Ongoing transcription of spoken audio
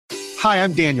Hi,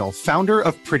 I'm Daniel, founder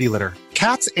of Pretty Litter.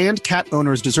 Cats and cat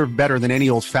owners deserve better than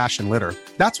any old-fashioned litter.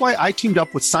 That's why I teamed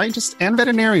up with scientists and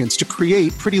veterinarians to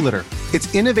create Pretty Litter.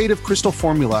 Its innovative crystal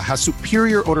formula has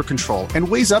superior odor control and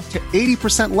weighs up to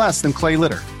 80% less than clay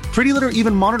litter. Pretty Litter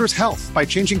even monitors health by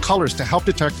changing colors to help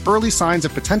detect early signs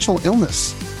of potential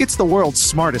illness. It's the world's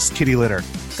smartest kitty litter.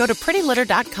 Go to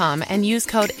prettylitter.com and use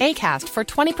code ACAST for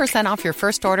 20% off your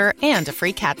first order and a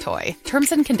free cat toy.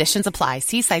 Terms and conditions apply.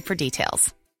 See site for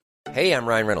details. Hey, I'm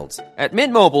Ryan Reynolds. At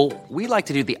Mint Mobile, we like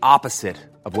to do the opposite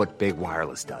of what Big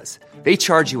Wireless does. They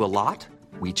charge you a lot,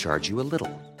 we charge you a little.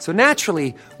 So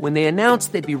naturally, when they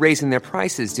announced they'd be raising their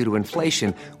prices due to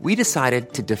inflation, we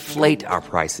decided to deflate our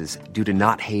prices due to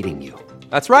not hating you.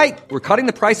 That's right. We're cutting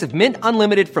the price of Mint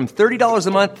Unlimited from $30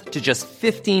 a month to just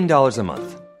 $15 a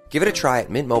month. Give it a try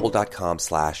at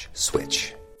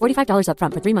mintmobile.com/switch. $45 up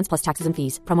front for 3 months plus taxes and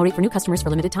fees. Promo rate for new customers for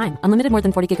limited time. Unlimited more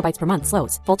than 40 gigabytes per month.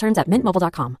 Slows full terms at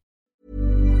mintmobile.com.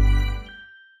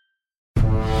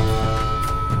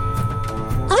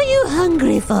 Are you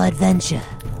hungry for adventure?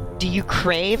 Do you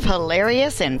crave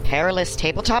hilarious and perilous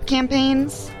tabletop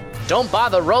campaigns? Don't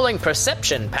bother rolling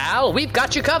perception, pal. We've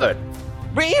got you covered.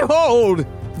 Behold!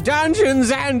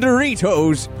 Dungeons and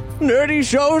Doritos! Nerdy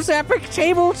Show's epic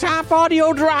tabletop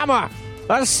audio drama!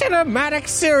 A cinematic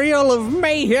serial of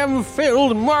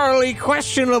mayhem-filled, morally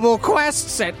questionable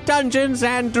quests at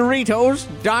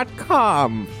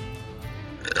DungeonsandDoritos.com.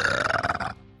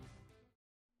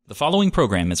 The following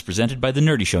program is presented by the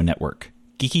Nerdy Show Network,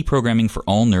 geeky programming for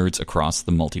all nerds across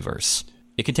the multiverse.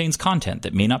 It contains content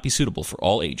that may not be suitable for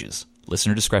all ages.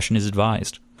 Listener discretion is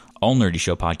advised. All Nerdy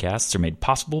Show podcasts are made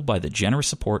possible by the generous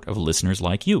support of listeners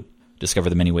like you. Discover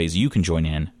the many ways you can join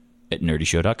in at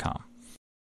nerdyshow.com.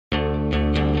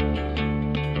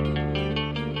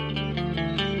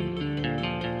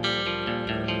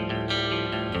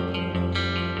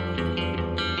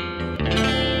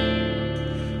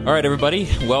 All right, everybody,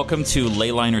 welcome to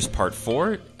Leyliners Part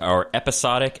 4, our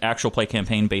episodic actual play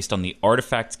campaign based on the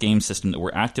Artifacts game system that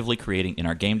we're actively creating in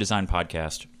our game design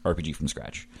podcast, RPG From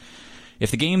Scratch.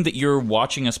 If the game that you're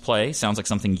watching us play sounds like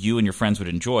something you and your friends would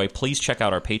enjoy, please check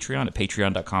out our Patreon at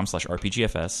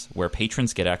patreon.com/rpgfs, where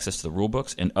patrons get access to the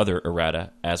rulebooks and other errata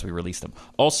as we release them.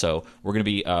 Also, we're going to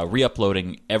be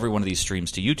re-uploading every one of these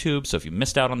streams to YouTube, so if you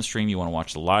missed out on the stream, you want to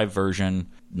watch the live version,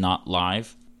 not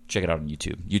live, check it out on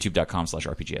YouTube,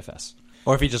 youtube.com/rpgfs.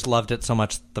 Or if you just loved it so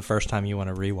much the first time you want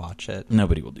to rewatch it.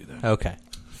 Nobody will do that. Okay.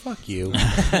 Fuck you.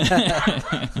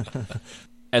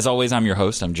 As always, I'm your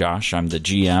host. I'm Josh. I'm the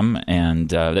GM, and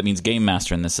that means Game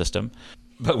Master in this system.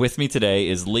 But with me today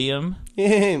is Liam,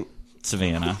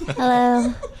 Savannah,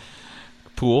 Hello.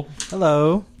 Pool,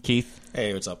 Hello. Keith,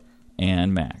 Hey, what's up?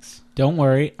 and Max. Don't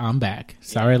worry, I'm back.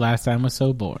 Sorry last time was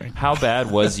so boring. How bad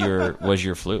was your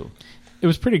flu? It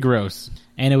was pretty gross,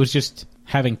 and it was just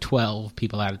having 12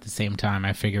 people out at the same time.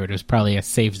 I figured it was probably a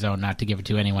safe zone not to give it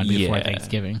to anyone before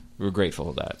Thanksgiving. We're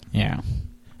grateful for that. Yeah.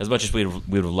 As much as we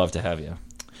would have loved to have you.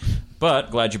 But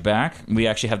glad you're back. We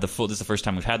actually have this is the first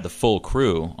time we've had the full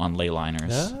crew on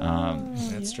Leyliners.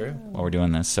 That's true. While we're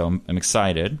doing this, so I'm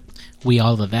excited. We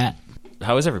all of that.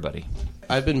 How is everybody?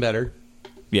 I've been better.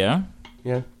 Yeah?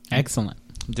 Yeah. Excellent.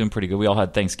 I'm doing pretty good. We all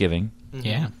had Thanksgiving. Mm-hmm.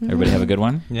 Yeah. Everybody have a good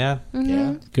one? Yeah. Mm-hmm.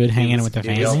 Yeah. Good hanging with the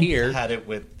It was family. here. Had it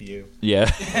with you.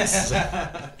 Yeah.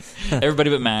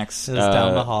 Everybody but Max. It was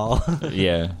down the hall.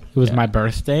 Yeah. It was my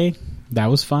birthday. That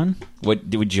was fun.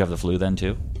 Did you have the flu then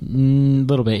too? A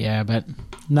little bit, yeah, but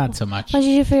not so much. What did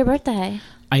you do for your birthday?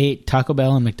 I ate Taco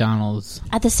Bell and McDonald's.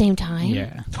 At the same time?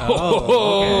 Yeah.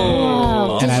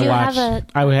 Oh. And Did you watched. have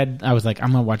I was like,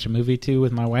 I'm gonna watch a movie too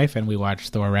with my wife, and we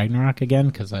watched Thor Ragnarok again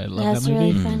because I love That's that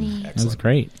movie. really funny. It was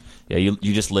great. Yeah, you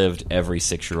just lived every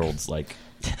 6-year-old's like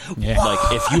Yeah. like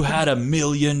if you had $1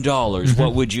 million,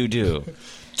 what would you do?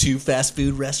 2 fast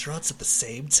food restaurants at the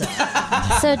same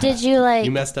time. So did you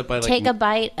You messed up by like take a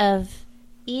bite of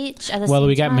each at the Well, same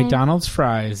we got time? McDonald's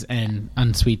fries and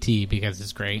unsweet tea because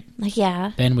it's great. Like,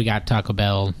 yeah. Then we got Taco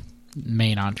Bell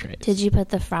main entrees. Did you put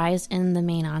the fries in the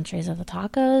main entrees of the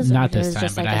tacos? Not or this was it time,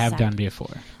 just but like I a have side? done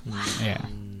before. Wow. Yeah.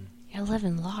 You're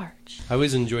living large. I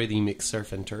always enjoy the mixed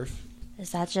surf and turf.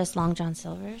 Is that just Long John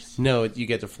Silver's? No, you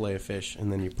get to fillet a fish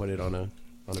and then you put it on a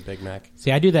Big Mac.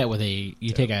 See, I do that with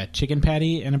take a chicken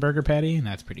patty and a burger patty, and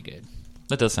that's pretty good.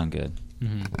 That does sound good.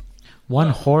 Mm-hmm. One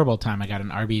horrible time I got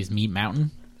an Arby's Meat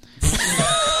Mountain,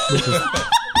 which is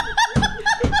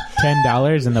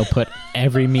 $10, and they'll put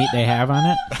every meat they have on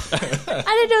it. I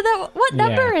didn't know that. What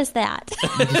number is that?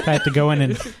 You just have to go in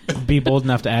and be bold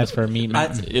enough to ask for a Meat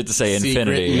Mountain. You have to say Secret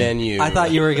infinity. menu. I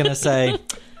thought you were going to say,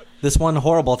 this one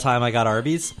horrible time I got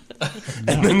Arby's.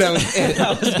 And then that was it.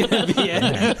 That was going to be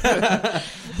it.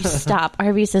 Stop.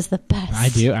 Arby's is the best. I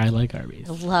do. I like Arby's.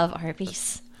 I love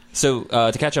Arby's. So,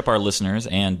 to catch up our listeners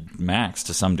and Max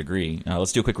to some degree,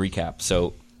 let's do a quick recap.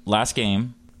 So, last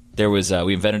game, there was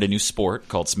we invented a new sport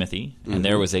called Smithy, and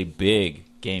there was a big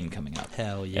game coming up.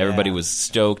 Hell yeah. Everybody was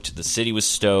stoked. The city was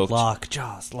stoked.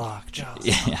 Lockjaws.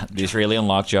 Yeah, the Israeli and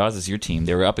Lockjaws is your team.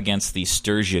 They were up against the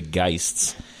Sturgia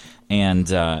Geists, and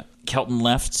Kelton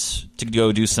left to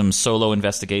go do some solo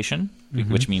investigation,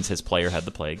 which means his player had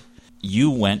the plague.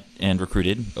 You went and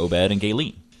recruited Obed and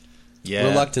Galen. Yeah.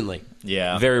 Reluctantly.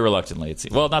 Yeah. Very reluctantly.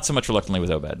 Well, not so much reluctantly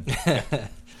with Obed.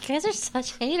 You guys are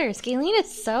such haters. Galen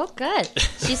is so good.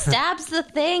 She stabs the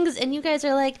things, and you guys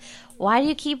are like, why do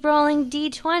you keep rolling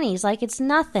D20s like it's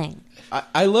nothing?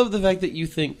 I love the fact that you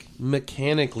think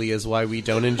mechanically is why we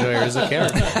don't enjoy her as a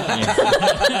character.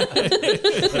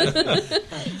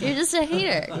 You're just a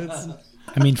hater.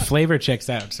 I mean, flavor checks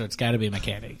out, so it's got to be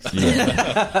mechanics.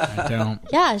 I don't.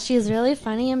 Yeah, she's really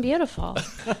funny and beautiful.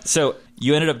 So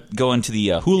you ended up going to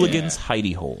the Hooligans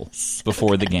Hidey Hole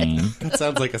before the game. That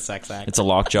sounds like a sex act. It's a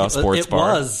Lockjaw sports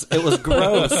bar. It was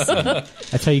gross.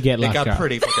 That's how you get Lockjaw. It got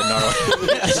pretty fucking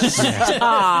gnarly.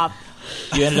 Stop.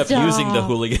 You ended up using the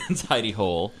Hooligans Hidey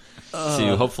Hole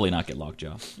to hopefully not get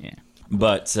Lockjaw. Yeah.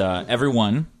 But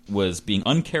everyone was being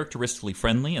uncharacteristically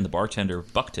friendly, and the bartender,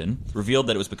 Buckton, revealed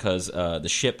that it was because the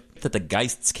ship that the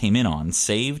Geists came in on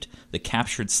saved the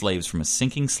captured slaves from a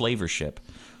sinking slaver ship.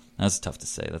 That's tough to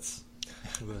say. That's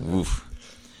oof.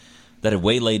 That had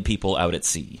waylaid people out at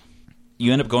sea.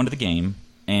 You end up going to the game,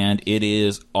 and it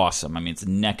is awesome. I mean, it's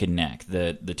neck and neck.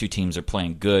 The two teams are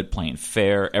playing good, playing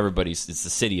fair. It's the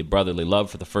city of brotherly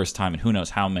love for the first time in who knows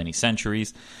how many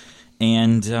centuries.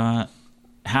 And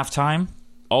halftime,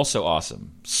 also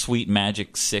awesome. Sweet,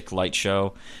 magic, sick, light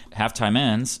show. Halftime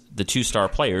ends, the two-star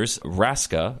players,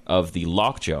 Raska of the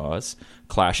Lockjaws,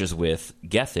 clashes with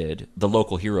Gethid, the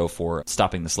local hero for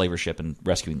stopping the slaver ship and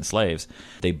rescuing the slaves.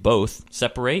 They both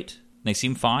separate. They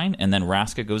seem fine, and then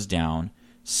Raska goes down,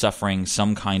 suffering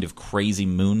some kind of crazy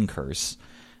moon curse,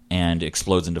 and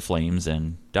explodes into flames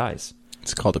and dies.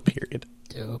 It's called a period.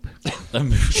 Dope.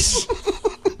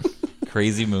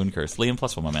 Crazy moon curse. Liam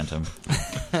plus one momentum.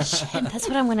 Shit, that's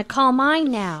what I'm going to call mine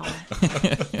now.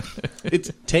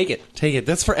 Take it.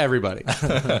 That's for everybody.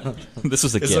 This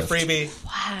was a gift. It's a freebie.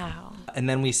 Wow. And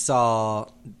then we saw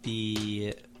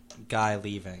the guy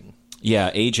leaving.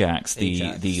 Yeah, Ajax,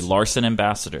 the Larson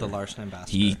ambassador. The Larson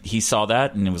ambassador. He saw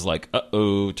that and it was like,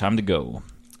 uh-oh, time to go.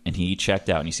 And he checked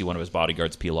out, and you see one of his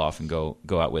bodyguards peel off and go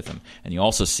out with him. And you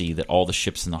also see that all the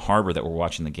ships in the harbor that were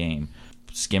watching the game,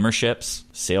 skimmer ships,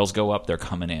 sails go up, they're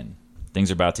coming in. Things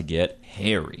are about to get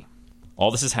hairy. All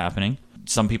this is happening.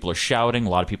 Some people are shouting, a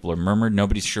lot of people are murmuring.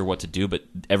 Nobody's sure what to do, but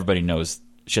everybody knows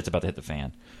shit's about to hit the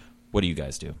fan. What do you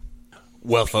guys do?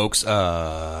 Well, folks,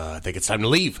 I think it's time to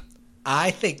leave.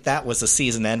 I think that was a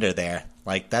season ender there.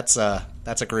 Like, that's a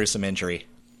gruesome injury.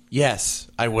 Yes,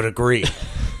 I would agree.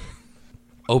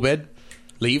 Obed,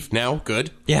 leave now.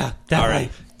 Good. Yeah, all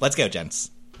right. Let's go,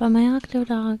 gents. But my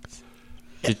Octodogs.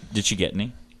 Did she get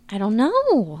any? I don't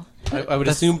know. I would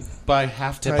assume by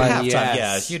halftime. By halftime,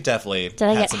 yes. yeah, you definitely Did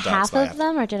I had get some dogs half by of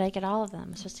them, or did I get all of them?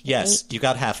 I'm supposed to get Yes, 8? you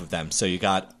got half of them, so you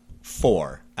got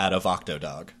 4 out of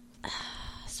Octodog. I'm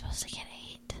supposed to get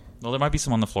 8. Well, there might be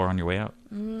some on the floor on your way out.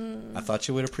 I thought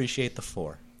you would appreciate the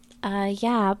 4.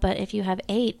 Yeah, but if you have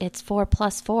 8, it's 4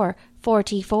 plus 4,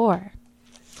 44.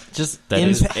 Just that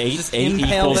is 8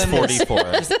 equals 44.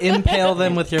 Just impale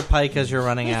them with your pike as you're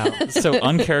running out. So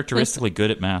uncharacteristically good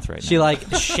at math right now. She, like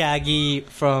Shaggy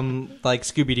from like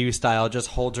Scooby-Doo style, just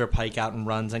holds her pike out and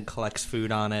runs and collects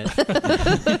food on it.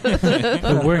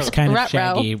 The worst kind of Ruh-roh.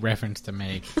 Shaggy reference to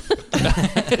make.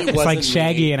 It's like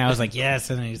Shaggy, me. and I was like, yes,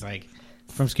 and then he's like,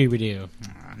 from Scooby-Doo.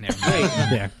 Oh, never mind.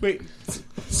 Yeah. Wait.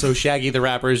 So Shaggy the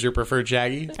Rapper is your preferred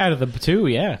Shaggy? Out of the two,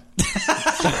 yeah.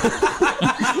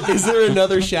 Is there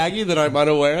another Shaggy that I'm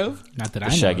unaware of? Not that the I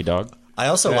know. Shaggy dog. I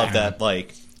also love that,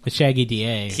 like, The Shaggy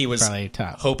DA. he was probably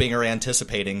top. hoping or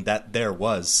anticipating that there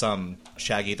was some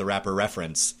Shaggy the Rapper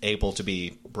reference able to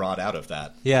be brought out of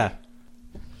that. Yeah.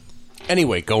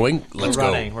 Anyway, let's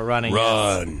go. We're running.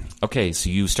 Run. Okay, so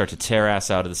you start to tear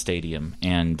ass out of the stadium,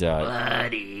 and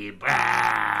Bloody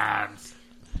Browns.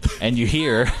 and you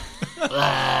hear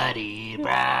Bloody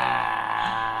Browns.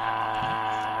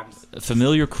 a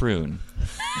familiar croon.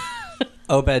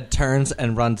 Obed turns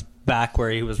and runs back where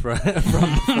he was running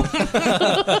from.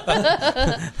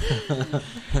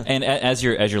 And as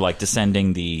you're like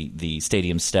descending the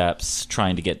stadium steps,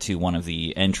 trying to get to one of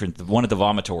the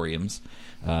vomitoriums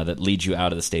that leads you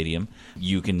out of the stadium,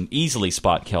 you can easily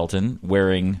spot Kelton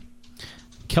wearing.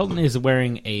 Kelton is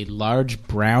wearing a large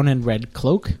brown and red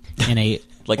cloak and a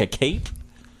like a cape.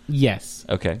 Yes.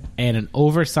 Okay. And an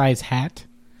oversized hat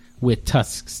with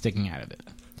tusks sticking out of it.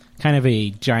 Kind of a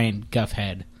giant guff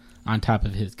head on top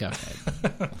of his guff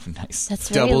head. Nice. That's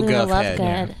very Double Luna guff Lovegood.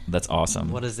 head. Yeah. That's awesome.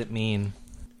 What does it mean?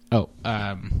 Oh,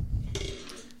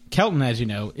 Kelton, as you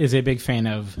know, is a big fan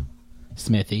of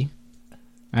Smithy,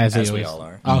 as he As we always all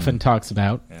are. often talks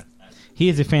about. Yeah. He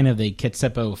is a fan of the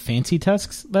Kitsepo Fancy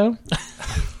Tusks, though,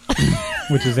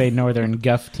 which is a northern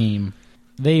guff team.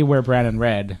 They wear brown and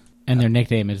red, and their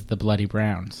nickname is the Bloody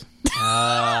Browns.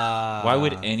 Why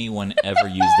would anyone ever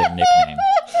use their nickname?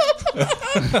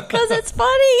 Because it's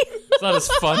funny. It's not as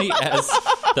funny as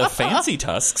the Fancy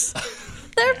Tusks.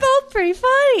 They're both pretty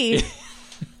funny.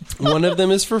 One of them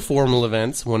is for formal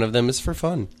events. One of them is for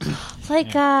fun.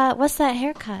 Like, what's that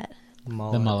haircut? The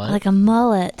mullet. Like a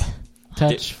mullet.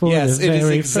 Touch for Yes, the it is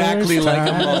very exactly first like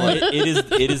a time. mullet.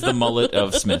 It is the mullet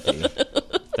of Smithy.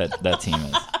 That team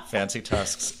is. Fancy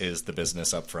Tusks is the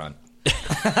business up front.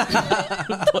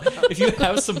 If you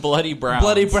have some Bloody Browns,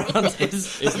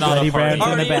 it's not Bloody a party.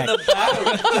 Browns in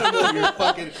the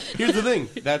back. Here's the thing.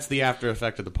 That's the after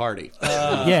effect of the party.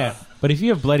 Yeah, but if you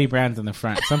have Bloody Browns in the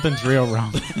front, something's real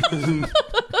wrong.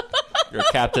 You're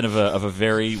a captain of a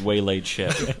very waylaid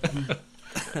ship.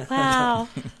 Wow.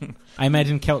 I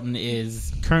imagine Kelton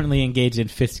is currently engaged in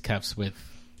fisticuffs with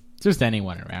just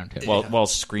anyone around him. While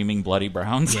screaming Bloody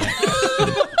Browns. Yeah.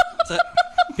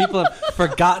 People have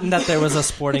forgotten that there was a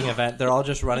sporting event. They're all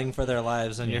just running for their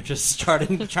lives, and you're just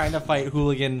trying to fight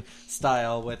hooligan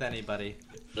style with anybody.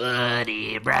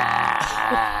 Bloody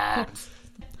Browns.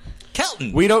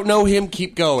 Kelton! We don't know him.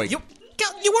 Keep going.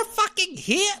 Kelton, you were fucking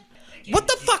here? What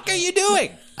the fuck are you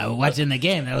doing? I was watching the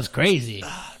game. That was crazy.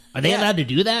 Are they allowed to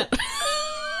do that?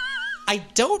 I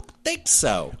don't think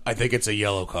so. I think it's a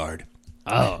yellow card.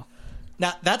 Oh.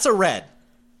 Now, that's a red.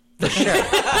 For sure.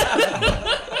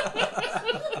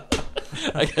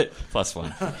 I get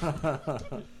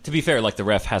 +1. To be fair, like the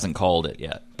ref hasn't called it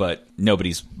yet, but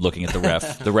nobody's looking at the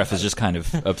ref. The ref is just kind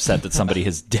of upset that somebody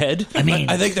is dead. I mean,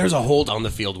 I think there's a hold on the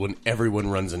field when everyone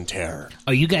runs in terror.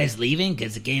 are you guys leaving?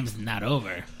 Because the game's not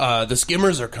over. The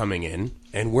skimmers are coming in,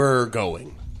 and we're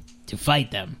going. To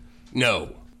fight them.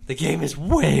 No. The game is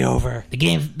way over. The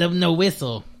game's no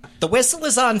whistle. The whistle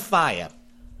is on fire.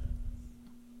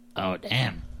 Oh,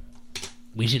 damn.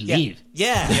 We should leave.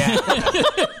 Yeah.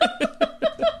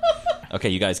 Okay,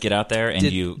 you guys get out there,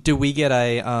 and Do we get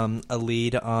a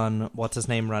lead on what's his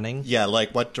name running? Yeah,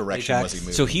 like what direction Ajax? was he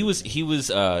moving?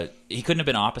 So he couldn't have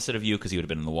been opposite of you because he would have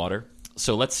been in the water.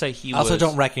 So let's say he I also was...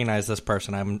 don't recognize this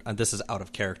person. This is out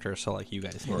of character, so like you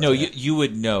guys. No, you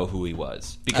would know who he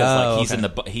was because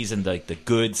he's in the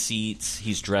good seats.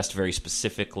 He's dressed very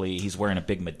specifically. He's wearing a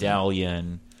big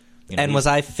medallion. And was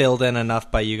I filled in enough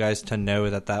by you guys to know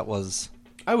that was?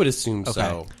 I would assume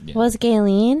so. Yeah. Was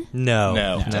Galen? No,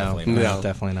 definitely not. No.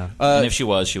 Definitely not. And if she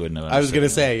was, she would know. I was going to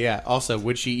say, yeah. Also,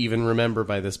 would she even remember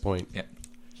by this point? Yeah.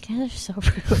 You guys are so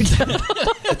rude.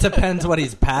 It depends what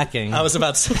he's packing. I was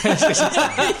about to say,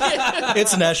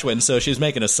 it's Neshwin, so she's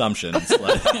making assumptions.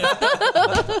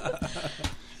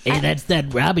 Hey, that's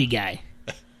that Robbie guy.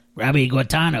 Robbie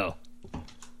Guatano.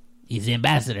 He's the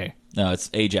ambassador. No, it's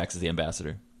Ajax is the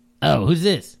ambassador. Oh, who's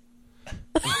this?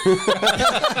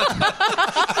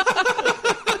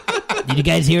 Did you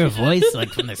guys hear a voice, like,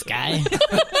 from the sky?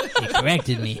 He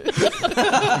corrected me.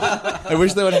 I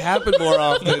wish that would happen more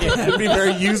often. It would be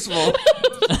very useful.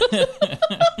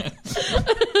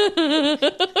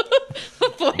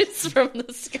 Voice from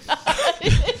the sky.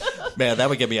 Man, that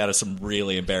would get me out of some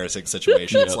really embarrassing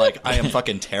situations. Like, I am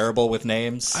fucking terrible with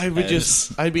names. I'd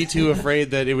be too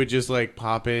afraid that it would just, like,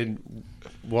 pop in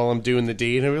while I'm doing the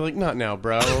deed. I'd be like, not now,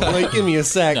 bro. Like, give me a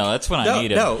sec. No, that's when I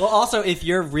need it. Well, also, if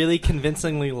you're really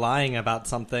convincingly lying about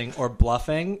something or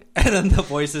bluffing, and then the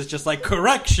voice is just like,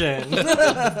 correction.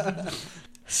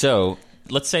 So,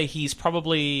 let's say he's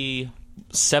probably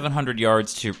 700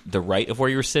 yards to the right of where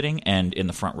you were sitting and in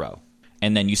the front row.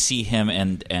 And then you see him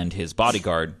and his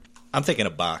bodyguard. I'm thinking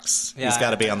a box. Yeah, He's got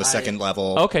to be on the second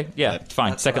level. Okay, yeah,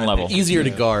 fine. Second level. Easier to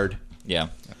guard. Yeah.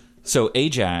 So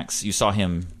Ajax, you saw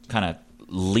him kind of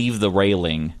leave the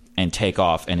railing and take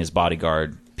off, and his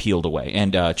bodyguard peeled away.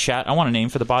 And chat, I want a name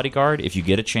for the bodyguard. If you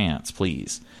get a chance,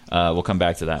 please. We'll come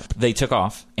back to that. They took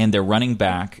off, and they're running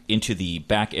back into the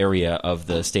back area of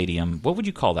the stadium. What would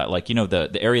you call that? Like,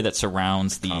 the area that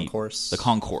surrounds the concourse. The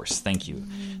concourse. Thank you.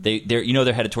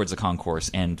 They're headed towards the concourse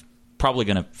and probably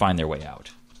going to find their way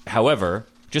out. However,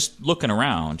 just looking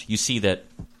around, you see that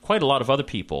quite a lot of other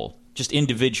people, just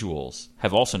individuals,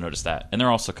 have also noticed that, and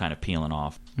they're also kind of peeling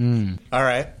off. All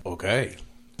right. Okay.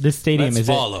 This stadium Let's is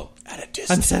follow. At a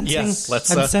distance. I'm sensing.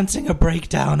 Yes, I'm sensing a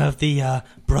breakdown of the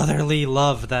brotherly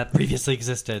love that previously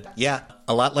existed. Yeah,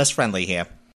 a lot less friendly here.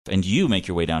 And you make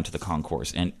your way down to the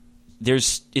concourse, and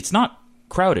it's not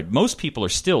crowded. Most people are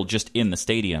still just in the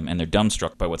stadium, and they're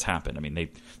dumbstruck by what's happened. I mean,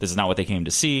 this is not what they came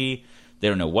to see. They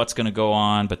don't know what's going to go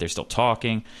on, but they're still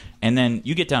talking. And then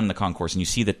you get down in the concourse, and you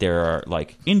see that there are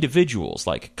like individuals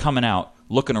like coming out,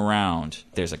 looking around.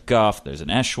 There's a Guff, there's an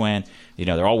Eshwin. You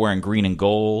know, they're all wearing green and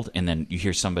gold. And then you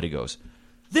hear somebody goes,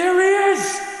 "There he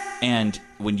is!" And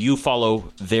when you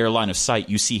follow their line of sight,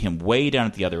 you see him way down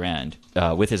at the other end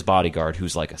with his bodyguard,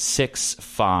 who's like a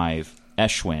 6'5"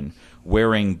 Eshwin,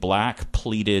 wearing black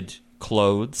pleated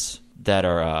clothes that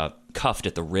are cuffed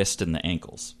at the wrist and the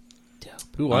ankles.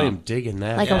 Ooh, I am digging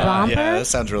that. Like a romper? Yeah, that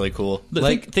sounds really cool.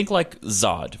 Think like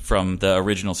Zod from the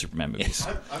original Superman movies.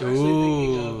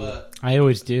 Ooh. I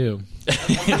always do.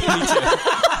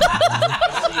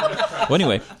 Well,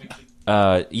 anyway,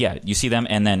 you see them,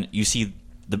 and then you see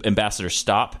the ambassador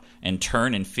stop and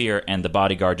turn in fear, and the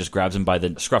bodyguard just grabs him by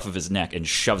the scruff of his neck and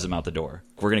shoves him out the door.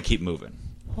 We're going to keep moving.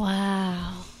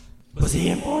 Wow. Was he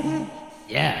important?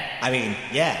 Yeah. I mean,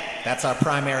 yeah, that's our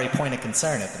primary point of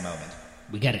concern at the moment.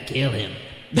 We gotta kill him.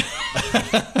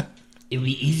 It would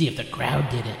be easy if the crowd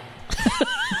did it.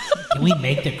 Can we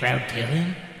make the crowd kill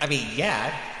him? I mean,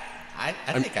 yeah, I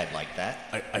think I'd like that.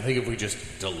 I think if we just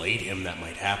delayed him, that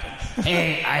might happen.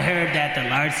 Hey, I heard that the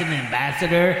Larson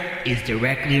ambassador is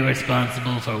directly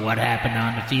responsible for what happened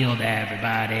on the field to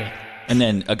everybody. And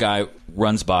then a guy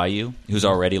runs by you who's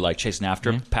already like chasing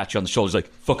after him, pats you on the shoulders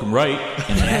like, "Fuck him right."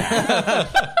 And then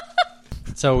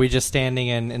So are we just standing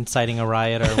and inciting a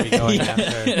riot, or are we going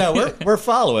after? No, we're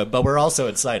following, but we're also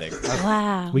inciting.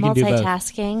 Wow. We can do both.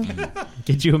 Multitasking.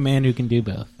 Get you a man who can do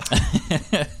both.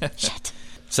 Shit.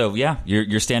 So yeah,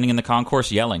 you're standing in the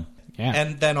concourse yelling. Yeah.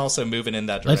 And then also moving in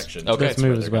that direction. Let's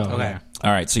move as well. Okay. Yeah. All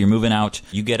right, so you're moving out.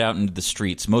 You get out into the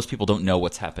streets. Most people don't know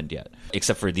what's happened yet,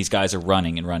 except for these guys are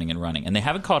running and running and running. And they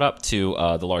haven't caught up to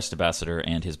the Larson ambassador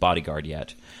and his bodyguard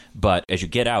yet. But as you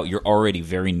get out, you're already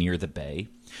very near the bay.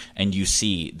 And you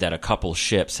see that a couple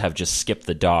ships have just skipped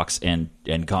the docks and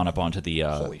gone up onto the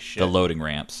loading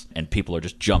ramps. And people are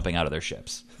just jumping out of their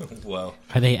ships. Whoa.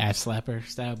 Are they ass slapper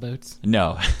style boats?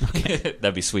 No.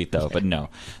 That'd be sweet, though. But no.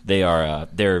 They are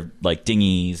they're like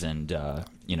dinghies and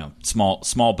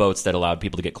small boats that allowed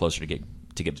people to get closer to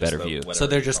get better view. So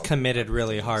they're just committed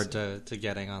really hard to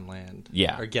getting on land.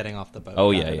 Yeah. Or getting off the boat.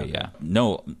 Oh, yeah.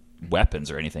 No weapons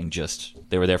or anything. Just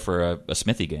they were there for a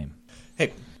smithy game.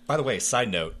 Hey, by the way, side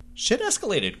note, shit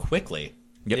escalated quickly.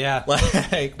 Yep. Yeah.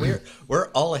 Like we're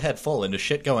all ahead full into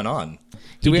shit going on.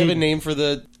 Do we have a name for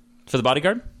the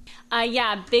bodyguard?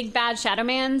 Yeah, Big Bad Shadow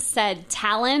Man said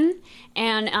Talon,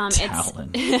 and Talon.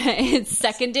 It's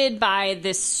seconded by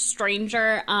this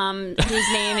stranger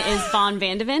whose name is Vaughn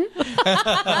Vandeven.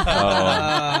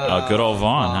 Good old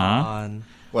Vaughn, huh?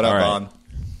 What up, All right. Vaughn?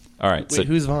 All right. Wait,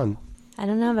 who's Vaughn? I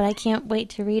don't know, but I can't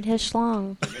wait to read his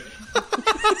schlong.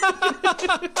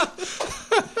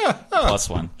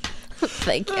 +1.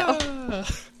 Thank you.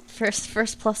 First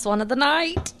 +1 of the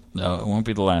night. No, it won't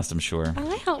be the last, I'm sure.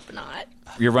 I hope not.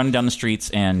 You're running down the streets,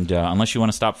 and unless you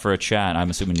want to stop for a chat, I'm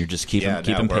assuming you're just keeping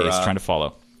pace, trying to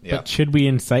follow. Yeah. But should we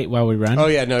incite while we run? Oh,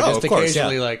 yeah, no, just of course,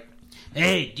 occasionally, yeah. like...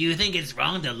 Hey, do you think it's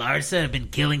wrong that Larsa have been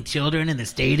killing children in the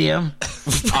stadium?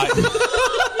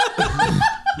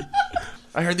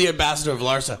 I heard the ambassador of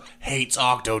Larsa hates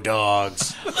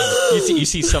Octodogs. You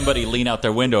see somebody lean out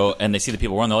their window, and they see the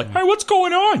people run. They're like, "Hey, what's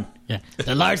going on?" Yeah.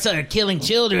 The Larsa are killing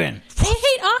children. They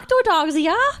hate octodogs,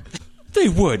 yeah? They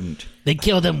wouldn't. They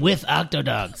kill them with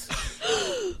octodogs.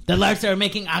 The Larsa are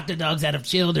making octodogs out of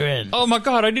children. Oh my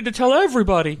god, I need to tell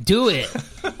everybody. Do it.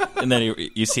 And then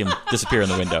you see him disappear in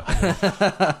the window.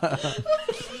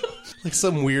 Like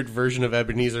some weird version of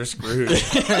Ebenezer Scrooge.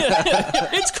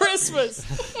 It's Christmas.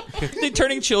 They're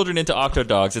turning children into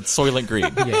octodogs. It's Soylent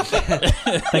Green.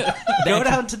 Go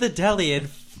down to the deli and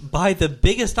buy the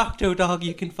biggest octodog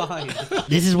you can find.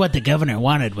 This is what the governor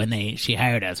wanted when she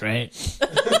hired us, right?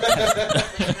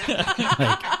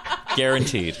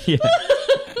 Guaranteed. Yeah.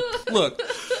 Look,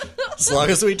 as long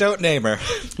as we don't name her.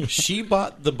 She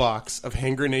bought the box of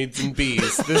hand grenades and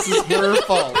bees. This is her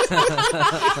fault.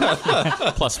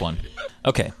 +1.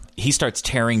 Okay. He starts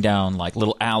tearing down like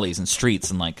little alleys and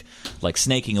streets and like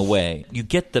snaking away. You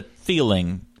get the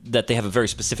feeling that they have a very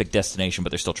specific destination,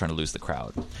 but they're still trying to lose the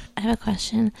crowd. I have a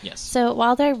question. Yes. So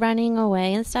while they're running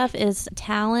away and stuff, is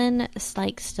Talon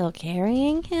like still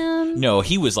carrying him? No,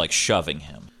 he was like shoving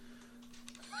him.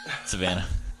 Savannah,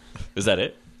 is that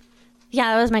it?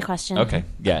 Yeah, that was my question. Okay.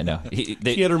 Yeah, no.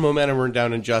 Theater momentum were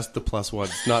down in just the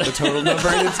 +1s, not the total number,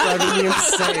 and it's driving me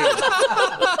insane.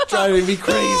 Driving me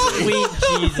crazy. Sweet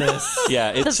Jesus.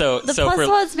 Yeah, it's The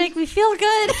 +1s make me feel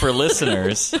good. for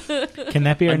listeners. Can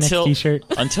that be our next T-shirt?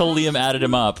 Until Liam added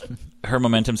him up, her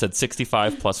momentum said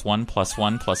 65 +1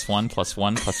 +1 +1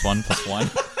 +1 +1 +1.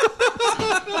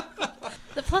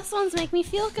 The +1s make me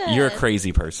feel good. You're a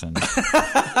crazy person.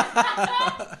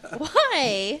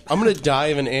 Why? I'm going to die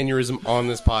of an aneurysm on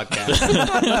this podcast.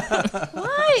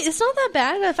 Why? It's not that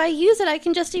bad. If I use it, I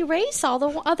can just erase all the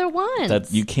other ones.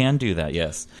 That you can do that,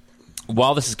 yes.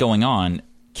 While this is going on,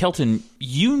 Kelton,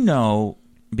 you know,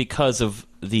 because of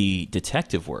the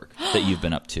detective work that you've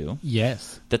been up to,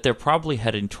 yes, that they're probably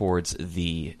heading towards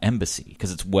the embassy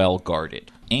because it's well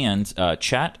guarded. And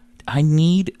chat, I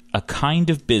need a kind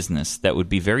of business that would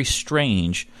be very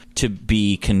strange to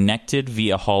be connected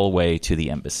via hallway to the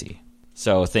embassy.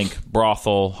 So think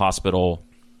brothel, hospital,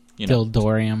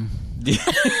 Dildorium.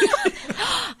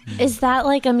 Is that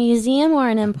like a museum or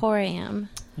an emporium?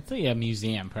 I'd say a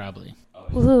museum, probably.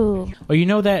 Ooh. Or you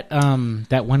know that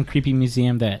that one creepy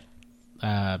museum that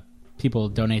people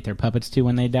donate their puppets to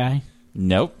when they die?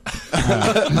 Nope.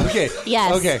 Okay.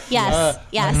 Yes. Okay. Yes.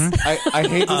 Yes. I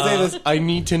hate to say this. I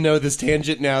need to know this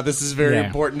tangent now. This is very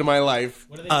important to my life.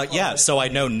 Yeah, so I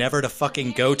know never to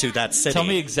fucking go to that city. Tell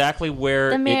me exactly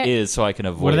where it is so I can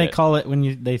avoid What do they it. call it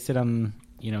when they sit on,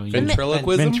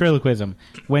 Ventriloquism? Ventriloquism.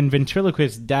 When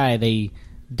ventriloquists die, they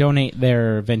donate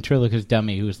their ventriloquist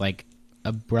dummy, who's like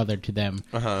a brother to them,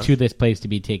 to this place to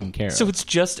be taken care of. So it's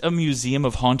just a museum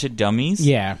of haunted dummies?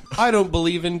 Yeah. I don't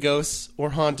believe in ghosts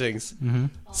or hauntings. Mm-hmm.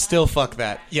 Still fuck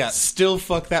that. Yeah. Still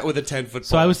fuck that with a 10-foot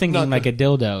So pole. I was thinking like a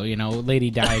dildo.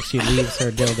 Lady dies, she leaves her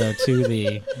dildo to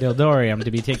the dildorium to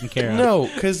be taken care of. No,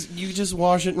 because you just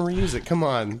wash it and reuse it. Come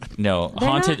on. No. They're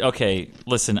Haunted... not- Okay,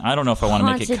 listen, I don't know if I want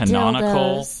to make it Haunted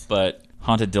canonical, dildos. but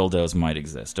haunted dildos might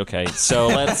exist. Okay, so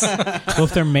let's... Well,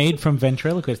 if they're made from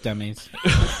ventriloquist dummies.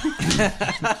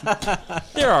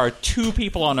 There are 2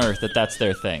 people on Earth that's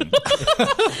their thing.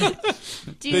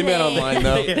 They met online,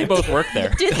 though. They both work there.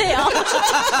 Do they all?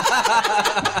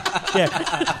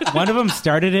 Yeah. One of them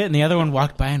started it, and the other one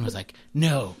walked by and was like,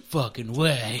 "No fucking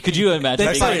way." Could you imagine?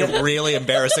 That's like really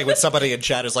embarrassing when somebody in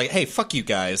chat is like, "Hey, fuck you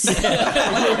guys."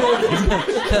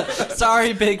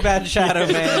 Sorry, big bad shadow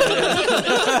man.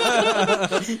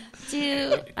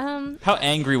 How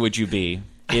angry would you be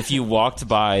if you walked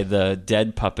by the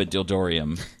dead puppet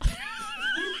Dildorium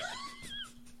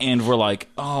and were like,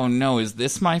 "Oh no, is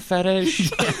this my fetish?"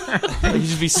 You'd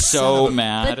just be so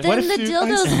mad. But then the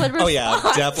dildos would respond. Oh yeah,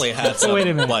 definitely had some. So wait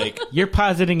a minute. Like, You're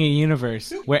positing a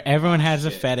universe where everyone has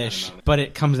a fetish, but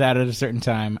it comes out at a certain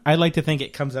time. I like to think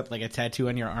it comes up like a tattoo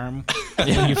on your arm,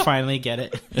 and you finally get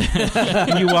it.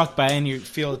 And you walk by and you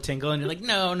feel a tingle, and you're like,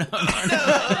 no, not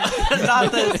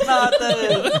this, not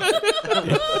this.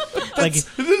 Like,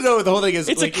 no, the whole thing is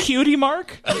it's like, a cutie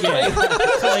mark. yeah.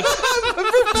 Like,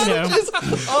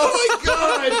 oh my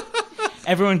god.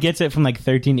 Everyone gets it from like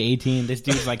 13 to 18. This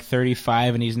dude's like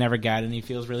 35 and he's never got it and he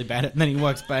feels really bad. And then he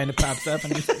walks by and it pops up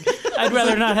and he's like, I'd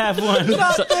rather not have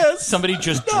one. Somebody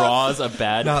just draws a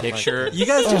bad picture. You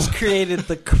guys just created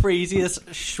the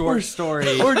craziest short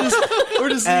story or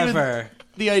just ever.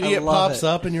 The idea pops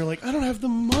up and you're like, I don't have the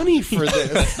money for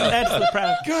this. That's the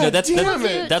problem. God No, that's damn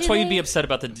it. that's why you'd be upset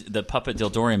about the puppet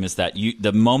Dildorium is that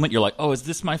the moment you're like, oh, is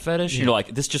this my fetish? You're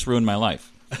like, this just ruined my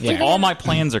life. Yeah. Like, all my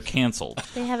plans are canceled.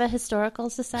 They have a historical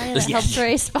society that helps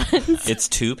raise funds. It's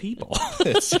 2 people. Can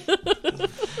a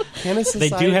They do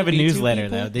society have a be two newsletter,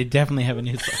 people? though. They definitely have a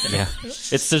newsletter. Yeah,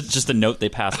 it's just a note they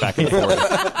pass back and forth.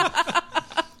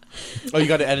 Oh, you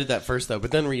got to edit that first, though,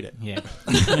 but then read it. Yeah.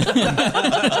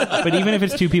 But even if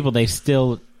it's 2 people, they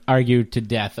still argue to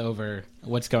death over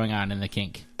what's going on in the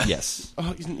kink. Yes.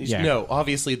 Oh, Yeah. No,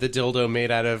 obviously the dildo made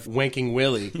out of wanking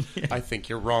Willie. I think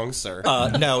you're wrong, sir.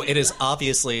 no, it is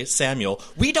obviously Samuel.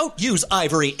 We don't use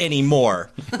ivory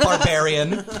anymore,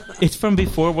 barbarian. It's from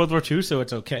before World War II, so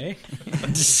it's okay.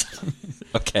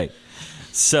 Okay.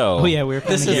 So. Oh, yeah, we were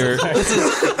This is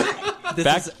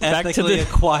back to ethically the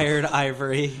acquired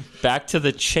ivory. Back to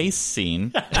the chase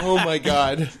scene. Oh my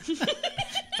god.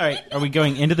 All right, are we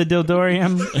going into the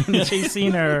Dildorium in the chase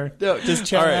scene, or No, does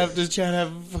Chad All right. have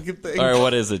a fucking thing? All right,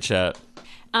 what is it, chat?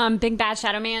 Big Bad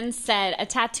Shadow Man said a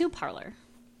tattoo parlor.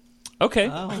 Okay.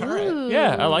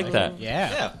 Yeah, I like that.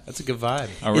 yeah. That's a good vibe.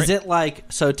 All right. Is it like,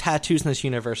 so tattoos in this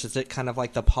universe, is it kind of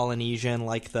like the Polynesian,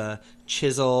 like the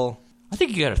chisel? I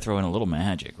think you got to throw in a little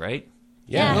magic, right?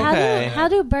 Yeah, Okay. how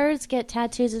do birds get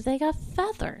tattoos if they got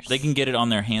feathers? They can get it on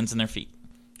their hands and their feet.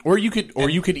 Or you could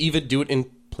even do it in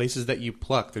places that you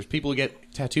pluck. There's people who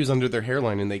get tattoos under their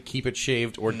hairline and they keep it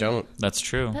shaved or don't. That's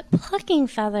true. But plucking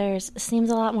feathers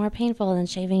seems a lot more painful than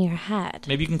shaving your head.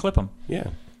 Maybe you can clip them. Yeah.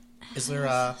 Is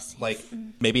there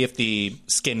maybe if the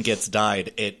skin gets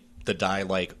dyed, the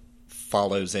dye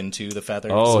follows into the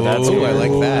feathers? Oh, that's I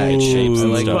like that. It shapes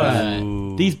and Like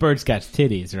stuff. these birds got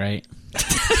titties, right?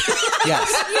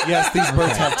 Yes, these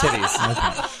birds have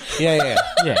titties. Okay.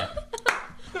 Yeah.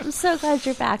 I'm so glad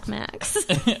you're back, Max.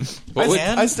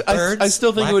 I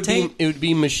still think it would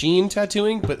be machine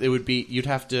tattooing, but you'd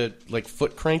have to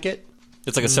foot crank it.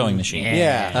 It's like a sewing machine.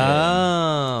 Yeah.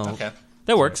 Oh. Okay.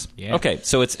 That works. Yeah. Okay,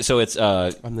 so it's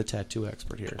I'm the tattoo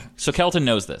expert here. So Kelton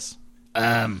knows this.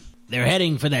 They're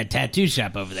heading for that tattoo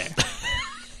shop over there.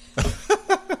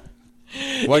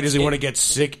 Why does he want to get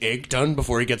sick ink done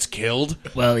before he gets killed?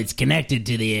 Well, it's connected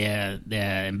to the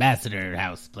ambassador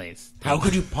house place. How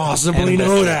could you possibly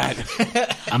know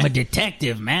that? I'm a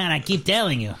detective, man. I keep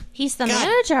telling you. He's the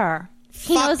manager.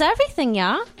 He knows everything,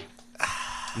 yeah?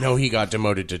 No, he got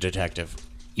demoted to detective.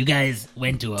 You guys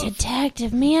went to a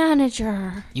Detective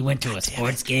manager. You went to a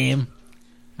sports game.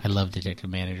 I love Detective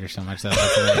Manager so much. That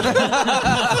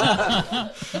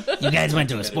You guys went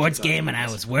to a sports game, and I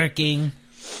was working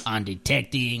on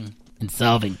detecting and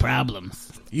solving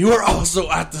problems. You were also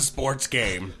at the sports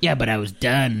game. Yeah, but I was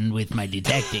done with my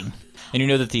detecting. And you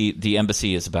know that the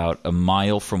embassy is about a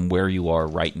mile from where you are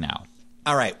right now.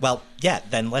 All right, well, yeah,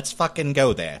 then let's fucking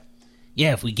go there.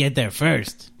 Yeah, if we get there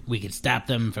first, we can stop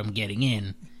them from getting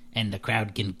in, and the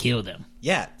crowd can kill them.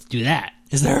 Yeah. Let's do that.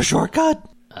 Is there a shortcut?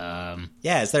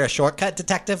 Yeah, is there a shortcut,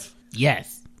 detective?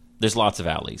 Yes. There's lots of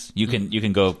alleys. You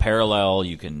can go parallel.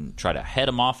 You can try to head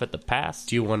them off at the pass.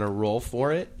 Do you want to roll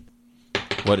for it?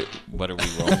 What are we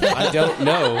rolling? I don't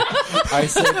know. I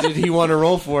said, did he want to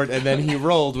roll for it? And then he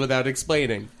rolled without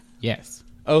explaining. Yes.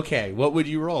 Okay, what would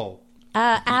you roll?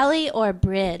 Alley or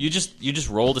bridge? You just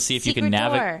roll to see if Secret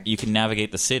you can door.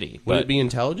 navigate the city. Would But- it be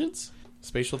intelligence?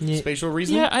 Spatial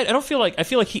reasoning? Yeah, I don't feel like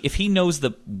if he knows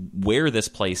where this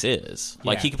place is,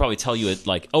 Yeah. he could probably tell you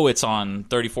it's on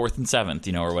 34th and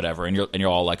 7th, or whatever, and you're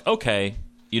all like, okay,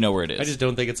 you know where it is. I just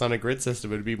don't think it's on a grid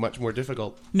system. It would be much more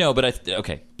difficult. No, but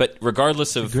but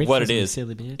regardless of grid what it system is, is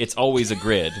silly, bitch. it's always a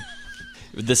grid.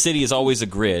 The city is always a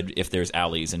grid if there's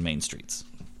alleys and main streets.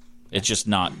 It's just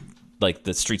not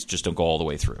the streets just don't go all the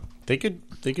way through. They could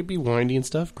be windy and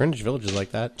stuff. Greenwich Village is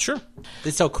like that. Sure. They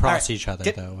still cross each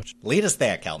other, though. Lead us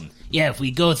there, Kelton. Yeah, if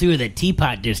we go through the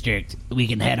Teapot District, we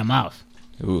can head them off.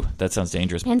 Ooh, that sounds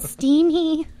dangerous. And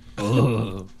steamy.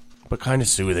 Ooh. But kind of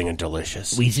soothing and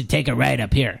delicious. We should take a right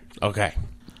up here. Okay.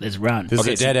 Let's run. This is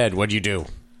a dead end. What'd you do?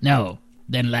 No,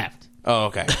 then left. Oh,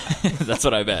 okay. That's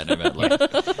what I meant.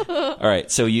 All right,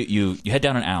 so you head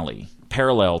down an alley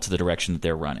parallel to the direction that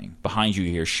they're running. Behind you,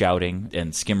 you hear shouting,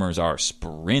 and skimmers are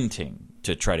sprinting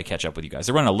to try to catch up with you guys.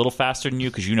 They're running a little faster than you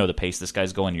because you know the pace this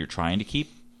guy's going, and you're trying to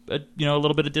keep a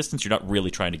little bit of distance. You're not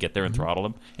really trying to get there and throttle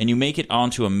them. And you make it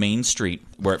onto a main street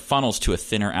where it funnels to a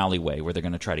thinner alleyway where they're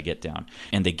going to try to get down.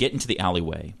 And they get into the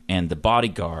alleyway, and the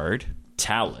bodyguard,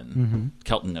 Talon,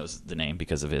 Kelton knows the name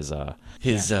because of his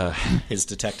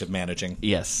detective managing.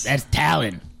 Yes. That's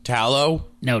Talon. Tallow?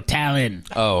 No, Talon.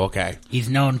 Oh, okay. He's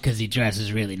known because he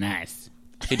dresses really nice.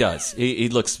 He does. He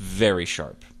looks very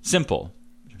sharp. Simple,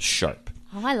 sharp.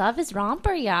 Oh, I love his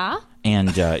romper, yeah.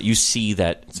 And you see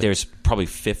that there's probably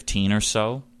 15 or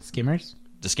so. Skimmers?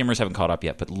 The skimmers haven't caught up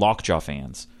yet, but Lockjaw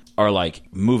fans are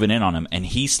moving in on him, and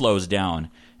he slows down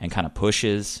and kind of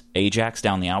pushes Ajax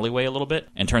down the alleyway a little bit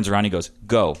and turns around and he goes,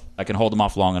 "Go. I can hold him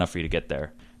off long enough for you to get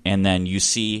there." And then you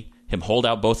see him hold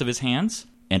out both of his hands,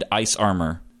 and ice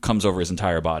armor comes over his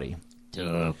entire body.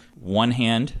 Duh. One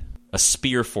hand, a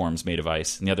spear forms made of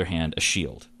ice, and the other hand, a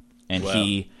shield. And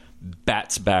he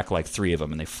bats back like 3 of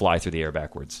them, and they fly through the air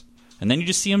backwards. And then you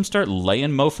just see him start laying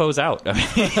mofos out. I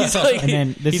mean, he's And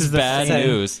then this he's is the bad same-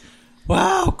 news.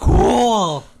 Wow,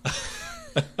 cool.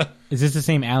 Is this the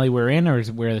same alley we're in, or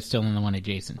is we're still in the one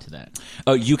adjacent to that?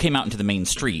 Oh, you came out into the main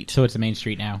street. So it's the main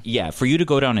street now? Yeah, for you to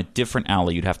go down a different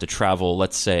alley, you'd have to travel,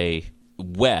 let's say,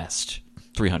 west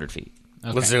 300 feet.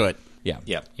 Okay. Let's do it. Yeah.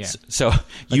 Yeah. So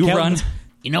you run.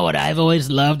 You know what I've always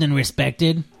loved and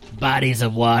respected? Bodies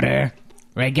of water.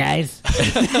 Right, guys?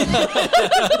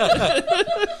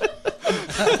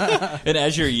 And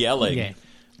as you're yelling,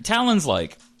 Talon's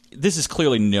like, this is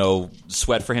clearly no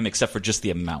sweat for him except for just the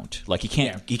amount. Like he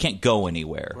can't go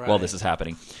anywhere while this is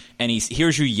happening. And he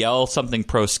hears you yell something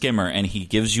pro skimmer, and he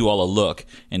gives you all a look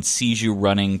and sees you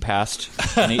running past.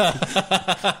 And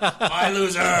Bye,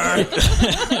 loser.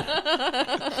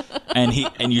 and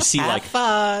you see Have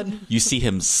fun. you see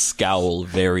him scowl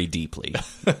very deeply.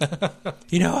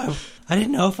 You know, I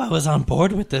didn't know if I was on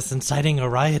board with this inciting a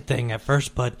riot thing at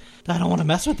first, but I don't want to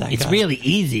mess with that It's guy. really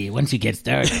easy once you get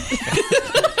started.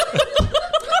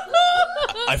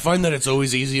 I find that it's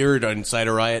always easier to incite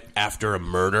a riot after a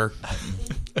murder.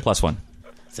 +1.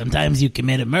 Sometimes you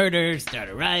commit a murder, start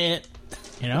a riot.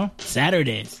 You know,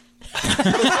 Saturdays.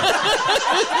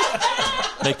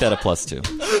 Make that a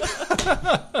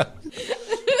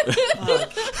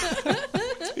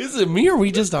 +2. Is it me or are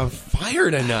we just on fire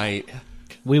tonight?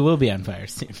 We will be on fire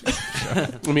soon.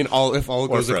 I mean, if all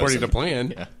goes according to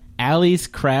plan. Yeah. Alleys,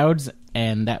 crowds,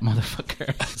 and that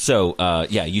motherfucker. So,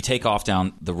 you take off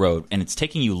down the road, and it's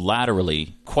taking you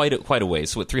laterally quite a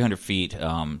ways. So at 300 feet,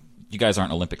 you guys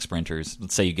aren't Olympic sprinters.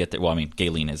 Let's say you get there. Well, I mean,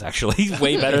 Galen is actually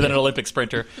way better than an Olympic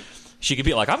sprinter. She could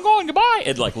be like, I'm going, goodbye,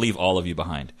 and like leave all of you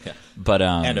behind. Yeah. But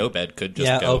and Obed could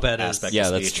just go aspect Yeah,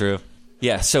 of that's speed. true.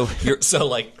 Yeah, so you're So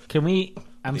like, Can we...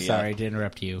 I'm sorry to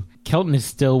interrupt you. Kelton is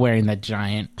still wearing that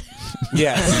giant...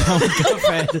 Yes.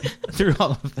 through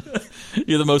all of this.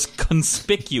 You're the most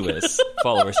conspicuous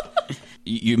followers.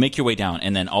 You make your way down,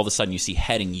 and then all of a sudden you see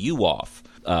heading you off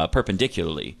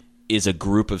perpendicularly is a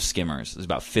group of skimmers. There's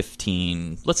about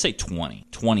 15, let's say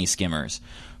 20 skimmers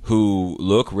who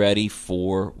look ready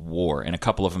for war. And a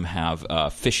couple of them have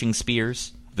fishing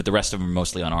spears, but the rest of them are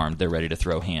mostly unarmed. They're ready to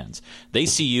throw hands. They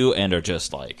see you and are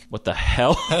just like, what the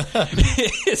hell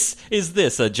is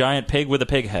this? A giant pig with a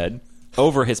pig head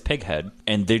over his pig head,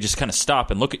 and they just kind of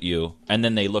stop and look at you, and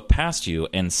then they look past you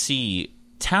and see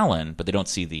Talon, but they don't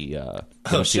see the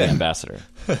the ambassador.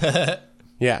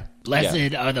 Yeah.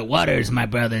 Blessed are the waters, my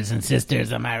brothers and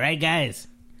sisters. Am I right, guys?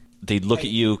 They look at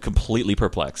you completely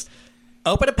perplexed.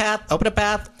 open a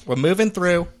path. We're moving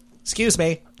through. Excuse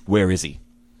me. Where is he?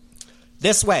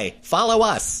 This way. Follow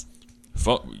us.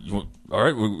 All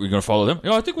right, we're going to follow them?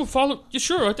 Yeah, I think we'll follow. Yeah,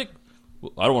 sure. I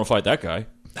don't want to fight that guy.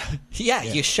 Yeah,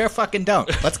 you sure fucking don't.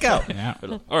 Let's go. Yeah.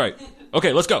 All right.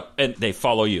 Okay, let's go. And they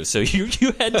follow you. So you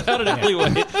head down an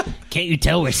alleyway, Can't you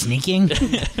tell we're sneaking?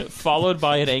 followed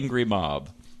by an angry mob.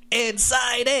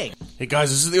 Inciting. Hey, guys,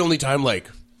 this is the only time,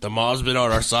 the mob's been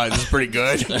on our side. This is pretty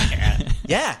good.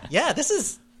 Yeah, this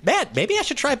is... Man, maybe I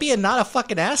should try being not a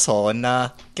fucking asshole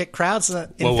and get crowds in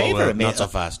favor of me. Not so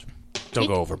fast. Don't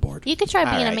go overboard. You could try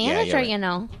being right, a yeah, manager, you're right. you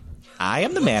know. I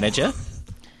am the manager.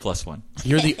 +1.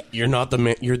 You're not the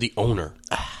man. You're the owner.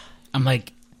 I'm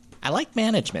like, I like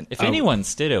management. If anyone,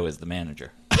 Stiddo is the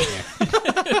manager.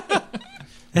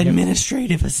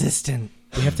 Administrative assistant.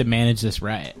 We have to manage this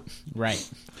riot. Right.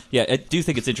 Yeah, I do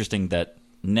think it's interesting that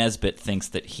Nesbit thinks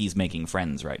that he's making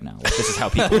friends right now. Like, this is how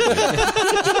people do it.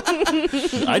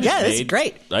 This is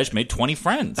great. I just made 20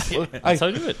 friends. That's how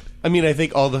I do it. I mean, I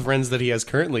think all the friends that he has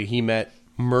currently, he met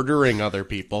murdering other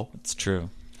people. It's true.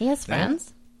 He has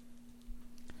friends.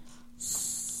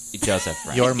 He does have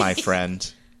friends. You're my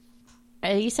friend.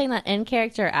 Are you saying that in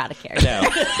character or out of character? No.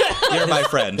 You're my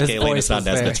friend. His Kayleen voice is not was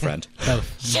Nesbitt's there. friend.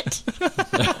 Shit.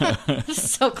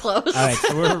 So close. All right,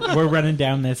 so we're running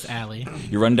down this alley.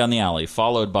 You run down the alley,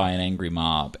 followed by an angry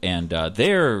mob, and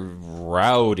they're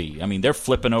rowdy. I mean, they're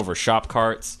flipping over shop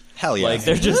carts. Hell yeah. Like,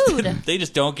 they're just Rude. they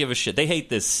just don't give a shit. They hate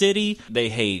this city. They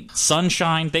hate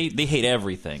sunshine. They hate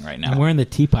everything right now. And we're in the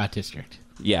Teapot District.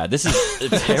 Yeah, this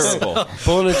is terrible.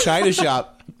 Pulling a china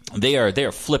shop. They are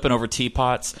flipping over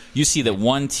teapots. You see that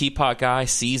one teapot guy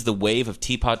sees the wave of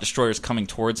teapot destroyers coming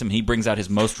towards him. He brings out his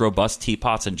most robust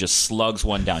teapots and just slugs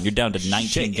one down. You're down to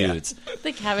 19 dudes.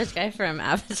 The cabbage guy from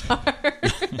Avatar.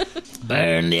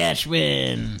 burn the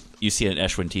Ashwin. You see an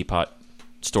Eshwin teapot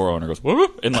store owner goes,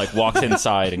 whoop, and like walks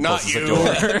inside and Not closes you. the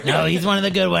door. No, he's one of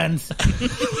the good ones.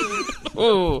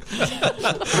 Whoa.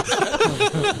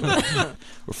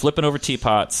 We're flipping over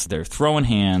teapots. They're throwing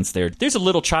hands. There's a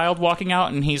little child walking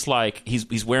out, and he's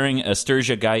wearing a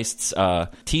Sturgia Geist's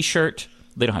t-shirt.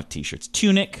 They don't have t-shirts.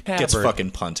 Tunic. Gets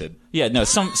fucking punted. Yeah, no,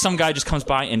 some guy just comes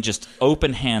by and just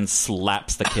open hand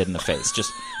slaps the kid in the face.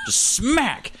 Just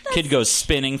smack. Kid goes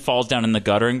spinning, falls down in the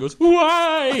gutter, and goes,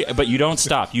 why? But you don't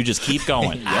stop. You just keep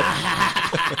going.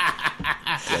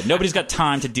 Yeah, nobody's got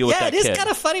time to deal with that it kid. is kind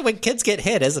of funny when kids get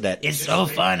hit, isn't it? It's so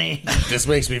funny. This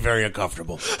makes me very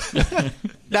uncomfortable.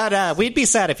 No, we'd be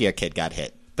sad if your kid got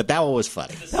hit. But that one was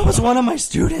funny. That was one of my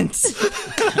students.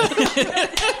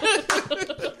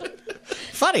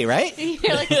 Funny, right?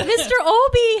 You're like, Mr.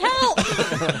 Obi, help!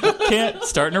 Can't.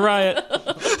 Starting a riot.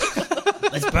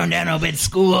 Let's burn down Obed's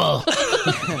school.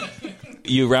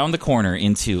 You round the corner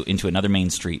into another main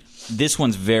street. This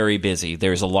one's very busy.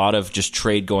 There's a lot of just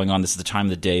trade going on. This is the time of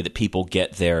the day that people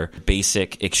get their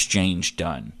basic exchange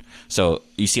done. So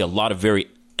you see a lot of very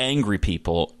angry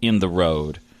people in the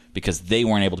road because they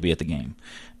weren't able to be at the game.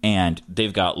 And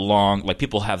they've got long, like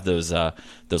people have those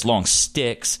long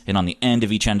sticks, and on the end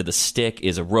of each end of the stick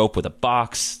is a rope with a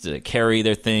box to carry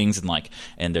their things,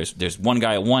 and there's one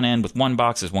guy at one end with one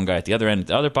box, there's one guy at the other end with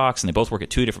the other box, and they both work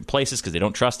at two different places because they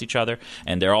don't trust each other,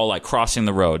 and they're all like crossing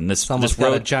the road. And Someone's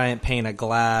got a giant pane of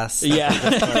glass. Yeah,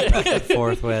 back and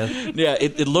forth with. Yeah,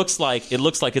 it looks like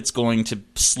it's going to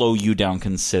slow you down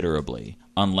considerably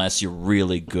unless you're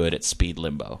really good at speed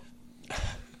limbo.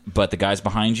 But the guys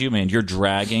behind you, man, you're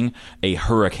dragging a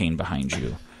hurricane behind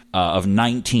you of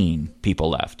 19 people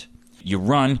left. You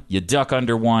run, you duck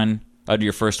under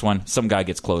your first one. Some guy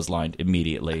gets clotheslined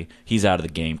immediately. He's out of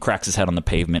the game, cracks his head on the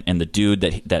pavement, and the dude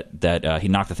that he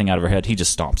knocked the thing out of her head, he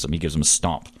just stomps him. He gives him a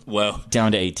stomp. Whoa.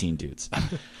 Down to 18 dudes.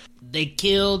 They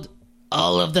killed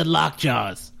all of the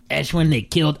Lockjaws. Ashwin, they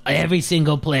killed every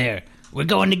single player. We're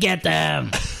going to get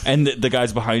them. And the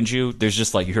guys behind you, there's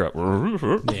just like, you hear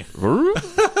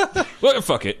well,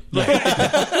 fuck it.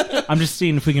 I'm just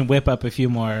seeing if we can whip up a few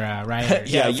more rioters.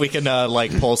 Yeah, if we can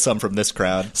pull some from this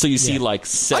crowd. So you see like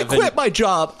 7. I quit my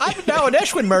job. I'm now an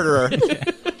Eshwin murderer.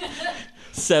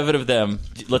 7 of them.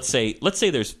 Let's say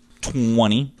there's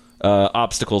 20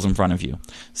 obstacles in front of you.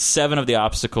 7 of the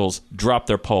obstacles drop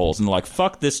their poles and they're like,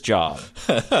 fuck this job.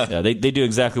 Yeah, they do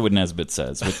exactly what Nesbitt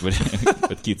says,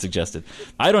 what Keith suggested.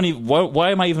 I don't even. Why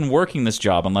am I even working this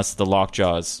job unless the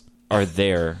Lockjaws are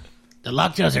there? The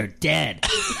Lockjaws are dead.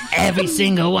 Every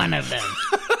single one of them.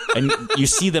 And you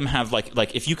see them have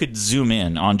like if you could zoom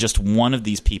in on just one of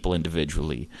these people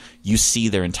individually, you see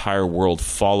their entire world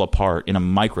fall apart in a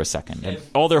microsecond. And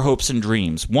all their hopes and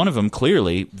dreams. One of them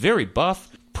clearly very buff,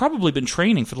 probably been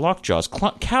training for the Lockjaws,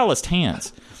 calloused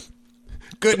hands.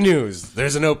 Good news.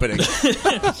 There's an opening.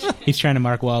 He's trying to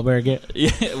Mark Wahlberg it.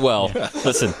 Yeah, well,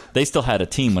 listen, they still had a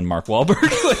team when Mark Wahlberg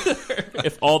was there.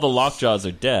 If all the Lockjaws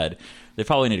are dead, they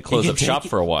probably need to close up shop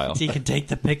for a while. He can take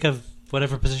the pick of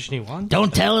whatever position he wants.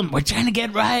 Don't tell him. We're trying to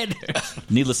get rioters.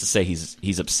 Needless to say,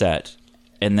 he's upset.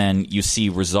 And then you see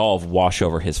resolve wash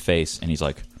over his face, and he's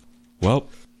like, well,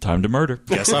 time to murder.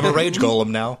 Guess I'm a rage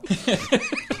golem now.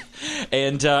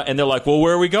 And they're like, well,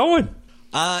 where are we going?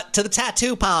 To the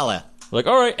tattoo parlor. Like,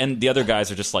 all right. And the other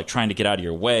guys are just like trying to get out of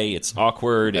your way. It's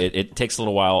awkward. It takes a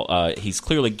little while. He's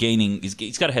clearly gaining.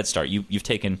 He's got a head start. You've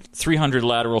taken 300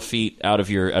 lateral feet out of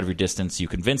your distance. You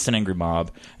convinced an angry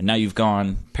mob, and now you've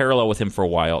gone parallel with him for a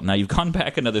while. Now you've gone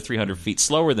back another 300 feet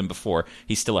slower than before.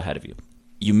 He's still ahead of you.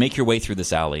 You make your way through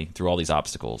this alley, through all these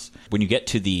obstacles. When you get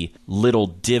to the little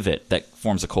divot that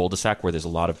forms a cul-de-sac where there's a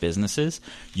lot of businesses,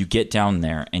 you get down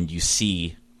there and you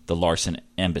see the Larson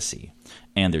Embassy.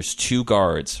 And there's 2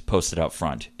 guards posted out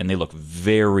front, and they look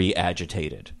very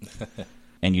agitated.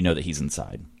 And you know that he's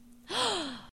inside.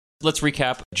 Let's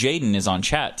recap. Jaden is on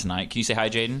chat tonight. Can you say hi,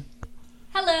 Jaden?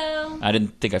 Hello. I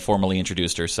didn't think I formally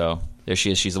introduced her, so there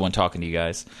she is. She's the one talking to you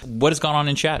guys. What has gone on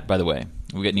in chat, by the way?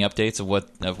 We get any updates of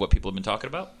what people have been talking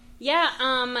about? Yeah.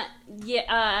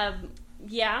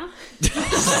 Yeah.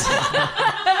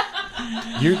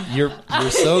 You're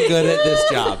so good at this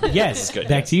job. Yes. Good.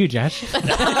 Back to you, Josh.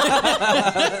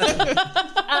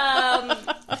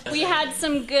 We had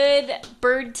some good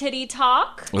bird titty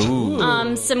talk.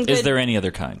 Ooh. Some good, is there any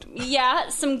other kind? Yeah,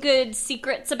 some good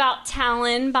secrets about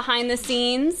Talon behind the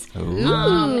scenes.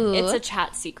 Ooh. It's a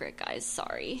chat secret, guys.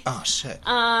 Sorry. Oh shit.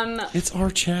 It's our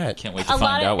chat. Can't wait to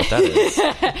find out what that is.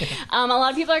 A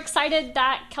lot of people are excited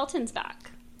that Kelton's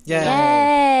back.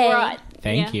 Yay.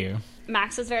 Thank you.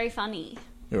 Max is very funny.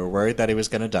 We were worried that he was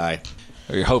going to die.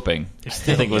 Or you're hoping. I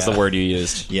think was the word you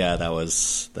used. Yeah, that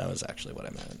was actually what I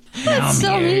meant. That's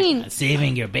so mean.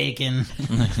 Saving your bacon.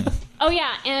 Oh,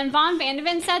 yeah, and Von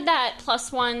Vandeven said that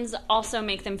 +1s also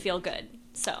make them feel good.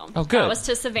 So good. That was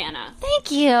to Savannah.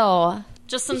 Thank you.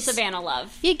 Just some Savannah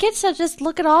love. You get to just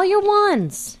look at all your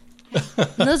ones.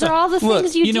 Those are all the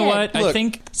things you did. You know what? I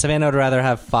think Savannah would rather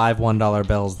have 5 $1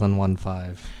 bills than 1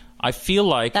 $5. I feel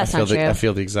like That's not true. I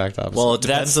feel the exact opposite. Well, it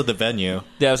depends on the venue.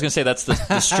 Yeah, I was gonna say that's the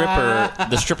stripper.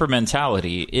 The stripper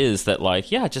mentality is that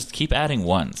like, yeah, just keep adding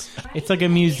ones. It's like a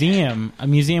museum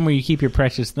where you keep your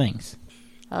precious things.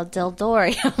 A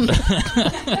dildorium.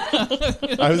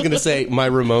 I was going to say my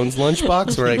Ramones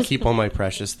lunchbox where I keep all my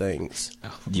precious things.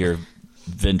 Your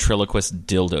ventriloquist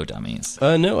dildo dummies.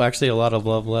 No, actually a lot of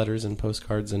love letters and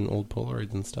postcards and old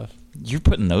Polaroids and stuff. You're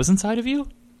putting those inside of you?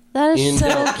 That is so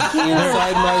cute.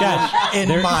 Inside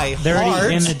my They're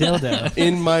already in the dildo.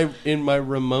 in my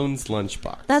Ramones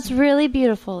lunchbox. That's really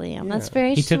beautiful, Liam. That's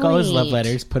very He sweet. took all his love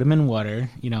letters, put them in water,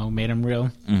 made them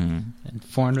real, and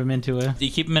formed them into a...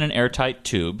 You keep them in an airtight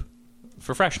tube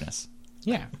for freshness.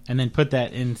 Yeah, and then put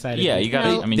that inside. Yeah, you got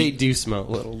to. I mean, they do smell a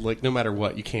little. Like no matter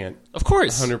what, you can't. Of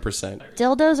course, 100%.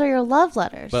 Dildos are your love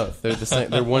letters. Both. They're the same.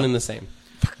 They're one and the same.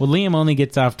 Well, Liam only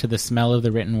gets off to the smell of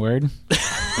the written word.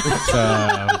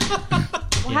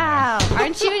 Wow.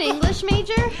 Aren't you an English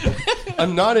major?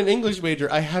 I'm not an English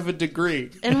major. I have a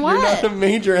degree. In what? You're not a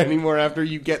major anymore after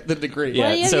you get the degree.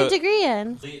 What do you have your degree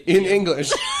in? In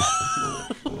English.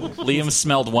 Liam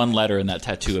smelled one letter and that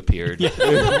tattoo appeared. Was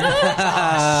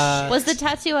the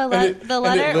tattoo the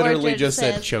letter? And it literally or just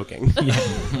said choking.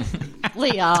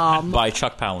 Liam. By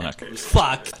Chuck Palahniuk.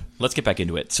 Fuck. Let's get back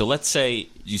into it. So let's say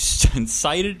you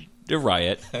incited a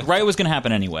riot. The riot was going to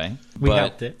happen anyway. We but,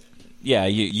 helped it. Yeah,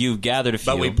 you gathered a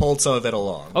few. But we pulled some of it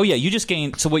along. Oh, yeah, you just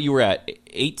gained... So what you were at,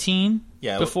 18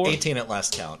 Yeah, before? 18 at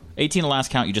last count. 18 at last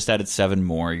count, you just added 7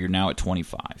 more. You're now at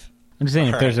 25. I'm just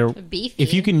saying, if there's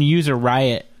if you can use a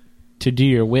riot to do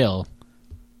your will,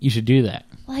 you should do that.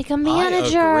 Like a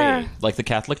manager. Like the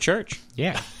Catholic Church.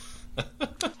 Yeah.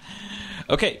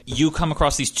 Okay, you come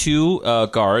across these 2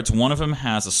 guards. One of them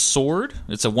has a sword.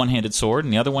 It's a one-handed sword,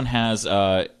 and the other one has...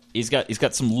 He's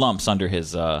got some lumps under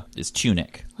his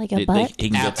tunic. Like a butt? He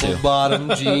can get to. Bottom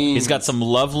jeans. He's got some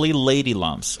lovely lady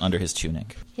lumps under his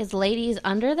tunic. His ladies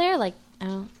under there? Like,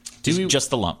 oh. Just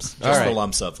the lumps. Just the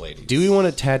lumps of ladies. Do we want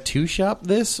to tattoo shop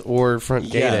this or front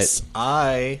gate Yes,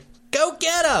 it? Go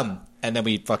get him! And then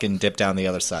we fucking dip down the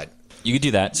other side. You could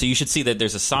do that. So you should see that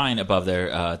there's a sign above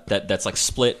there that's like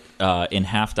split in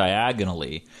half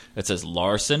diagonally. It says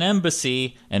Larson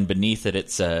Embassy, and beneath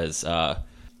it says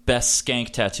Best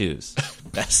Skank Tattoos.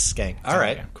 Best Skank. All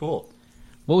right, cool.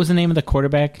 What was the name of the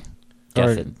quarterback?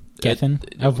 Gethin. Gethin?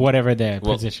 Of whatever the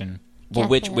position. Well,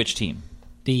 which team?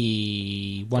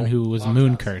 The one who was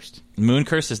moon cursed. Moon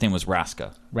cursed. His name was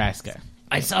Raska. Raska.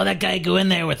 I saw that guy go in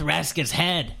there with Raska's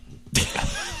head.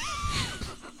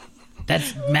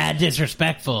 That's mad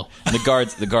disrespectful.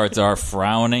 The guards are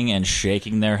frowning and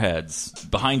shaking their heads.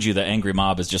 Behind you, the angry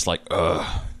mob is just like,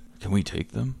 ugh. Can we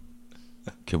take them?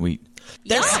 Can we?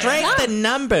 There's strength in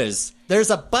numbers.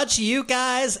 There's a bunch of you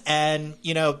guys, and,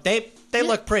 they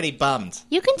look pretty bummed.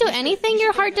 You can do anything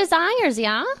your heart desires,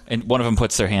 yeah? And one of them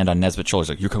puts their hand on Nesbitt's shoulders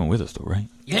like, you're coming with us, though, right?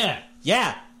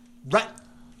 Yeah. Right.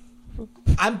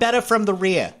 I'm better from the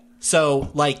rear.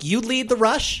 So, you lead the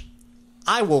rush,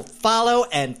 I will follow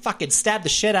and fucking stab the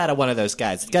shit out of one of those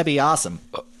guys. It's gonna be awesome.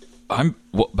 But I'm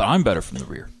better from the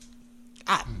rear.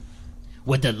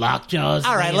 With the lockjaws.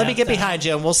 All right, let me get behind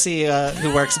you, and we'll see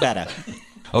who works better.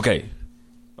 Okay,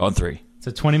 on 3. So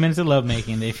 20 minutes of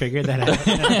lovemaking. They figured that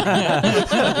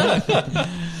out.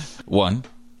 1,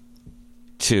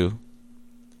 2,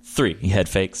 3. He head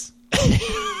fakes.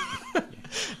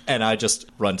 And I just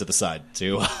run to the side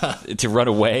to run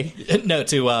away. No,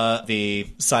 to the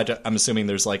side. I'm assuming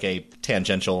there's a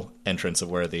tangential entrance of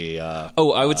where the.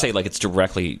 I would say it's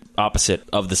directly opposite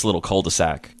of this little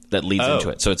cul-de-sac that leads into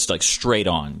it. So it's straight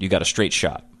on. You got a straight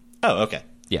shot. Oh, okay.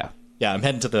 Yeah. Yeah, I'm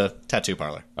heading to the tattoo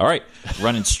parlor. All right,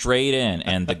 running straight in,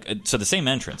 and so the same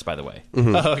entrance, by the way.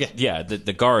 Mm-hmm. Oh, okay. Yeah,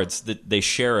 the guards they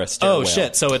share a stairwell. Oh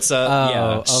shit! So it's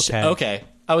okay. Okay.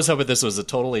 I was hoping this was a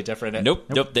totally different.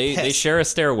 Nope. They share a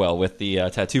stairwell with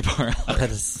the tattoo parlor. That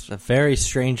is a very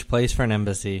strange place for an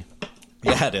embassy.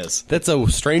 Yeah, it is. That's a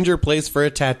stranger place for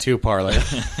a tattoo parlor.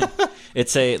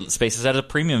 It's spaces at a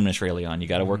premium in Australia. You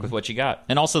got to work with what you got,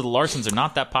 and also the Larsons are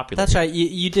not that popular. That's right.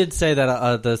 You did say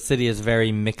that the city is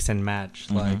very mix and match.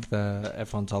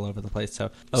 Everyone's all over the place. So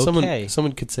okay,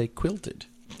 someone could say quilted.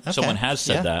 Okay. Someone has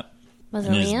said that. Was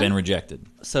and it it has Liam? been rejected.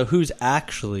 So who's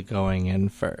actually going in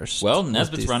first? Well,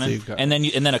 Nesbitt's running, and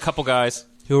then a couple guys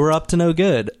who were up to no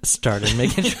good started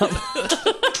making trouble.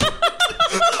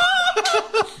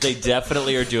 They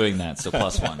definitely are doing that. So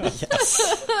 +1.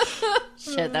 Yes.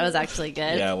 Shit, that was actually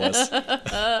good. Yeah, it was.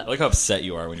 I like how upset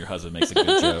you are when your husband makes a good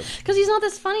joke. Because he's not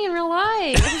this funny in real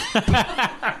life.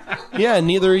 Yeah,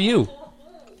 neither are you.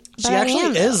 She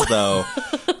actually is, though.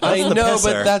 I know,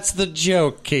 but that's the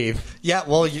joke, Keith. Yeah,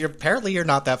 well, apparently you're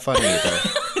not that funny either.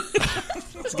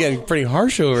 It's getting pretty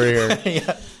harsh over here.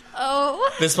 Yeah. Oh.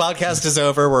 This podcast is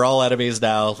over. We're all enemies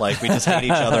now. We just hate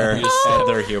each other and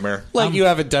their humor. You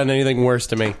haven't done anything worse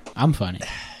to me. I'm funny.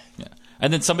 Yeah.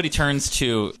 And then somebody turns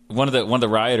to one of the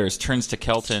rioters turns to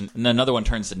Kelton, and then another one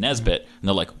turns to Nesbitt, and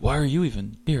they're like, "Why are you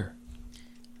even here?"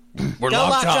 We're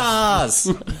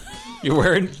lockjaws. You're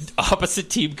wearing opposite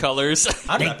team colors.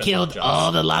 They killed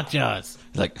all the lockjaws.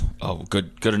 Like, oh,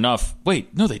 good enough.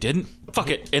 Wait, no, they didn't. Fuck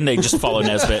it, and they just follow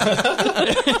Nesbitt.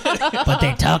 But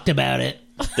they talked about it.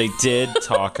 They did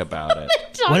talk about it.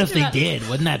 What if they did?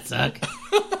 Wouldn't that suck?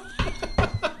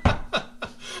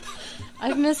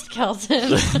 I've missed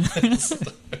Kelton.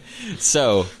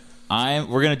 So,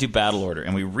 We're going to do battle order,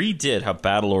 and we redid how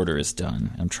battle order is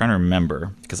done. I'm trying to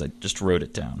remember because I just wrote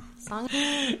it down.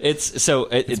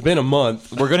 It's been a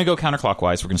month. We're going to go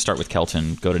counterclockwise. We're going to start with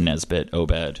Kelton, go to Nesbit,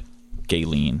 Obed,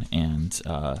 Galen, and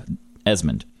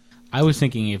Esmond. I was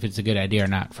thinking if it's a good idea or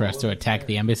not for us to attack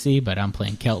the embassy, but I'm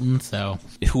playing Kelton, so...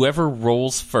 Whoever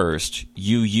rolls first,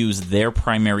 you use their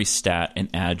primary stat and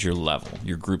add your level,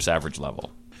 your group's average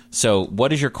level. So,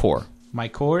 what is your core? My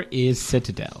core is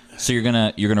Citadel. So you're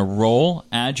gonna roll,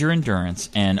 add your endurance,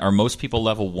 and are most people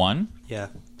level 1? Yeah.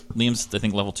 Liam's, I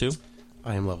think, level 2?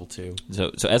 I am level 2.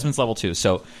 So Esmond's level 2.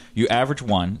 So you average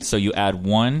 1, so you add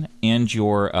 1 and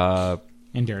your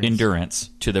endurance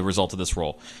to the result of this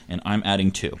roll. And I'm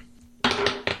adding 2.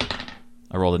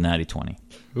 I rolled a natty 20.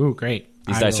 Ooh, great.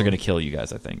 These dice are going to kill you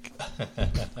guys, I think.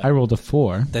 I rolled a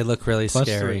 4. They look really plus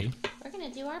scary. 3. We're going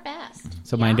to do our best.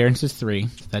 So my endurance is 3.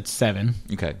 That's 7.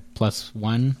 Okay. Plus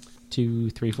 1, 2,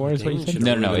 3, 4 is what you said?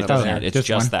 No, it doesn't add. It's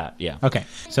just one? that, yeah. Okay,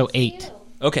 so 8.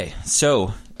 Okay,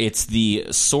 so it's the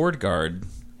sword guard,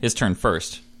 his turn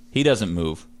first. He doesn't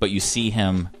move, but you see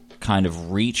him kind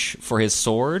of reach for his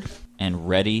sword and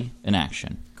ready in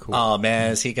action. Cool. Oh,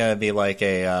 man, is he going to be like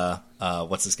a...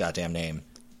 what's his goddamn name?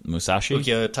 Musashi?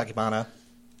 Ukyo Takibana.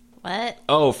 What?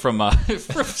 Oh, from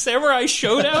Samurai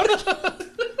Showdown?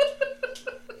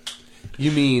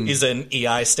 You mean... He's in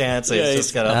EI stance, so yeah, he's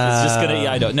just going to... It's just going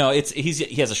to EI. No,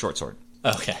 he has a short sword.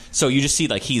 Okay. So you just see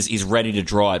like he's ready to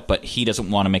draw it, but he doesn't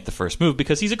want to make the first move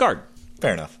because he's a guard.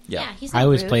 Fair enough. Yeah, he's I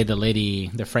always played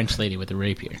the French lady with the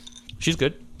rapier. She's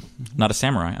good. Not a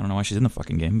samurai. I don't know why she's in the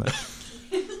fucking game, but...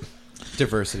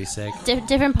 Diversity's sake.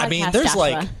 Different podcast. I mean, there's Joshua.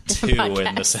 like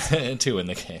two in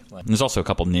the game. Like, there's also a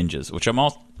couple ninjas, which I'm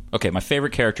all okay. My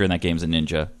favorite character in that game is a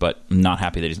ninja, but I'm not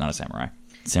happy that he's not a samurai.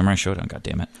 Samurai Showdown,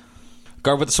 goddammit.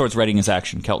 Guard with the sword's readying his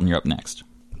action. Kelton, you're up next.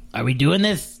 Are we doing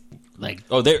this? Like,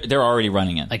 oh, they're already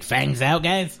running it. Like fangs out,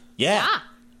 guys? Yeah.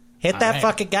 Hit that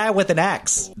fucking guy with an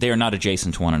axe. They are not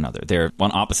adjacent to one another. They're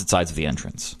on opposite sides of the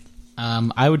entrance.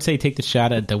 I would say take the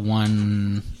shot at the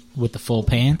one with the full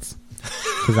pants.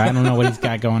 Because I don't know what he's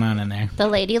got going on in there. The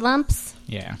lady lumps?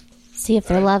 Yeah. See if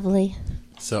they're lovely.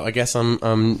 So I guess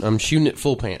I'm shooting at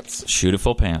full pants. Shoot at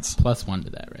full pants. Plus 1 to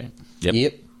that, right?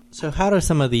 Yep. So how do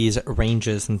some of these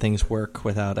ranges and things work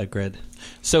without a grid?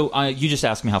 So you just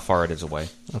asked me how far it is away.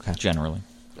 Okay. Generally.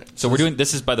 So we're doing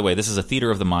this is, by the way, this is a theater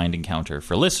of the mind encounter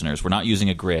for listeners. We're not using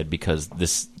a grid because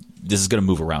this is going to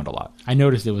move around a lot. I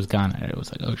noticed it was gone. It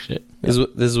was like, oh shit. This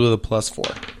is with a plus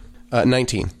 4.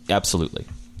 19. Absolutely.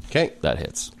 Okay. That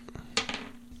hits.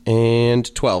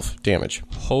 And 12 damage.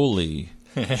 Holy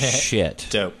shit.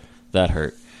 Dope. That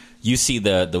hurt. You see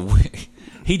the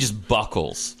he just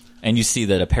buckles, and you see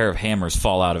that a pair of hammers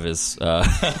fall out of his...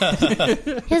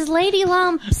 his lady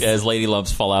lumps. Yeah, his lady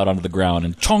lumps fall out onto the ground,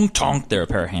 and chonk, chonk, there are a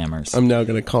pair of hammers. I'm now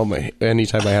going to call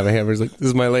anytime I have a hammer, it's like, this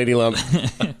is my lady lump.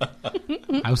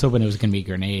 I was hoping it was going to be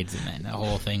grenades, and then the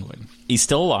whole thing would... He's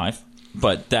still alive,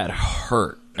 but that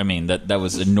hurt. I mean, that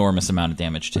was enormous amount of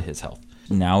damage to his health.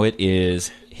 Now it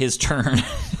is his turn.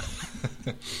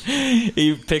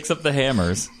 He picks up the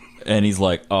hammers, and he's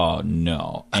like, oh,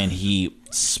 no. And he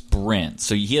sprints.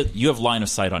 So you have line of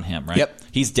sight on him, right? Yep.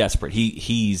 He's desperate.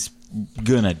 He's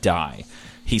going to die.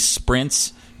 He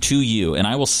sprints to you, and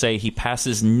I will say he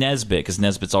passes Nesbit, because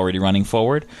Nesbit's already running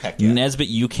forward. Heck yeah. Nesbit,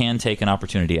 you can take an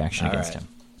opportunity action against him.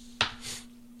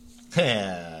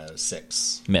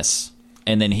 6. Miss.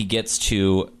 And then he gets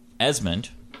to Esmond.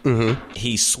 Mm-hmm.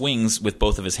 He swings with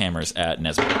both of his hammers at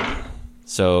Nesbit.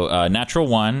 So natural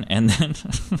 1, and then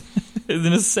and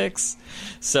then a 6.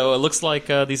 So it looks like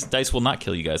these dice will not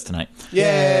kill you guys tonight.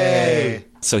 Yay!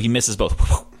 So he misses both.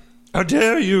 How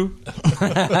dare you?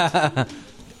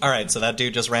 All right, so that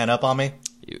dude just ran up on me?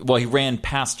 Well, he ran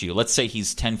past you. Let's say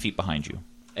he's 10 feet behind you.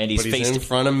 And he's, but he's in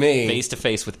front of me. Face to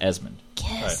face with Esmond.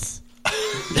 Kiss.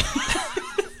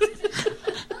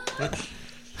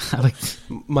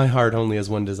 My heart only has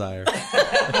one desire.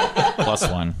 Plus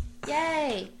 1.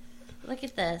 Yay! Look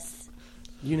at this.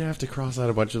 You have to cross out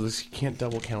a bunch of this. You can't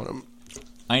double count them.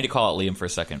 I need to call out Liam for a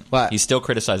second. What? He's still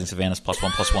criticizing Savannah's +1,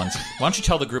 +1s. Why don't you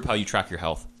tell the group how you track your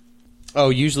health? Oh,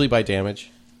 usually by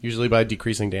damage. Usually by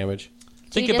decreasing damage.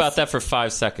 Think about that for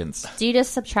 5 seconds. Do you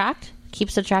just subtract?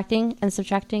 Keep subtracting and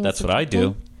subtracting? That's what I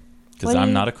do. Because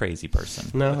I'm not a crazy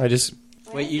person. No, I just...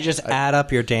 Wait, you just add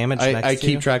up your damage next I to keep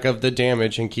you? track of the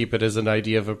damage and keep it as an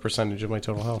idea of a percentage of my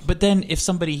total health. But then if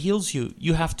somebody heals you,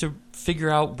 you have to figure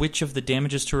out which of the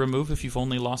damages to remove if you've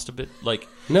only lost a bit. Like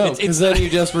no, because then you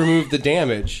just remove the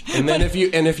damage. And then if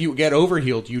you get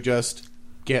overhealed, you just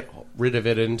get rid of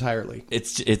it entirely.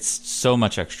 It's so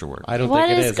much extra work. I don't think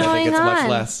it is. I think it's much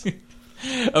less.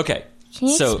 Okay. Can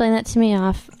you explain that to me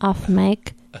off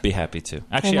mic? be happy to.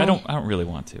 Actually, Can I I- don't really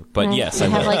want to, but Can I- yes, I I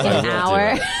will. have, like, an I will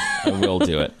hour? Do it. I will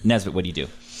do it. Nesbitt, what do you do?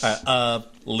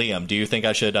 Liam, do you think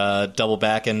I should double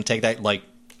back and take that? Like,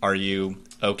 are you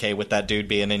okay with that dude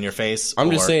being in your face?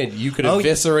 I'm just or- saying, you could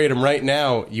eviscerate him right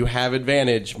now. You have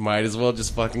advantage. Might as well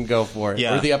just fucking go for it.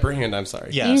 Yeah. Or the upper hand, I'm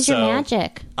sorry. Yeah, Use so your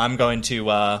magic. I'm going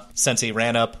to, since he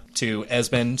ran up to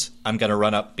Esmond, I'm going to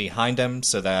run up behind him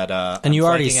so that. And you I'm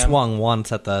already flanking him. swung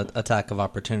once at the attack of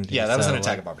opportunity. Yeah, that was so, an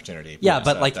attack of opportunity. Yeah, So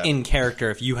but like that- in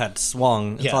character, if you had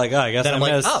swung, it's Yeah. like, oh, I guess then I I'm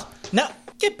like, missed. oh, no,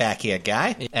 get back here,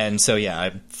 guy. And so, yeah,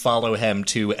 I follow him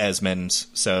to Esmond.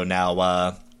 So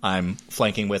now I'm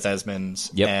flanking with Esmond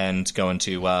and going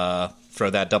to throw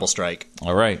that double strike.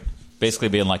 All right. Basically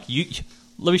being like,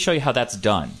 let me show you how that's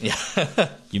done. Yeah.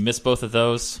 You missed both of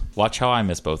those. Watch how I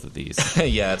miss both of these.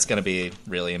 Yeah, it's going to be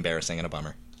really embarrassing and a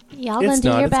bummer. Y'all gonna do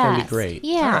your best. Gonna be great.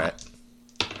 Yeah. All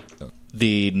right.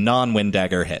 The non-wind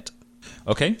dagger hit.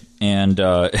 Okay. And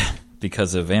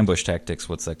because of ambush tactics,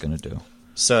 what's that going to do?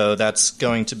 So that's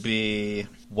going to be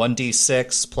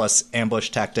 1d6 plus ambush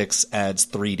tactics adds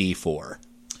 3d4.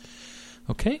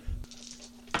 Okay.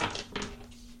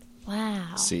 Wow.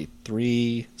 Let's see,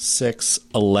 3, 6,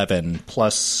 11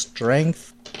 plus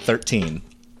strength, 13.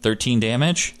 13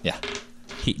 damage? Yeah.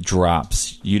 He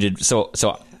drops. You did so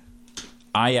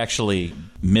I actually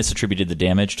misattributed the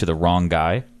damage to the wrong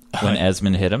guy when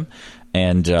Esmond hit him,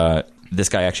 and this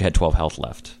guy actually had 12 health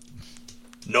left.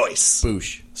 Nice.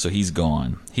 Boosh. So he's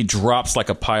gone. He drops like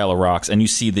a pile of rocks, and you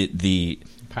see the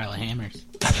Pile of hammers.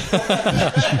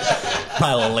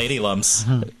 Pile of lady lumps.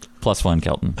 +1,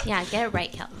 Kelton. Yeah, get it right,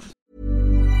 Kelton.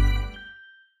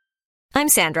 I'm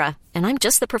Sandra, and I'm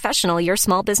just the professional your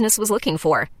small business was looking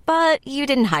for. But you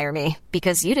didn't hire me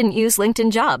because you didn't use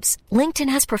LinkedIn Jobs. LinkedIn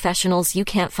has professionals you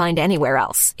can't find anywhere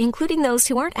else, including those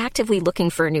who aren't actively looking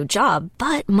for a new job,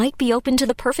 but might be open to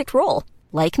the perfect role,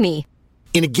 like me.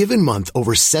 In a given month,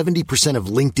 over 70% of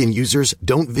LinkedIn users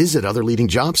don't visit other leading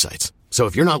job sites. So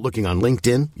if you're not looking on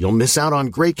LinkedIn, you'll miss out on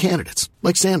great candidates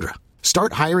like Sandra.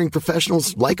 Start hiring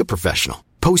professionals like a professional.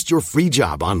 Post your free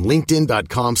job on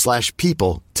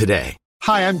linkedin.com/people today.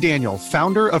 Hi, I'm Daniel,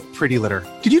 founder of Pretty Litter.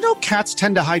 Did you know cats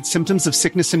tend to hide symptoms of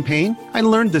sickness and pain? I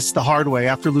learned this the hard way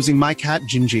after losing my cat,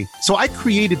 Gingy. So I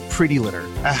created Pretty Litter,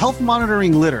 a health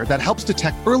monitoring litter that helps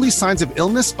detect early signs of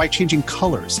illness by changing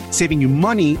colors, saving you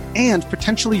money and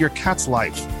potentially your cat's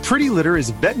life. Pretty Litter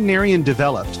is veterinarian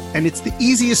developed, and it's the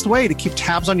easiest way to keep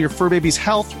tabs on your fur baby's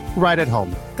health right at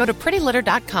home. Go to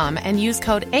prettylitter.com and use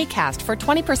code ACAST for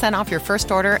 20% off your first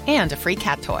order and a free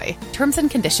cat toy. Terms and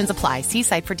conditions apply. See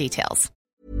site for details.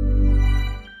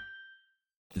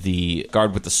 The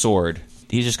guard with the sword,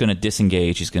 he's just going to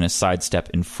disengage. He's going to sidestep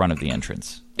in front of the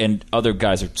entrance. And other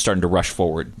guys are starting to rush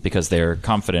forward because they're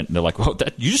confident. And they're like, whoa,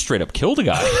 you just straight up killed a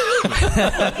guy.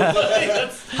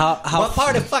 What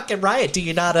part of fucking riot do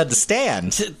you not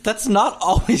understand? That's not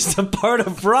always the part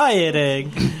of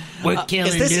rioting.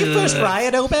 Is this your first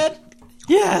riot, Obed?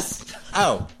 Yes.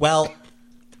 Oh, well,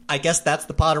 I guess that's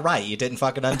the part of riot you didn't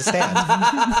fucking understand.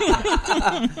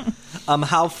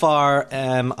 How far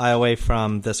am I away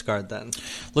from this guard then?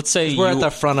 Let's say we're at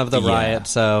the front of the riot,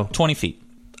 so 20 feet.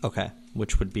 Okay,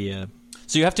 which would be a.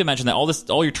 So you have to imagine that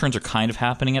all your turns are kind of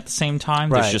happening at the same time.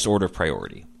 There's Right. just order of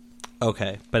priority.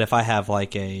 Okay, but if I have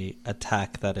like a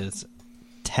attack that is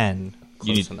 10,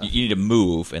 You need to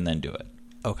move and then do it.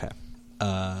 Okay.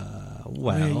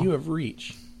 Well, Yeah, you have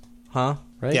reach. Huh?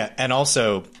 Right? Yeah, and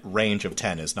also range of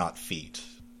 10 is not feet.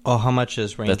 Oh, how much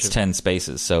is range? That's of 10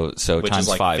 spaces, so Which times is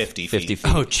like 5. 50 feet.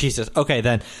 Oh, Jesus. Okay,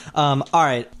 then. All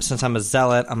right, since I'm a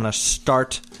zealot, I'm going to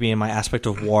start being my aspect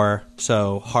of war,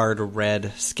 so hard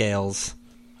red scales.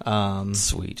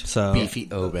 Sweet. So Beefy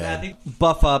Obed.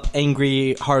 buff up,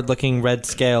 angry, hard-looking red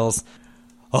scales.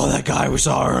 Oh, that guy we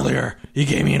saw earlier. He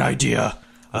gave me an idea.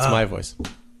 That's my voice.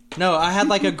 No, I had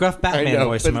like a gruff Batman know,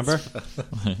 voice, but remember?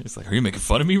 It's like, are you making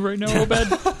fun of me right now,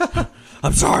 Obed?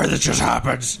 I'm sorry that just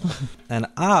happens. And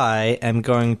I am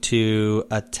going to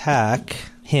attack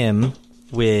him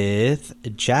with a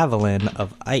javelin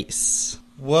of ice.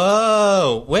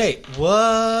 Whoa! Wait,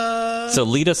 what? So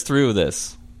lead us through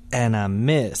this. And I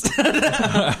missed.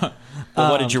 But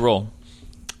what did you roll?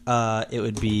 It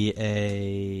would be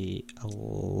a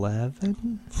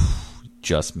 11.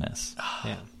 Just miss.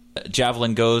 Yeah.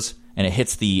 Javelin goes, and it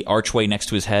hits the archway next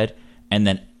to his head, and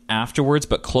then afterwards,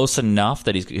 but close enough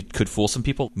that he could fool some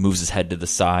people, moves his head to the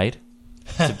side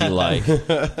to be like,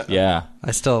 yeah.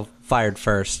 I still fired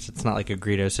first. It's not like a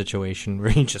Greedo situation where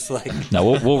he just like... No,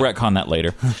 we'll retcon that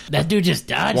later. That dude just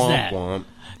dodged that. Womp.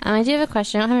 I do have a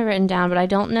question. I don't have it written down, but I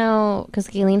don't know, because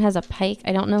Galen has a pike,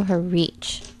 I don't know her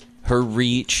reach. Her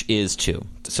reach is 2.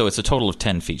 So it's a total of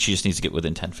 10 feet. She just needs to get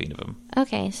within 10 feet of him.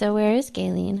 Okay, so where is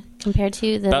Galen compared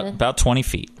to the... About 20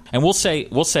 feet. And we'll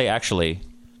say actually,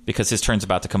 because his turn's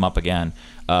about to come up again,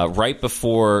 right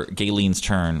before Galen's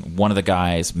turn, one of the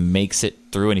guys makes it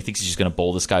through, and he thinks he's just going to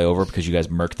bowl this guy over because you guys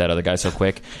murked that other guy so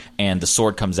quick, and the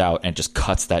sword comes out and just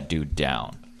cuts that dude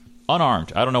down.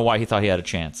 Unarmed. I don't know why he thought he had a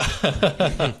chance.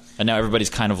 And now everybody's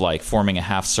kind of like forming a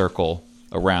half circle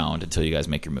around until you guys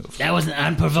make your move. That was an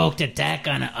unprovoked attack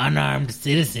on an unarmed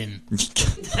citizen.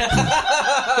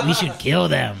 We should kill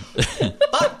them.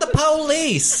 Fuck the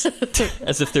police!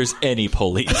 As if there's any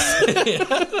police.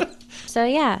 So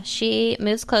yeah, she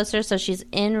moves closer, so she's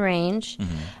in range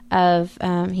of.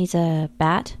 He's a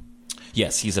bat.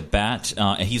 Yes, he's a bat,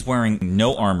 and he's wearing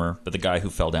no armor, but the guy who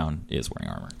fell down is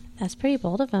wearing armor. That's pretty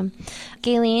bold of him.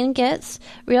 Galen gets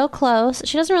real close.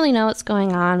 She doesn't really know what's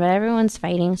going on, but everyone's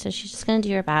fighting, so she's just going to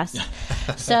do her best.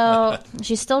 So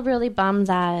she's still really bummed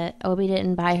that Obi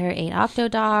didn't buy her 8 Octo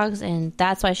Dogs, and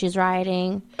that's why she's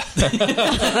riding.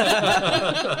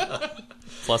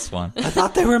 +1. I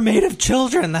thought they were made of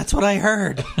children. That's what I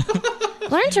heard.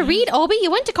 Learn to read, Obi.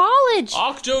 You went to college.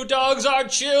 Octo Dogs are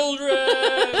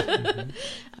children.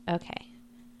 Okay.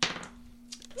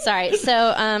 Sorry.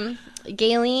 So,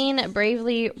 Galen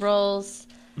bravely rolls.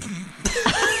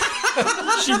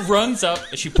 She runs up.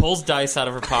 She pulls dice out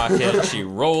of her pocket. She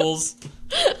rolls.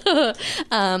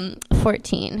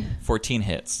 14. 14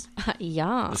 hits.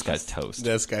 Yeah. This guy's toast.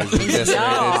 This guy's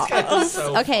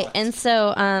Okay, and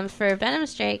so for Venom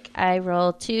Strike, I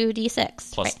roll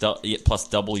 2d6. Plus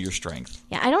double your strength.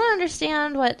 Yeah, I don't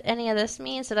understand what any of this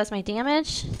means, so that's my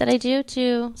damage that I do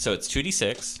to... So it's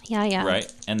 2d6. Yeah.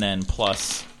 Right? And then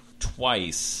plus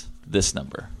twice this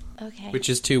number. Okay. Which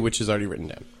is 2, which is already written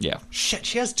down. Yeah. Shit,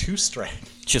 she has 2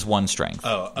 strength. She has 1 strength.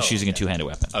 Oh, she's using a 2-handed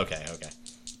weapon. Okay.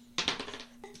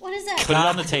 What is that? Put it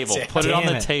on the table. Put it on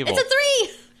the table. It's a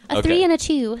 3! A 3 Okay. and a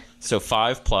 2. So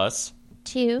 5 plus...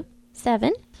 2,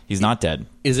 7. He's not dead.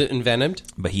 Is it envenomed?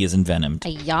 But he is envenomed.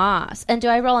 Yas. And do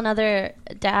I roll another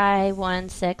die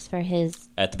 1-6 for his...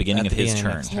 At the beginning of his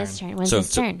turn. His turn. When's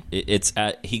his turn? It's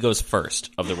at... He goes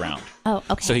first of the round. Oh,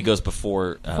 okay. So he goes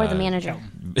before... Before the manager.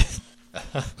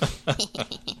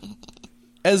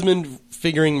 Esmond,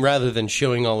 figuring rather than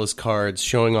showing all his cards,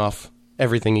 showing off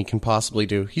everything he can possibly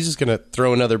do, he's just going to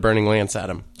throw another burning lance at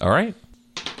him. All right.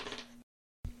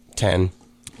 10.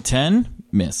 10?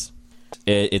 Miss.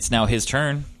 It's now his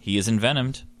turn. He is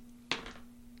envenomed.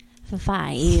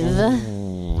 5.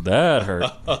 Ooh, that hurt.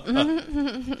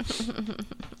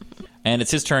 And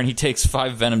it's his turn. He takes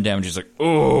 5 venom damage. He's like,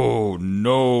 oh,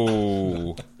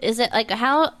 no. Is it like,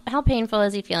 how painful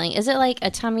is he feeling? Is it like a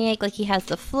tummy ache, like he has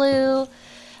the flu?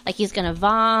 Like he's going to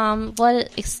vom?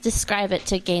 Describe it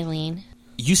to Galen.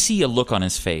 You see a look on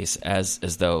his face as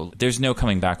though there's no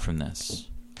coming back from this.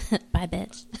 Bye,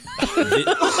 bitch.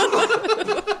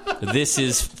 This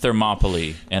is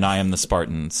Thermopylae, and I am the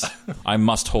Spartans. I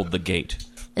must hold the gate.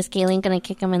 Is Galen going to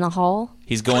kick him in the hole?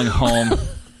 He's going home.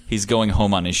 He's going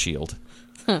home on his shield.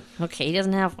 Okay, he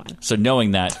doesn't have one. So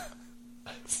knowing that...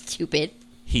 Stupid.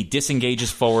 He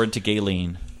disengages forward to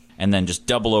Galen, and then just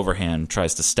double overhand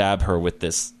tries to stab her with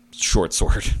this short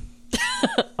sword.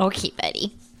 Okay,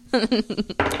 buddy.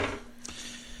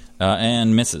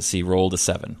 And misses. He rolled a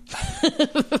 7.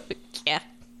 Yeah.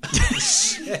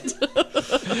 Shit.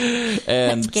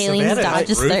 And Galen's dodge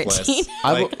is 13.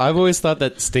 I've always thought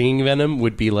that stinging venom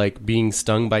would be like being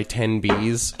stung by 10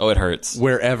 bees. Oh, it hurts.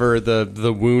 Wherever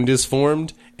the wound is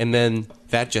formed, and then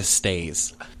that just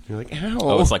stays. You're like, ow.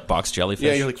 Oh, it's like box jellyfish?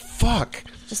 Yeah, you're like, fuck.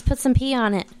 Just put some pee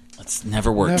on it. That's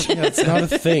never worked. Yeah, it's not a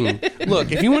thing.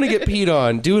 Look, if you want to get peed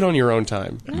on, do it on your own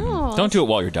time. No. Don't do it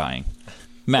while you're dying.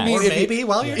 Matt. Or maybe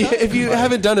while you're done. If you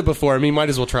haven't done it before, I mean, might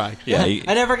as well try. Yeah,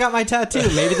 I never got my tattoo.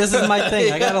 Maybe this is my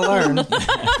thing. I gotta learn.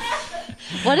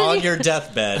 On your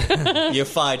deathbed, you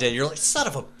find it. You're like, son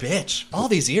of a bitch. All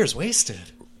these years wasted.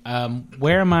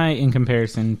 Where am I in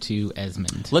comparison to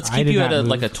Esmond? Let's I keep did you not at move.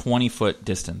 like a 20-foot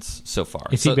distance so far.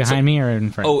 Is he behind me or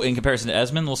in front? Oh, in comparison to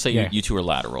Esmond, we'll say Yeah. you two are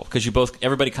lateral because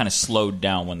everybody kind of slowed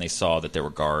down when they saw that there were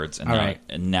guards, and All now, right.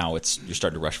 and now you're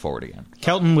starting to rush forward again.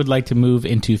 Kelton would like to move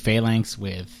into phalanx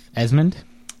with Esmond.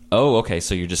 Oh, okay.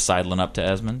 So you're just sidling up to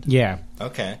Esmond? Yeah.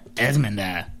 Okay. Esmond,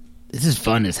 this is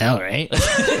fun as hell, right?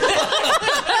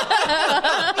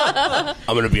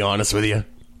 I'm going to be honest with you.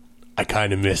 I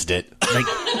kind of missed it. Like,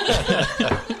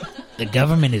 the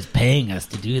government is paying us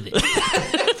to do this.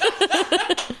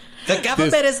 The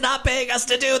government is not paying us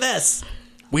to do this.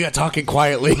 We are talking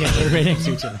quietly. Yeah, we're right next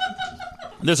to each other.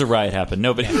 There's a riot happened.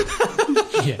 Nobody.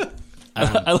 Yeah.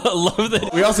 I love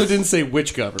that. We also didn't say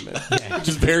which government, which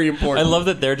is very important. I love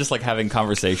that they're just like having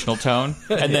conversational tone,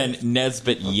 and then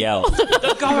Nesbitt yells,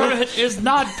 "The government is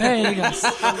not paying us."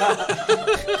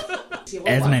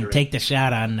 Esmond, take the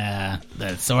shot on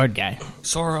the sword guy.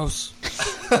 Soros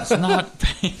is not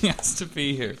paying us to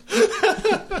be here.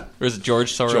 Or is it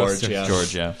George Soros? George, yeah.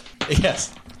 George, yeah.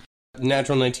 Yes.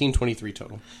 Natural 19, 23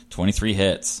 total. 23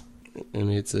 hits. And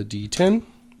it's a D10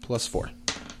 plus 4.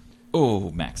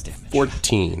 Oh, max damage.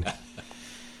 14.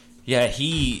 Yeah,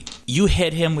 you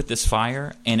hit him with this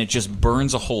fire, and it just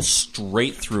burns a hole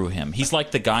straight through him. He's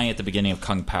like the guy at the beginning of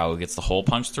Kung Pao who gets the hole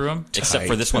punched through him, except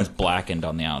for this one's blackened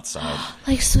on the outside.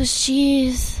 Like Swiss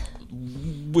cheese.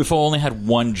 We've only had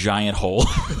one giant hole.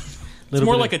 It's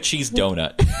more like a cheese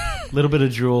donut. A little bit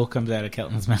of drool comes out of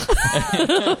Kelton's mouth.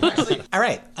 All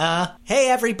right. Hey,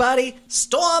 everybody.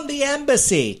 Storm the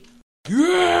embassy.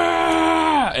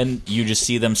 Yeah! And you just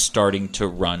see them starting to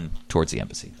run towards the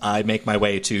embassy. I make my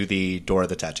way to the door of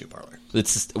the tattoo parlor.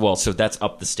 So that's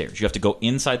up the stairs. You have to go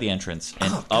inside the entrance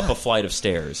and up a flight of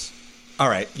stairs. All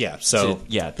right, yeah. So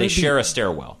they share a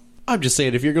stairwell. I'm just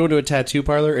saying, if you're going to a tattoo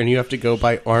parlor and you have to go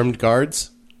by armed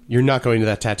guards, you're not going to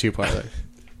that tattoo parlor.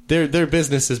 Their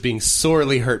business is being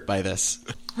sorely hurt by this.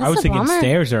 I was thinking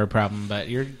stairs are a problem, but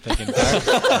you're thinking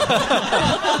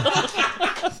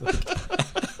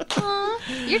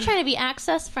You're trying to be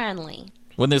access friendly.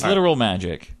 When there's literal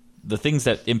magic, the things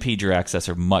that impede your access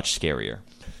are much scarier.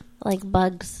 Like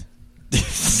bugs.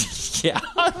 Yeah.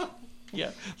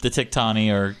 Yeah. The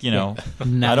Tiktani, or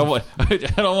I don't want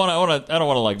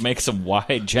to like make some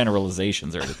wide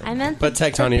generalizations or anything. I meant but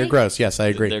Tiktani are gross. Yes, I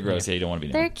agree. They're gross. Yeah, you don't want to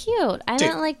be. They're cute. I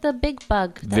meant like the big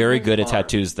bug. Very good at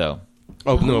tattoos, though.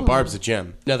 Oh no, Barb's a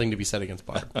gem. Nothing to be said against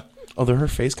Barb. Although her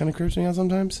face kind of creeps me out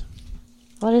sometimes.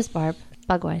 What is Barb?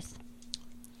 Bug-wise.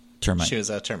 Termite. She was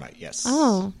a termite, yes.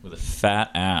 Oh. With a fat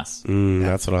ass.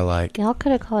 That's what I like. Y'all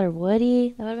could have called her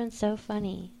Woody. That would have been so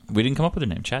funny. We didn't come up with a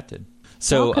name. Chat did.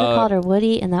 So Y'all could have called her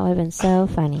Woody, and that would have been so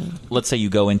funny. Let's say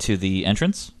you go into the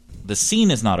entrance. The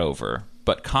scene is not over,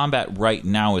 but combat right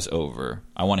now is over.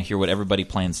 I want to hear what everybody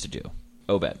plans to do.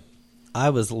 Obed.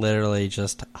 I was literally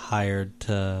just hired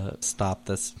to stop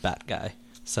this bat guy.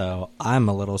 So I'm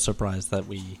a little surprised that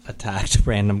we attacked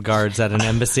random guards at an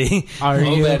embassy. Are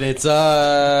you? Obed, it's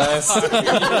us. I'm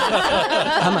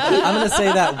going to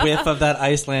say that whiff of that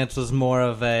ice lance was more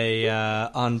of a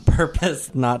on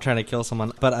purpose, not trying to kill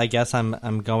someone. But I guess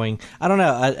I'm going. I don't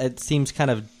know. It seems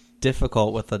kind of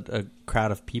difficult with a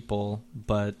crowd of people,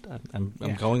 but I'm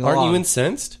going along. Aren't you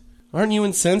incensed? Aren't you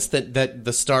incensed that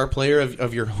the star player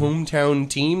of your hometown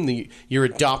team, your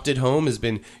adopted home, has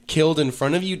been killed in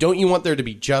front of you? Don't you want there to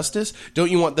be justice?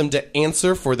 Don't you want them to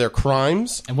answer for their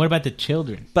crimes? And what about the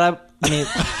children? But I mean,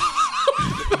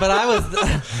 but I was.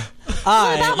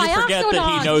 You forget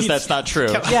that he knows that's not true.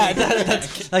 Yeah,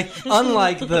 that's like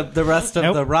unlike the rest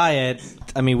of the riot.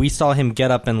 I mean, we saw him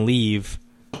get up and leave.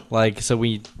 So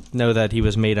we know that he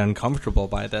was made uncomfortable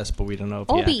by this, but we don't know if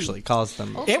he actually caused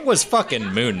them. It was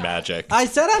fucking moon magic. I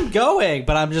said I'm going,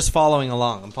 but I'm just following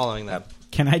along. I'm following them.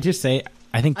 Can I just say,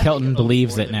 I think Kelton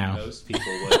believes it now. Most people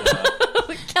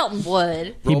would. Kelton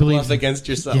would. He believes against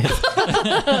yourself.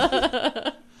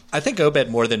 Yeah. I think Obed,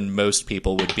 more than most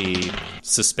people, would be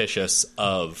suspicious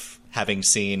of having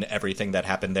seen everything that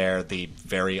happened there, the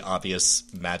very obvious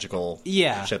magical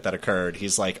shit that occurred.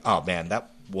 He's like, oh man, that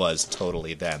was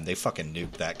totally them. They fucking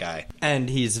nuked that guy. And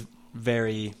he's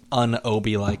very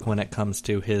un-Obi-like when it comes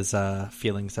to his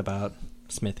feelings about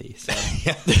Smithy. So.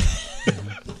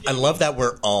 I love that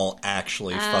we're all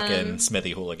actually fucking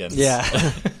Smithy hooligans. Yeah.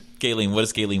 Galen, what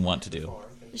does Galen want to do?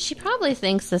 She probably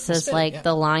thinks this is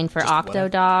the line for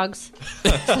Octodogs.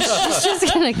 She's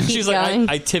just gonna keep She's going. like,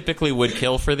 I typically would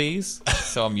kill for these,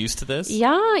 so I'm used to this.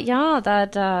 Yeah,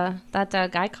 that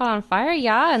guy caught on fire,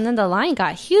 and then the line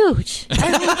got huge.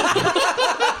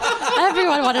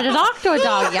 Everyone wanted an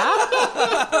Octodog,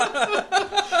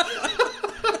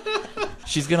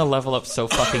 She's gonna level up so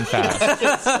fucking fast.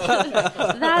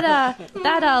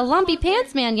 that lumpy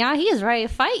pants man, he is ready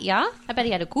to fight, I bet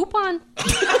he had a coupon.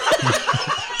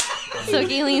 So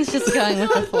Galen's just going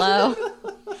with the flow.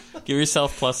 Give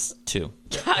yourself +2.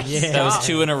 Yeah. That was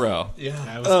 2 in a row. Yeah.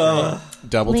 That was great.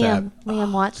 Double tap.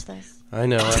 Liam, watch this. I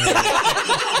know.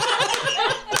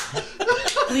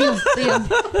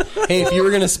 Liam. Hey, if you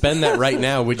were going to spend that right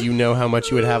now, would you know how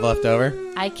much you would have left over?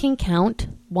 I can count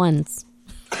ones.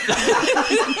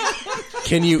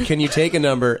 Can you take a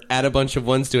number, add a bunch of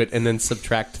ones to it, and then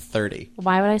subtract 30?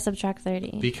 Why would I subtract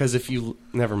 30? Because if you...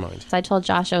 Never mind. So I told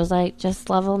Josh, I was like, just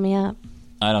level me up.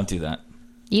 I don't do that.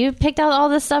 You picked out all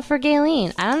this stuff for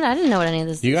Galen. I didn't know what any of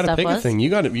this you stuff was. You got to pick a thing. You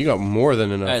got more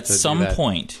than enough At to some do that.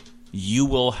 point, you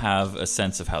will have a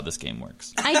sense of how this game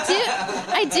works. I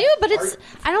do, but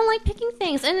I don't like picking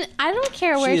things, and I don't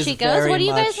care where she goes. What do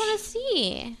you guys want to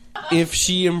see? If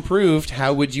she improved,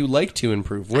 how would you like to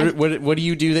improve? What do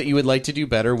you do that you would like to do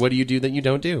better? What do you do that you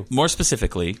don't do? More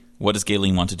specifically, what does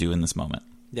Galen want to do in this moment?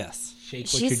 Yes.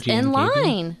 She's in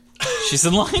line. She's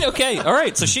in line? Okay. All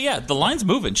right. So the line's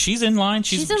moving. She's in line.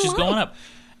 She's going up.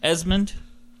 Esmond?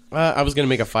 I was going to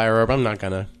make a fire orb. I'm not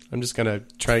going to. I'm just going to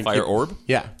try and Fire orb?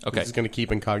 Yeah. Okay. I'm just going to keep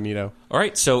incognito. All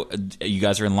right. So you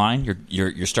guys are in line.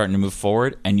 You're starting to move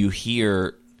forward, and you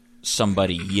hear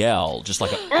somebody yell, just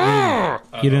like a...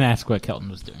 You didn't ask what Kelton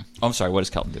was doing. Oh, I'm sorry. What is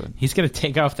Kelton doing? He's going to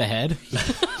take off the head.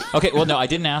 Okay. Well, no, I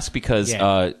didn't ask because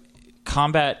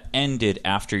combat ended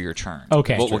after your turn.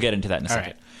 Okay. We'll get into that in a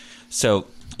second. Right. So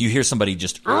you hear somebody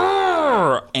just...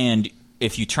 And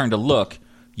if you turn to look,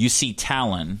 you see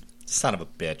Talon... Son of a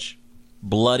bitch.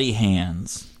 Bloody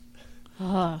hands.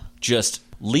 Just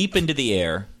leap into the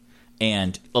air,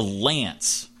 and a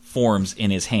lance forms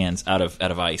in his hands out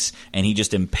of ice, and he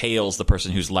just impales the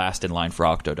person who's last in line for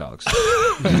Octodogs.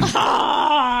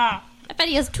 I bet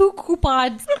he has 2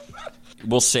 coupons.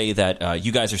 We'll say that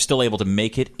you guys are still able to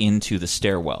make it into the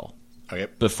stairwell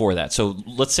before that. So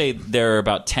let's say there are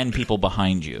about 10 people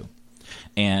behind you.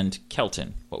 And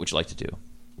Kelton, what would you like to do?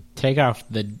 Take off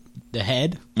the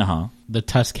head. The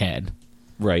tusk head.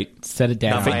 Right. Set it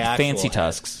down. Fancy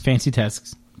tusks. Fancy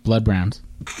tusks. Blood browns.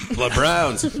 Blood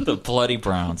browns. The bloody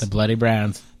browns. The bloody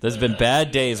browns. There's been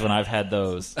bad days when I've had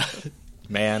those.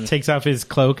 Man. Takes off his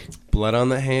cloak. Blood on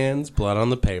the hands, blood on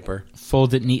the paper.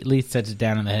 Folds it neatly, sets it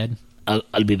down on the head.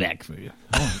 I'll be back for you.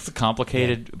 Oh, it's a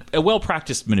complicated, a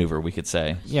well-practiced maneuver, we could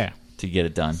say. Yeah. To get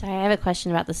it done. Sorry, I have a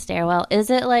question about the stairwell. Is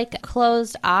it like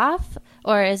closed off,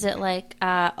 or is it like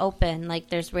open? Like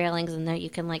there's railings in there, you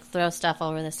can like throw stuff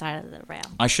over the side of the rail.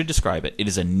 I should describe it. It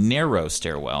is a narrow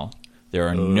stairwell. There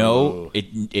are no.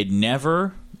 It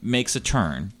never makes a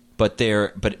turn, but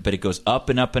it goes up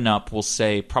and up and up. We'll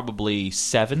say probably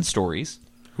 7 stories.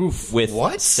 Oof. With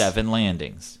 7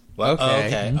 landings.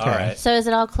 Okay. All right. So is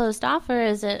it all closed off, or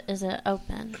is it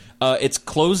open? It's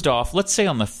closed off. Let's say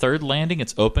on the 3rd landing,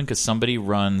 it's open because somebody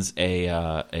runs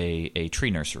a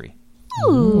tree nursery.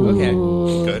 Ooh. Okay.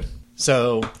 Good.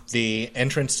 So the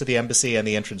entrance to the embassy and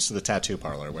the entrance to the tattoo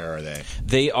parlor, where are they?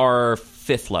 They are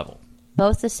 5th level.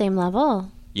 Both the same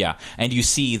level. Yeah, and you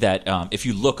see that if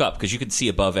you look up, because you can see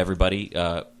above everybody,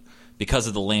 because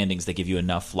of the landings, they give you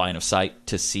enough line of sight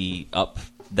to see up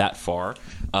that far.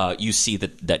 You see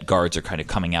that guards are kind of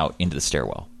coming out into the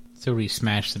stairwell. So we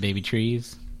smash the baby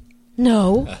trees?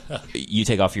 No. You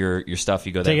take off your stuff.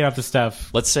 You go there. Take off the stuff.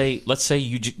 Let's say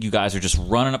you guys are just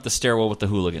running up the stairwell with the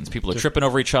hooligans. People are tripping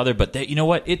over each other, but you know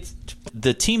what?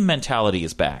 The team mentality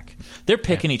is back. They're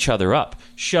picking each other up,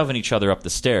 shoving each other up the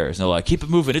stairs. And they're like, "Keep it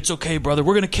moving. It's okay, brother.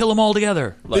 We're gonna kill them all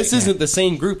together." This isn't the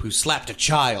same group who slapped a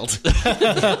child.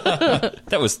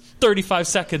 That was 35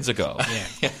 seconds ago.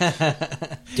 Yeah.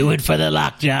 Do it for the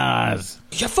lockjaws.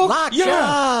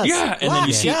 Lockjaws. Yeah. And then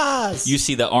you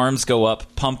see the arms go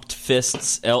up, pumped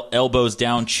fists, elbows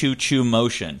down, choo-choo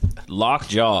motion.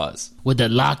 Lockjaws. Would the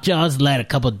lockjaws let a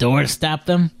couple doors stop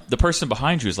them? The person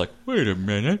behind you is like, "Wait a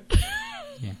minute.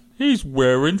 He's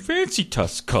wearing fancy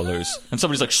tusk colors." And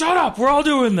somebody's like, "Shut up, we're all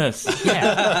doing this."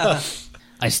 Yeah.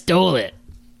 I stole it.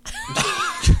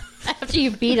 After you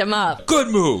beat him up. Good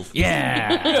move.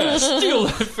 Yeah. Steal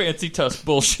that fancy tusk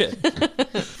bullshit.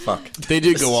 Fuck. They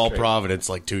did go all Providence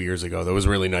like 2 years ago. That was a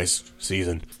really nice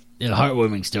season. A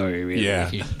heartwarming story, really.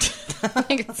 Yeah. It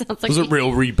sounds like It was a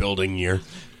real rebuilding year.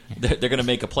 They're going to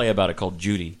make a play about it called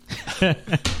Judy.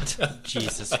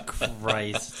 Jesus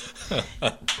Christ.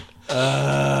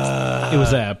 It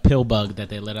was a pill bug that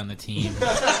they let on the team.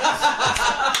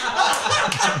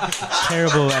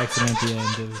 Terrible accident at the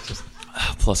end. It was just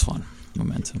 +1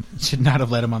 momentum. should not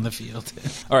have let him on the field.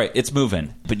 All right, it's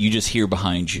moving, but you just hear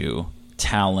behind you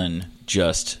Talon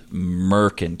just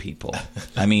murking people.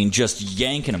 I mean, just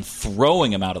yanking them,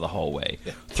 throwing them out of the hallway,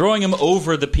 throwing them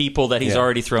over the people that he's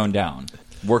already thrown down,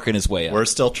 working his way up. We're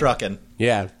still trucking.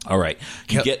 Yeah. All right.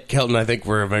 Kelton, I think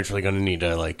we're eventually going to need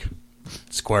to,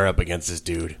 square up against this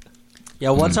dude.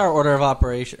 Yeah, what's our order of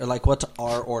operation? Or, what's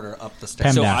our order up the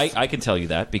stairs? So I can tell you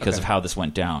that because of how this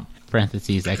went down.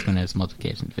 Parentheses, exponents,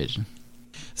 multiplication, division.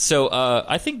 So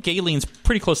I think Galen's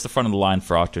pretty close to the front of the line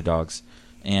for Octodogs.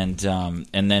 And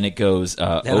then it goes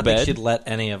I don't Obed. think she'd let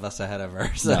any of us ahead of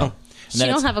her. So. No. She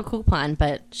don't have a coupon,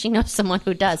 but she knows someone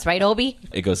who does, right, Obi?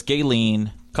 It goes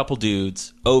Galen, couple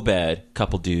dudes, Obed,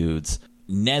 couple dudes,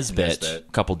 Nesbit,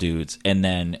 couple dudes, and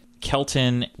then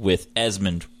Kelton with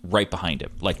Esmond right behind him.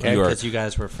 Like because you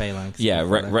guys were phalanx. Yeah,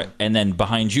 right. And then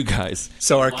behind you guys.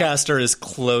 So our caster is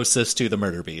closest to the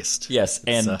murder beast. Yes,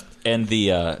 and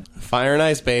the fire and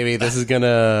ice, baby. This is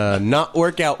gonna not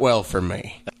work out well for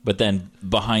me. But then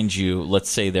behind you, let's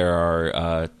say there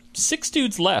are 6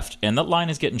 dudes left, and that line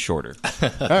is getting shorter.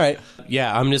 All right.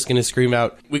 Yeah, I'm just gonna scream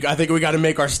out. I think we got to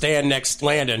make our stand next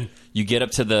landing. You get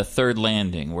up to the third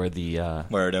landing where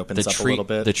where it opens up a little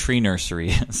bit. The tree nursery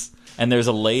is. And there's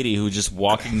a lady who's just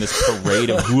walking this parade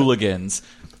of hooligans,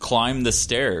 climb the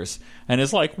stairs, and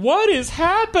is like, "What is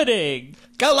happening?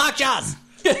 Go Lockjaws!"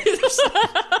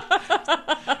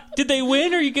 Did they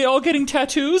win? Are you all getting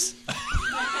tattoos?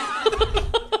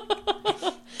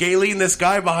 Galen, this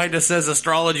guy behind us says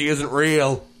astrology isn't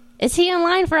real. Is he in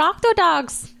line for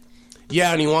Octodogs?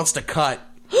 Yeah, and he wants to cut.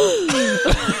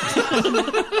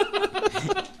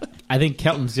 I think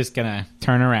Kelton's just gonna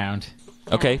turn around.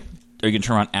 Okay. Are you gonna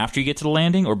turn around after you get to the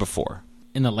landing or before?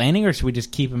 In the landing, or should we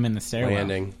just keep him in the stairwell?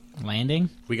 Landing.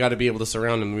 We got to be able to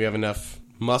surround him. We have enough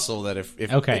muscle that if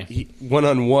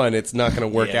one-on-one, it's not going to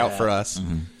work out for us.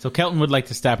 Mm-hmm. So Kelton would like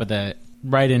to stop at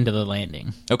right into the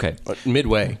landing. Okay.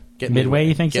 Midway. Get midway,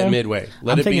 you think so? Get midway.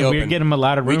 I'm thinking we're getting him a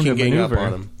lot of room to maneuver. We can gang up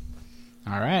on him.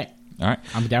 All right.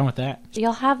 I'm down with that.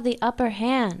 You'll have the upper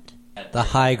hand. The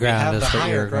high ground is what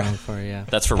you're going for, yeah.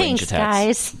 That's for range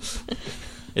attacks. Guys.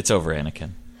 It's over,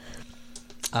 Anakin.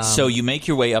 So you make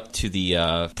your way up to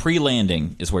the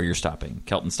pre-landing is where you're stopping.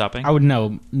 Kelton stopping? I would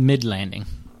know mid-landing.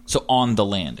 So on the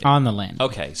landing? On the landing.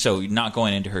 Okay, so you're not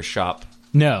going into her shop?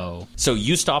 No. So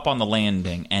you stop on the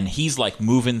landing, and he's like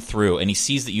moving through, and he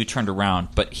sees that you turned around,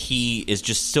 but he is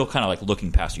just still kind of like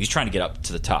looking past you. He's trying to get up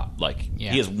to the top. Like,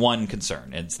 he has one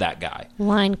concern, and it's that guy.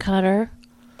 Line cutter.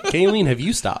 Galen, have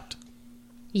you stopped?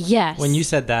 Yes. When you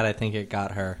said that, I think it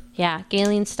got her. Yeah,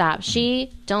 Galen stopped.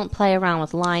 She don't play around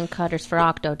with line cutters for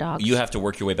Octodogs. You have to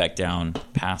work your way back down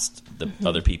past the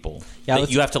other people. Yeah,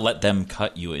 you have to let them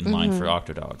cut you in line for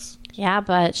Octodogs. Yeah,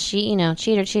 but she,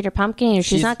 cheater, pumpkin eater.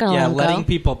 She's not going to let him go. Yeah, letting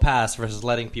people pass versus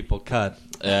letting people cut.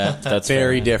 That's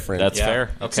very different. That's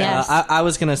fair. Okay. Yes. I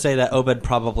was going to say that Obed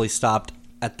probably stopped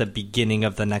at the beginning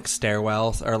of the next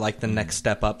stairwell, or like the next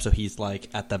step up, so he's like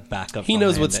at the back of He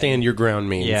knows what stand your ground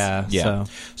means. Yeah.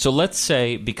 So let's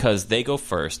say, because they go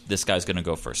first, this guy's going to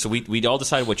go first. So we all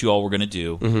decided what you all were going to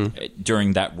do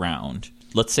during that round.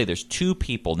 Let's say there's 2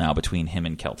 people now between him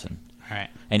and Kelton. All right.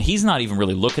 And he's not even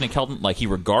really looking at Kelton. Like, he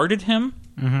regarded him.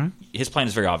 Mm-hmm. His plan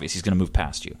is very obvious. He's going to move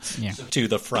past you. Yeah. To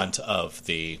the front of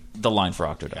the line for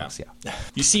Octodogs, yeah.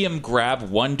 You see him grab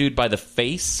one dude by the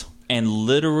face and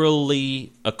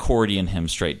literally accordion him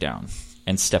straight down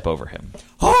and step over him.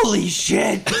 Holy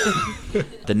shit!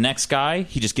 The next guy,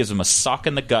 he just gives him a sock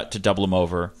in the gut to double him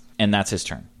over, and that's his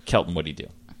turn. Kelton, what do you do?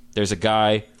 There's a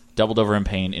guy doubled over in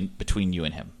pain in between you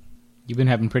and him. You've been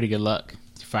having pretty good luck.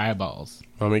 Fireballs.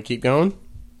 Want me to keep going?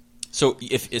 So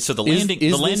the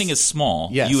landing is small.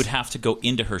 Yes. You would have to go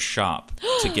into her shop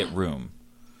to get room.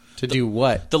 To do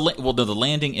what? The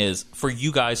landing is for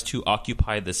you guys to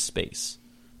occupy this space.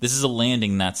 This is a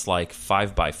landing that's like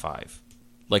 5 by 5,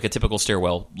 like a typical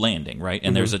stairwell landing, right?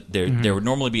 And there would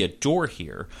normally be a door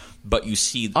here, but you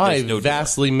see there's no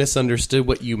vastly door. Misunderstood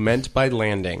what you meant by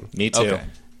landing. Me too. Okay.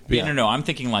 Yeah. No, I'm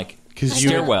thinking like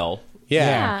stairwell.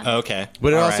 Yeah. Okay.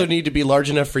 But it also need to be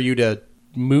large enough for you to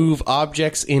move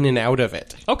objects in and out of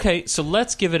it. Okay, so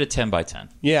let's give it a 10 by 10.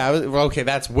 Yeah, okay,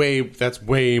 that's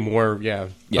way more, yeah.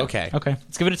 Okay.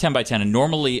 Let's give it a 10 by 10, and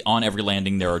normally on every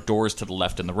landing there are doors to the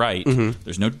left and the right.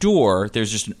 There's no door, there's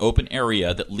just an open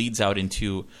area that leads out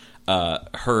into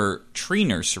her tree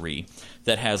nursery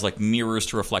that has like mirrors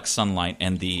to reflect sunlight,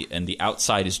 and the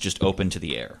outside is just open to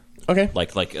the air. Okay.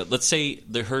 Like let's say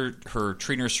her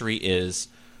tree nursery is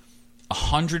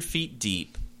 100 feet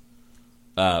deep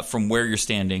from where you're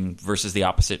standing versus the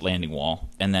opposite landing wall,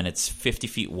 and then it's 50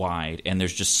 feet wide, and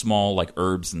there's just small like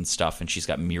herbs and stuff, and she's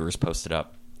got mirrors posted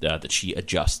up that she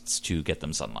adjusts to get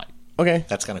them sunlight. Okay.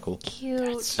 That's kind of cool. Cute.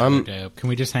 That's so dope. Can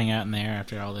we just hang out in there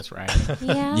after all this ride?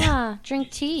 Yeah.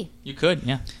 Drink tea. You could,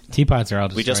 yeah. Teapots are all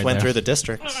just We just right went there. through the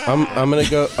district. I'm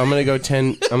gonna go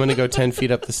 10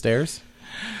 feet up the stairs.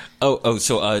 So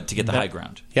to get the high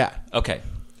ground. Yeah. Okay.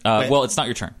 Well, it's not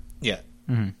your turn. Yeah.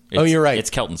 You're right. It's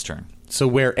Kelton's turn. So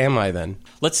where am I then?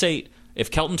 Let's say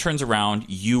if Kelton turns around,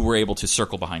 you were able to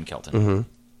circle behind Kelton.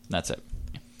 That's it.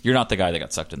 You're not the guy that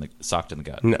got socked in the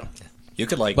gut. No. You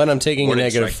could but I'm taking a word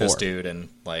negative strike 4. this dude and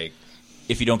like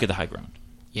if you don't get the high ground.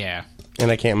 Yeah. And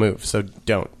I can't move, so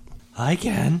don't. I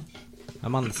can.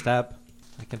 I'm on the step.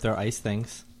 I can throw ice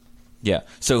things. Yeah.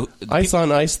 So ice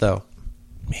on ice, though.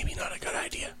 Maybe not a good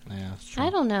idea. idea. Yeah, I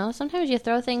don't know. Sometimes you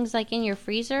throw things like in your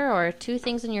freezer, or two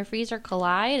things in your freezer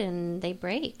collide and they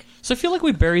break. So I feel like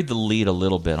we buried the lead a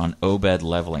little bit on Obed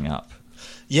leveling up.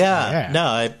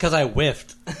 No, because I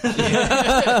whiffed.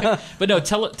 But no,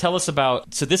 tell us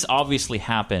about. So this obviously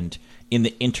happened in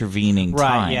the intervening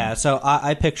time. Right, yeah. So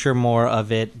I picture more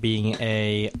of it being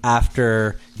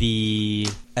after the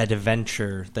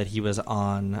adventure that he was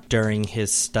on during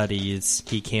his studies,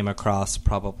 he came across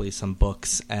probably some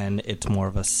books, and it's more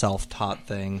of a self-taught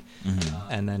thing,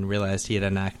 and then realized he had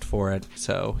an knack for it,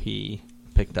 so he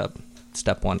picked up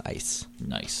Step 1 Ice.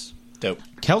 Nice. Dope.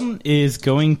 Kelton is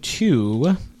going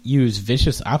to use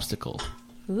Vicious Obstacle.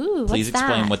 Ooh, Please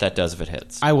explain what that does if it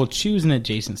hits. I will choose an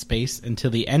adjacent space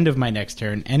until the end of my next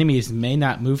turn. Enemies may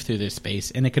not move through this space,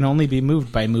 and it can only be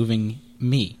moved by moving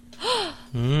me.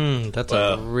 That's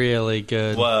a really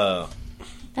good... Whoa.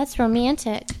 That's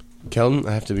romantic. Kelton,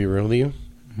 I have to be real with you.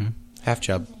 Half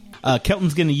chub.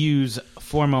 Kelton's going to use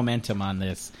 4 momentum on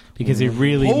this because it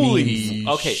really Holy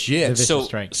means shit.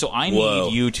 So I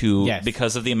need you to,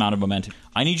 because of the amount of momentum,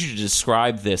 I need you to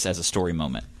describe this as a story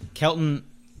moment. Kelton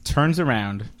turns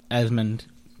around, Esmond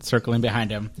circling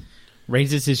behind him,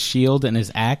 raises his shield and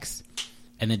his axe,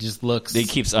 and then just looks. He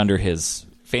keeps under his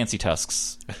fancy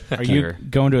tusks. Are you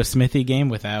going to a smithy game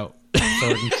without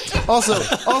sword and...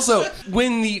 Also,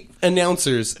 when the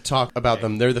announcers talk about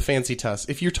them, they're the fancy tusks.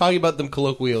 If you're talking about them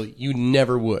colloquially, you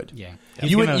never would. Yeah.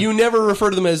 You never refer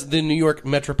to them as the New York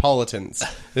Metropolitans.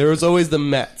 There was always the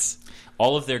Mets.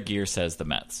 All of their gear says the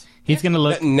Mets. He's going to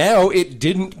look... Now it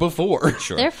didn't before.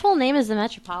 Sure. Their full name is the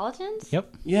Metropolitans?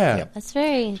 Yep. Yeah. Yep. That's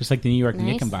very... Just like the New York nice.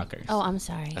 Knickerbockers. Oh, I'm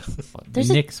sorry. The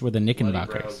Knicks were the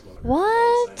Knickerbockers.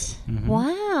 What? Mm-hmm.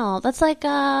 Wow. That's like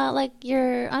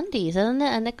your undies, isn't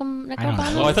it? A knickerbocker?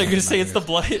 Oh, I thought you were going to say it's the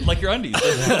blood, like your undies.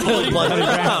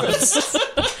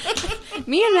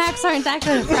 Me and Max aren't that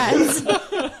good of friends.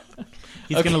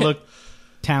 He's going to look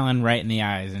Talon right in the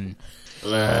eyes and...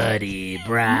 Bloody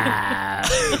brown.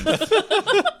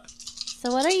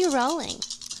 So what are you rolling?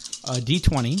 A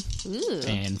D20 Ooh.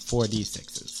 and 4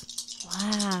 D6s.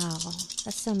 Wow.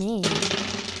 That's so mean.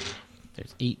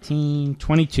 There's 18,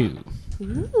 22.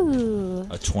 Ooh.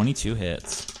 A 22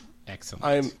 hits. Excellent.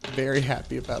 I'm very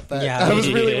happy about that. Yeah. I was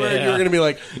really worried you were going to be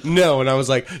like, no, and I was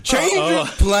like, change your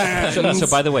plans. So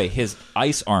by the way, his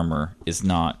ice armor is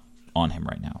not on him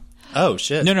right now. Oh,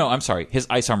 shit. No, I'm sorry. His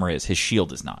ice armor is. His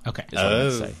shield is not. Okay. Is what I'm going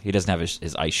to say. He doesn't have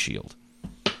his ice shield.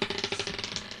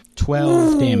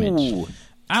 12 damage.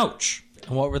 Ouch.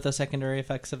 And what were the secondary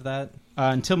effects of that?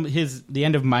 Until the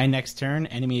end of my next turn,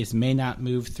 enemies may not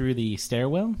move through the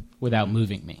stairwell without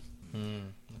moving me.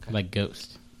 Okay. Like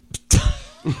Ghost.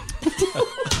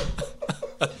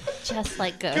 Just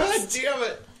like Ghost. God damn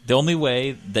it. The only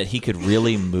way that he could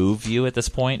really move you at this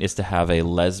point is to have a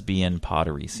lesbian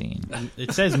pottery scene.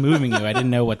 It says moving you. I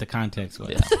didn't know what the context was.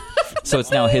 Yeah. So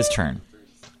it's now his turn.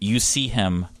 You see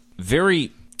him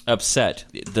very upset.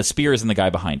 The spear is in the guy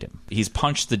behind him. He's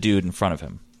punched the dude in front of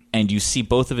him. And you see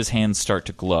both of his hands start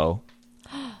to glow.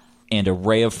 And a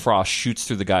ray of frost shoots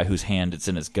through the guy whose hand it's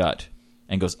in his gut.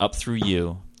 And goes up through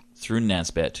you, through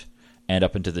Nesbit, and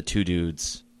up into the 2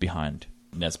 dudes behind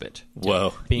Nesbit.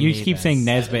 Whoa. You keep saying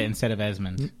Nesbit instead of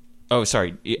Esmond. Oh,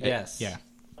 sorry. Yes. Yeah.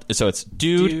 So it's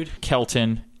dude,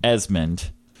 Kelton,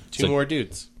 Esmond. 2 more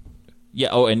dudes.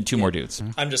 Yeah, and 2 more dudes.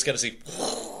 I'm just going to see...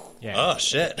 Yeah. Oh,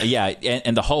 shit. Yeah,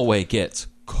 and the hallway gets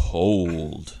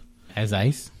cold. As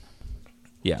ice?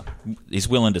 Yeah. He's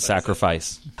willing to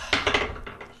sacrifice.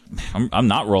 I'm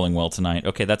not rolling well tonight.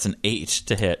 Okay, that's an 8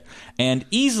 to hit. And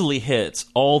easily hits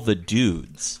all the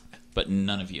dudes, but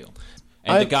none of you.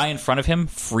 And the guy in front of him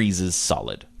freezes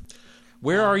solid.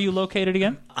 Where are you located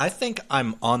again? I think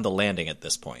I'm on the landing at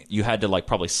this point. You had to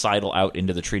probably sidle out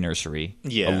into the tree nursery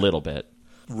a little bit.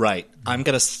 Right. I'm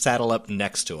going to saddle up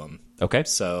next to him. Okay.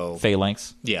 So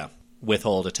phalanx. Yeah.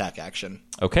 Withhold attack action.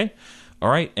 Okay. All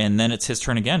right. And then it's his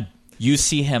turn again. You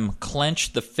see him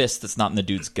clench the fist that's not in the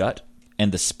dude's gut,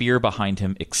 and the spear behind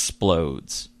him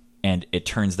explodes. And it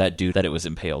turns that dude that it was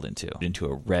impaled into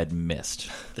a red mist.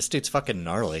 This dude's fucking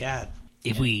gnarly. Yeah.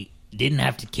 If we didn't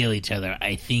have to kill each other,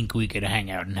 I think we could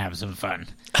hang out and have some fun.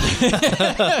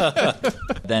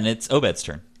 Then it's Obed's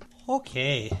turn.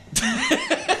 Okay.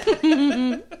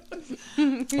 I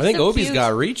think Obi's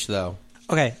got reach, though.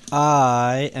 Okay,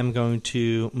 I am going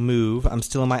to move. I'm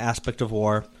still in my aspect of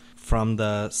war from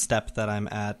the step that I'm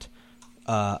at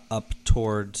up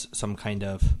towards some kind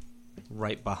of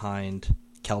right behind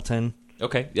Kelton.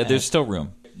 Okay, yeah, there's still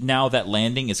room. Now that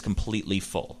landing is completely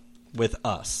full. With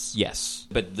us. Yes,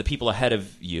 but the people ahead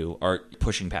of you are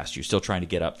pushing past you, still trying to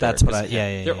get up there. That's what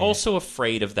They're also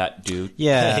afraid of that dude.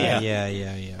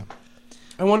 Yeah.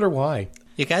 I wonder why.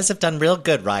 You guys have done real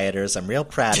good, rioters. I'm real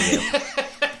proud of you.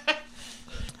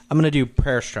 I'm going to do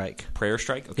Prayer Strike. Prayer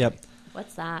Strike? Okay. Yep.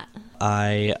 What's that?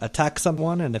 I attack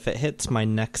someone, and if it hits, my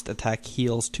next attack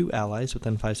heals 2 allies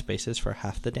within 5 spaces for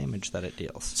half the damage that it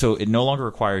deals. So it no longer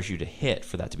requires you to hit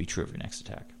for that to be true of your next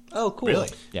attack. Oh, cool. Really?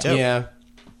 Yeah.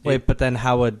 Wait, but then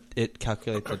how would it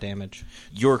calculate the damage?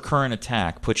 Your current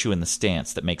attack puts you in the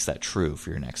stance that makes that true for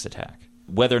your next attack.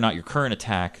 Whether or not your current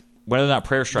attack, whether or not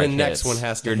Prayer Strike The next hits, one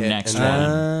has to your hit, next and one.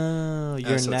 Oh, your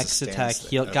so it's a next stance attack thing.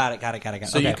 heal. Got it.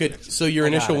 So you could. So your I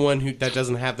got initial it. one that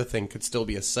doesn't have the thing could still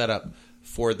be a setup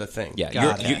for the thing.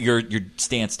 Yeah, you're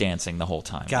stance dancing the whole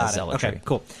time. Got as it. Zealotry. Okay,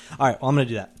 cool. All right, well, I'm going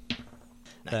to do that.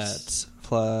 Nice.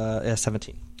 That's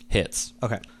 17. Hits.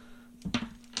 Okay.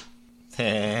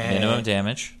 Minimum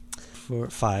damage. For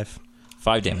 5.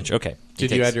 5 damage. Okay.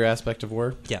 Did you add your aspect of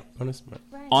war? Yeah. Bonus?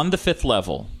 On the 5th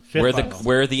level, level.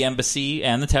 where the embassy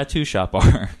and the tattoo shop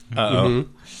are,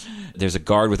 there's a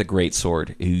guard with a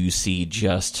greatsword who you see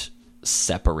just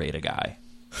separate a guy.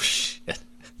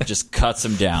 Just cuts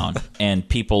him down, and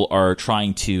people are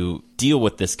trying to deal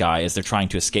with this guy as they're trying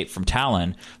to escape from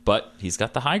Talon, but he's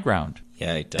got the high ground.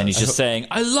 Yeah, he does. And he's just saying,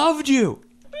 I loved you!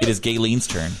 It is Galen's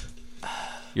turn.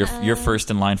 You're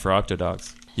first in line for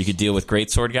Octodogs. You could deal with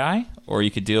Greatsword guy, or you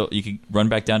could run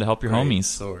back down to help your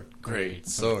homies. Great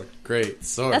sword.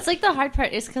 That's like the hard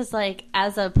part is because like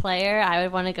as a player, I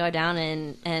would want to go down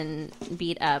and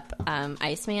beat up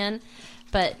Iceman,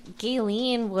 but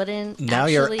Galen wouldn't. Now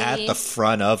actually... you're at the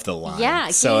front of the line. Yeah,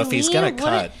 so if he's gonna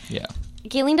cut, yeah.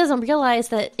 Galen doesn't realize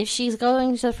that if she's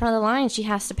going to the front of the line, she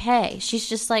has to pay. She's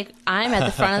just like, I'm at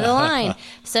the front of the line.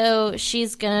 So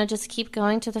she's going to just keep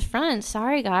going to the front.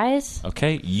 Sorry, guys.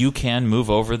 Okay, you can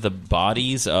move over the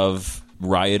bodies of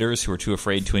rioters who are too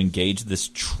afraid to engage this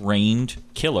trained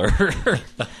killer at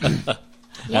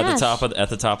the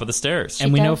top of the stairs.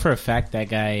 And we know for a fact that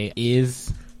guy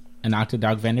is an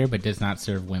Octodog vendor, but does not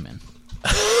serve women.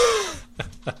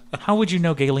 How would you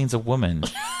know Galen's a woman?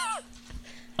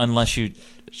 Unless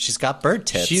she's got bird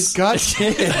tits. She's got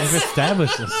tits. I've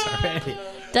established this already.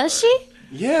 Does she?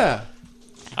 Yeah.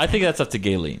 I think that's up to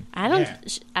Galen. I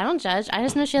don't judge. I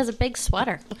just know she has a big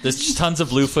sweater. There's just tons of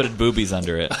blue-footed boobies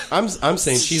under it. I'm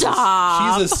saying she's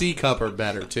a C cup or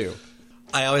better too.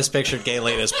 I always pictured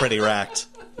Galen as pretty racked.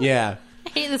 Yeah. I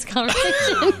hate this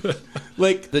conversation.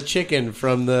 Like the chicken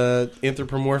from the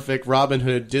anthropomorphic Robin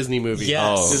Hood Disney movie.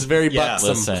 Yes. Is very Yeah. buxom.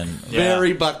 Listen.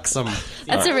 Very buxom.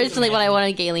 That's originally what I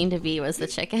wanted Galen to be, was the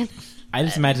chicken. I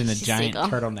just imagine a She's giant seagull.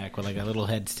 turtleneck with like a little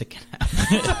head sticking out.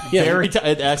 Very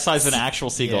the size of an actual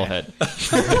seagull head.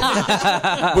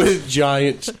 With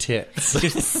giant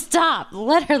tits. Stop.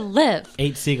 Let her live.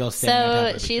 8 seagulls standing on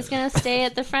top So of she's going to stay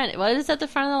at the front. What is at the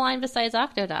front of the line besides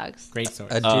Octodogs? Great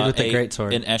sword. A dude with a great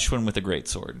sword. An Eshwin with a great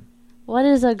sword. What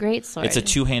is a great sword? It's a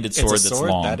two-handed It's a sword that's sword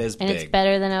long. that is and big. it's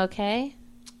better than okay?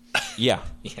 Yeah.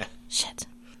 Yeah. Shit.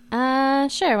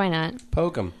 Sure, why not?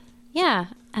 Poke him. Yeah.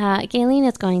 Galen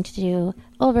is going to do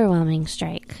Overwhelming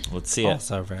Strike. Let's see it.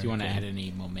 Also very Do you want to good. add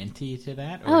any momenti to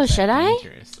that? Oh, is that should I?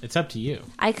 dangerous? It's up to you.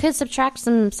 I could subtract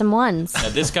some ones. Now,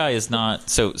 this guy is not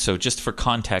so just for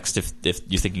context, if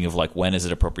you're thinking of like when is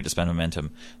it appropriate to spend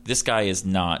momentum, this guy is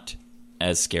not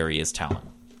as scary as Talon.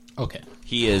 Okay.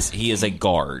 He is a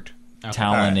guard. Okay.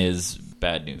 Talon is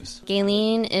bad news.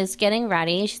 Galen is getting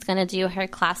ready. She's going to do her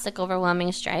classic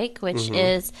Overwhelming Strike, which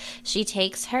is she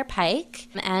takes her pike,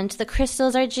 and the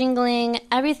crystals are jingling.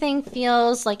 Everything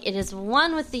feels like it is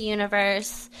one with the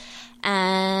universe,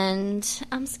 and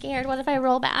I'm scared. What if I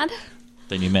roll bad?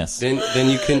 Then you miss. Then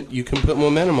you can put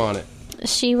momentum on it.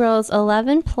 She rolls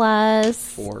 11 plus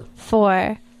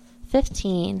 4.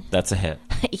 15. That's a hit.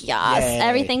 Yes, Yay.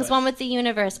 everything's one with the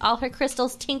universe. All her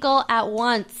crystals tinkle at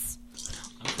once.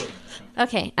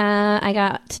 Okay, I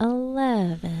got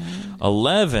 11.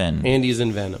 11. Andy's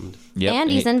envenomed. Yep.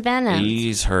 Andy's envenomed.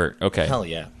 He's hurt. Okay. Hell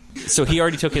yeah. So he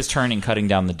already took his turn in cutting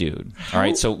down the dude. All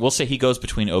right. So we'll say he goes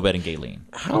between Obed and Galen.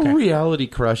 How reality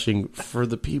crushing for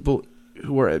the people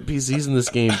who are at PCs in this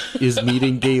game is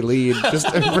meeting Galen just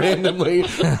randomly.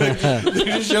 They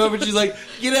just show up and she's like,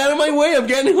 "Get out of my way! I'm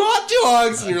getting hot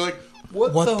dogs!" And you're like,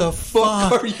 "What the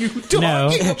fuck are you talking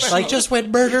about?" Like just went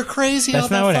murder crazy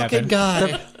That's on not that what fucking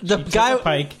happened. guy. The guy,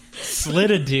 Pike slid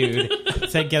a dude,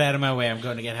 said, "Get out of my way! I'm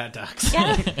going to get hot dogs."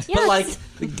 Yes. but like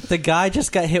the guy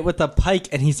just got hit with a pike,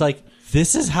 and he's like,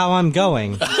 "This is how I'm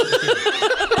going."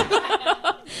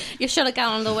 You should have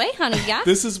gotten on the way, honey, yeah?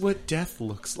 This is what death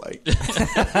looks like.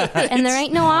 And there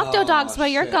ain't no Octodogs where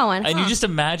you're going. And you just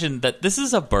imagine that this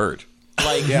is a bird.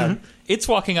 Like, it's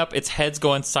walking up, its head's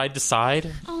going side to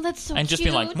side. Oh, that's so and just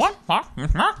cute. being like, what?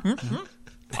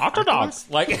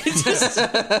 Octodogs. Like, it's just...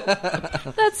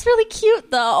 That's really cute,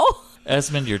 though.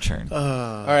 Esmond, your turn.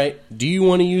 All right. Do you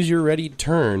want to use your ready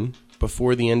turn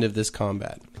before the end of this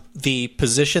combat? The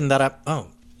position that I'm... Oh,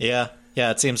 yeah.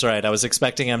 Yeah, it seems right. I was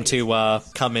expecting him to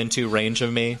come into range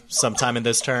of me sometime in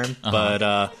this turn,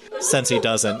 but since he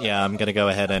doesn't, I'm going to go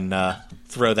ahead and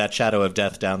throw that Shadow of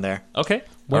Death down there. Okay.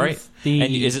 All right.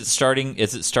 And is it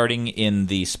starting in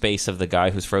the space of the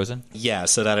guy who's frozen? Yeah,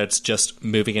 so that it's just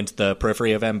moving into the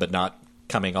periphery of him, but not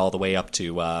coming all the way up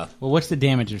to... well, what's the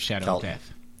damage of Shadow of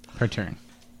Death per turn?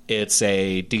 It's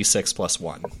a D6 plus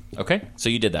 1. Okay, so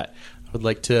you did that. I would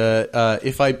like to...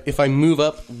 if I move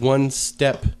up one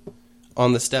step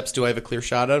on the steps, do I have a clear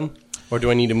shot at him? Or do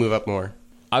I need to move up more?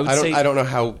 I don't know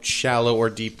how shallow or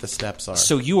deep the steps are.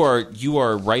 So you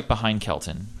are right behind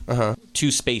Kelton.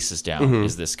 2 spaces down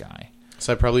is this guy.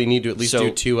 So I probably need to at least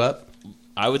do 2 up?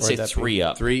 I would say 3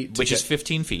 up. 3 which is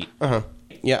 15 feet.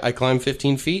 Yeah, I climb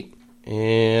 15 feet.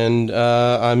 And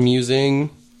I'm using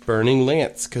Burning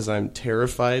Lance because I'm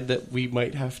terrified that we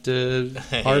might have to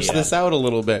parse this out a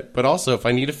little bit. But also, if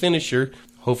I need a finisher,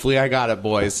 hopefully I got it,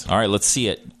 boys. All right, let's see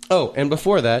it. Oh, and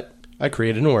before that, I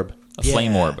create an orb. A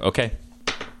flame orb, okay.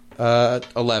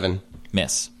 11.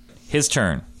 Miss. His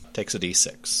turn. Takes a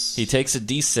D6. He takes a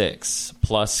D6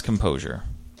 plus composure.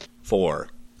 4.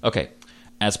 Okay.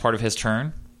 As part of his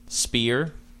turn,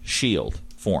 spear, shield,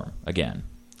 form again.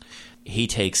 He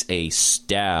takes a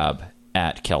stab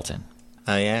at Kelton.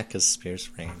 Oh, yeah, because spear's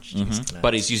range.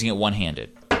 But he's using it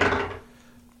one-handed.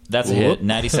 That's a hit.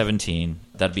 Natty 17.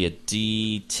 That'd be a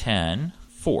D10.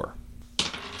 4.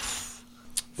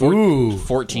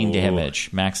 14 damage.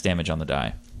 Max damage on the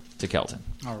die to Kelton.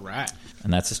 All right.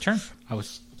 And that's his turn. I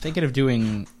was thinking of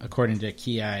doing according to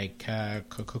Kiai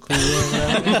Kaku.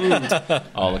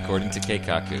 All according to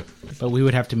Keikaku. But we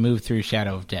would have to move through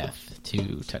Shadow of Death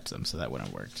to touch them, so that wouldn't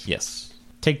have worked. Yes.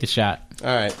 Take the shot.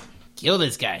 All right. Kill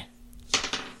this guy.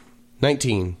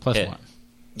 19. Plus 1.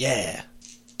 Yeah.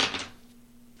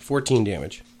 14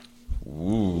 damage.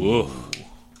 Ooh.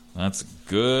 That's a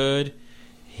good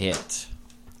hit.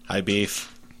 High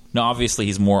beef. Now, obviously,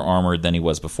 he's more armored than he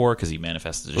was before because he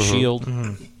manifested a shield.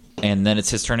 And then it's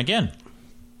his turn again.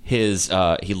 He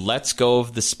lets go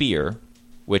of the spear,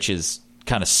 which is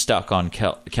kind of stuck on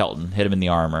Kelton, hit him in the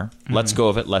armor. Lets go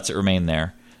of it, lets it remain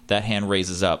there. That hand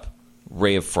raises up.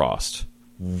 Ray of Frost.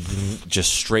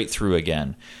 Just straight through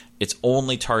again. It's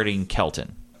only targeting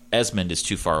Kelton. Esmond is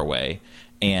too far away,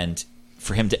 and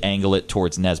for him to angle it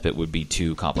towards Nesbit would be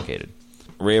too complicated.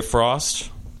 Ray of Frost.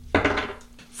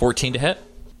 14 to hit?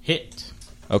 Hit.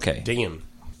 Okay. Damn.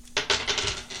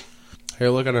 How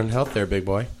you looking on health there, big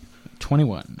boy?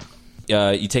 21.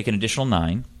 You take an additional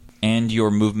 9, and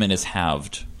your movement is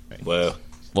halved. Whoa.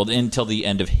 Well, until the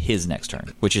end of his next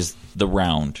turn, which is the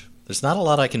round. There's not a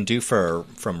lot I can do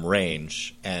from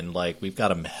range, and we've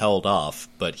got him held off,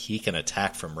 but he can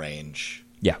attack from range.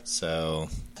 Yeah. So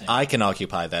I can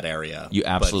occupy that area. You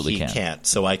absolutely but he can. Can't.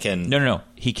 So I can. No.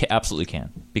 He absolutely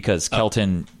can because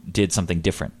Kelton did something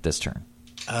different this turn.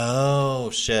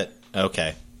 Oh shit.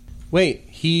 Okay. Wait,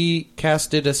 he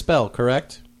casted a spell,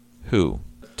 correct? Who?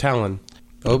 Talon.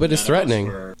 Obed is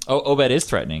threatening. Obed is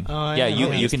threatening. Oh, yeah.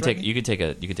 You can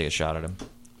take a shot at him.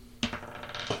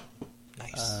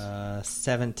 Nice.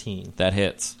 17. That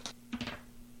hits.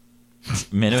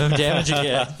 Minimum damage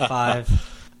again. 5.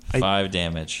 5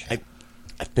 damage.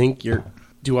 I think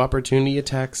do opportunity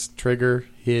attacks trigger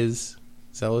his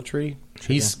zealotry?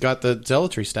 He's got the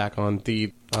zealotry stack on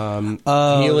the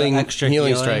healing extra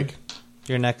healing strike.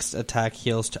 Your next attack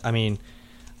heals.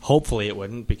 Hopefully it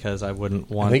wouldn't, because I wouldn't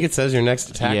want. I think it says your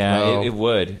next attack. Yeah, it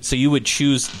would. So you would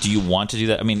choose. Do you want to do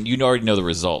that? I mean, you already know the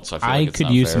result. So I feel like it's could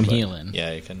not use fair, some but- healing.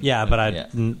 Yeah, you can. Yeah, but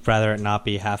I'd rather it not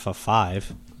be half of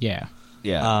 5. Yeah.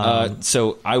 Yeah.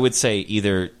 So I would say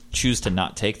either choose to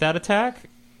not take that attack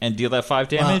and deal that 5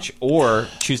 damage, or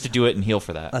choose to do it and heal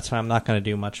for that. That's fine. I'm not going to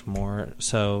do much more.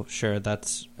 So sure, and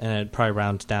it probably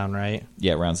rounds down, right?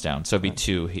 Yeah, it rounds down. So it'd be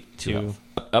 2.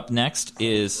 Up next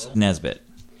is Nesbit.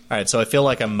 All right. So I feel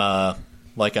like I'm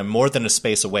more than a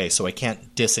space away, so I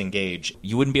can't disengage.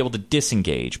 You wouldn't be able to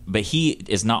disengage, but he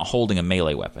is not holding a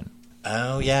melee weapon.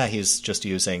 Oh yeah, he's just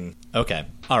using. Okay.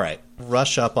 All right.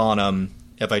 Rush up on him.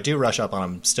 If I do rush up on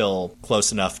him, still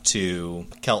close enough to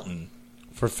Kelton.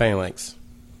 For phalanx.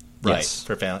 Right, Yes.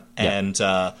 for phalanx. And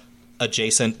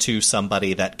adjacent to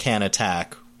somebody that can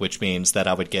attack, which means that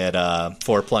I would get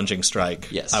 4 plunging strike.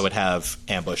 Yes. I would have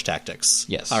ambush tactics.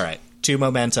 Yes. All right. 2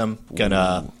 momentum.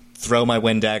 Gonna throw my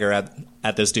wind dagger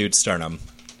at this dude's sternum.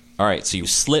 All right, so you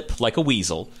slip like a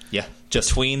weasel. Yeah. Just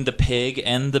between the pig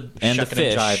and the shucking and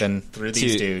fish jiving through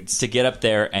these dudes to get up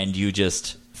there, and you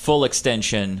just full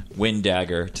extension wind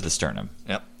dagger to the sternum.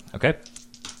 Yep. Okay.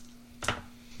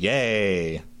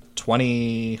 Yay.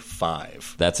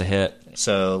 25. That's a hit.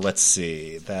 So let's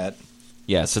see. That.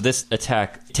 Yeah, so this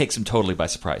attack takes him totally by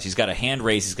surprise. He's got a hand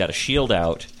raised, he's got a shield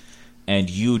out, and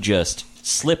you just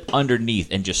slip underneath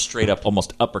and just straight up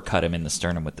almost uppercut him in the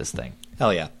sternum with this thing.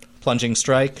 Hell yeah. Plunging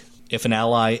strike. If an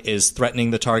ally is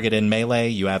threatening the target in melee,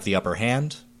 you have the upper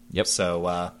hand. Yep. So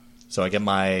I get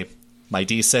my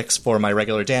D6 for my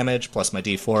regular damage, plus my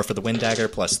D4 for the wind dagger,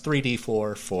 plus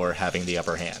 3D4 for having the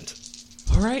upper hand.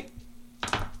 All right.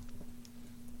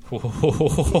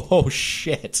 Oh,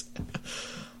 shit.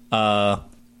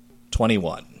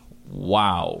 21.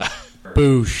 Wow.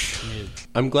 Boosh.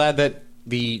 I'm glad that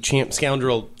the Champ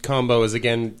Scoundrel combo is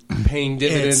again paying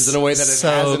dividends in a way that it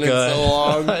hasn't in so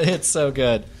long. It's so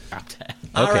good.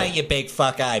 All right, you big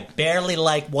fuck. I barely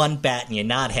like one bat and you're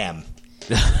not him.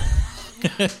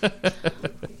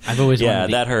 I've always Yeah,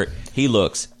 that hurt. He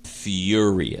looks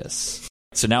furious.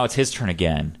 So now it's his turn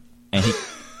again, and he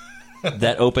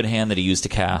that open hand that he used to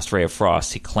cast Ray of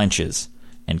Frost, he clenches,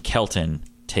 and Kelton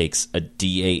takes a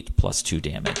D8 plus 2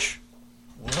 damage.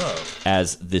 Whoa.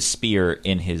 As the spear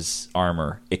in his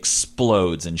armor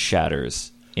explodes and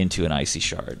shatters into an icy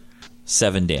shard.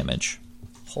 7 damage.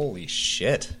 Holy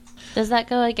shit. Does that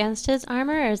go against his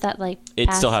armor, or is that like...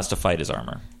 It still has to fight his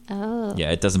armor. Oh. Yeah,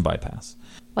 it doesn't bypass.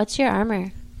 What's your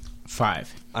armor?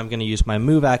 5. I'm going to use my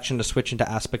move action to switch into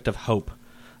Aspect of Hope.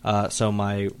 So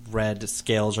my red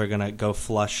scales are going to go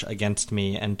flush against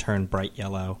me and turn bright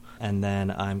yellow. And then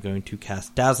I'm going to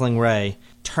cast Dazzling Ray,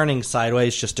 turning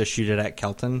sideways just to shoot it at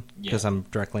Kelton, because I'm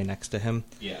directly next to him.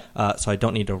 Yeah. So I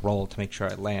don't need to roll to make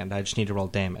sure I land. I just need to roll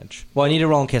damage. Well, I need to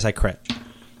roll in case I crit.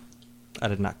 I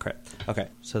did not crit. Okay,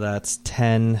 so that's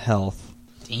 10 health.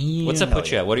 Damn. What's that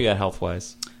put you at? What are you at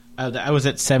health-wise? I was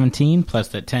at 17, plus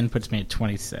that 10 puts me at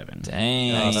 27.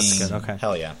 Dang. Oh, that's good. Okay.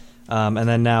 Hell yeah. And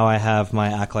then now I have my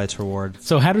Acolyte's Reward.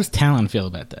 So how does Talon feel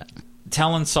about that?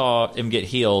 Talon saw him get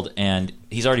healed, and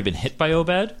he's already been hit by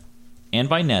Obed and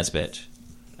by Nesbit,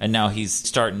 and now he's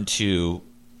starting to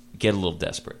get a little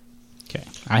desperate. Okay,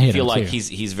 I feel like too.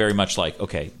 he's very much like,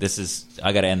 okay, this is,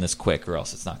 I got to end this quick, or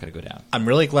else it's not going to go down. I'm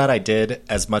really glad I did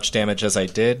as much damage as I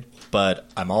did, but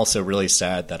I'm also really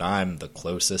sad that I'm the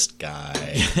closest guy.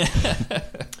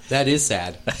 That is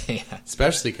sad. Yeah.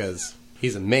 Especially because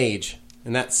he's a mage,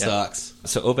 and that sucks.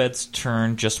 So Obed's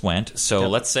turn just went, so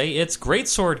let's say it's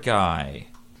Greatsword Guy.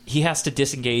 He has to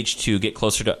disengage to get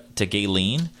closer to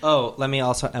Galen. Oh, let me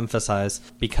also emphasize,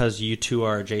 because you two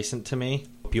are adjacent to me,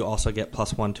 you also get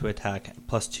 +1 to attack,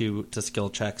 +2 to skill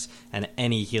checks, and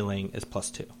any healing is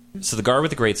 +2. So the guard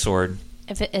with the greatsword.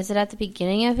 Is it at the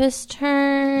beginning of his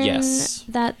turn? Yes.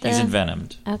 He's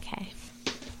envenomed. Okay.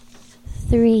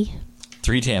 3.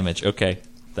 3 damage. Okay,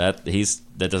 that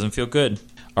doesn't feel good.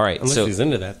 All right, Unless he's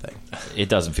into that thing. It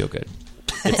doesn't feel good.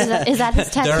 Is that his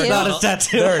tattoo?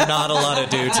 There are not a lot of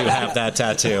dudes who have that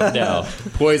tattoo. No.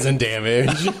 Poison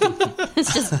damage.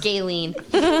 It's just Galen.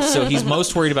 So he's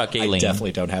most worried about Galen. I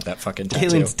definitely don't have that fucking tattoo.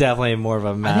 Galen's definitely more of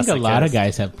a masochist. I think a lot of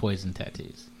guys have poison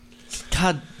tattoos.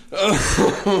 God.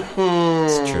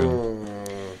 It's true.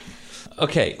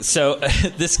 Okay, so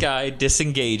this guy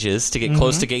disengages to get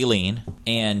close to Galen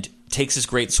and takes his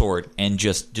greatsword and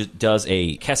just does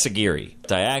a Kesagiri,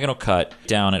 diagonal cut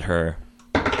down at her.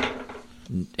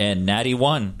 And natty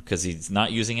 1, because he's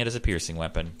not using it as a piercing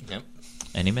weapon. Yep.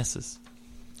 And he misses.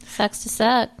 Sucks to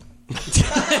suck.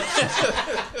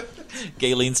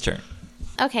 Galen's turn.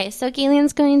 Okay, so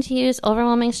Galen's going to use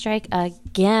Overwhelming Strike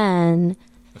again,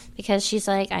 because she's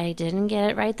like, I didn't get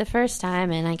it right the first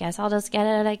time, and I guess I'll just get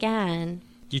it again.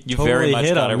 You totally very much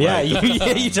hit got him. it right.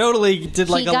 Yeah, you totally did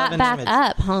like he got 11 back damage.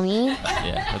 up, homie.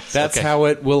 Yeah, That's how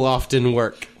it will often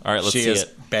work. All right, let's She see is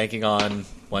it. banking on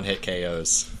one-hit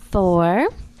KOs. 4.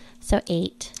 So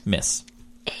 8. Miss.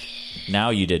 Now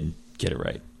you didn't get it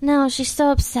right. No, she's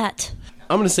so upset.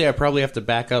 I'm going to say I probably have to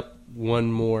back up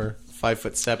one more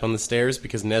 5-foot step on the stairs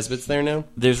because Nesbit's there now.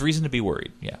 There's reason to be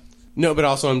worried, yeah. No, but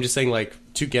also I'm just saying, like,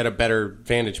 to get a better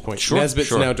vantage point. Sure, Nesbit's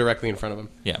sure. now directly in front of him.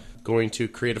 Yeah. Going to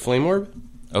create a flame orb?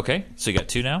 Okay, so you got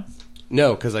 2 now?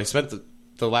 No, because I spent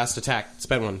the last attack.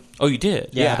 Spent one. Oh, you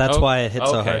did? Yeah, that's why it hit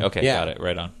so okay, hard. Okay, Yeah. got it.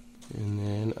 Right on. And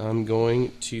then I'm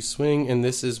going to swing, and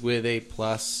this is with a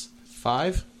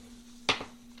 +5.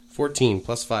 14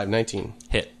 + 5, 19.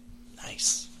 Hit.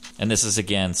 Nice. And this is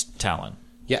against Talon.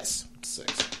 Yes.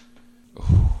 6.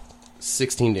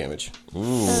 16 damage.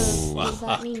 Ooh. So, does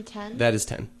that mean 10? That is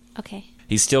 10. Okay.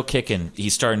 He's still kicking.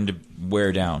 He's starting to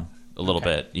wear down a little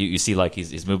bit. You see, like,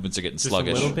 his movements are getting Just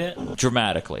sluggish. a little bit?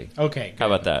 Dramatically. Okay. How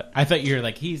about that? I thought you were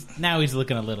like, he's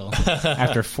looking a little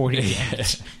after 40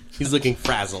 damage. He's looking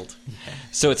frazzled.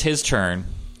 So it's his turn.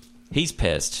 He's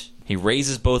pissed. He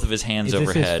raises both of his hands Is this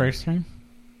overhead. his first turn?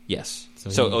 Yes.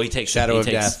 So he takes Shadow of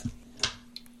Death.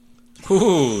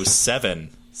 Ooh, 7.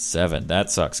 7.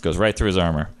 That sucks. Goes right through his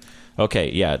armor.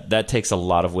 Okay, yeah, that takes a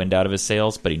lot of wind out of his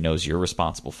sails, but he knows you're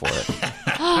responsible for it.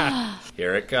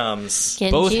 Here it comes.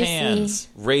 Both hands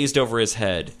raised over his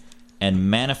head, and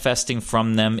manifesting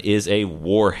from them is a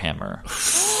warhammer.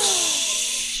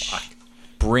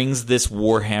 Brings this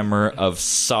warhammer of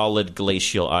solid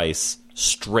glacial ice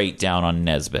straight down on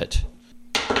Nesbit.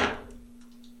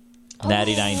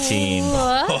 Natty 19.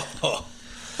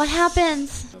 What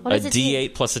happens? What A does it do?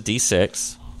 D8 plus a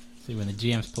D6. See, when the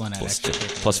GM's pulling out extra.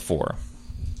 Plus 4.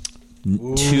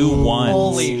 2 ones.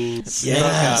 Holy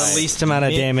the least amount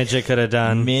of damage it could have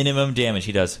done. Minimum damage.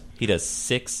 He does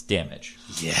 6 damage.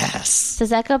 Yes. Does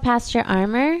that go past your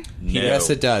armor? No. Yes,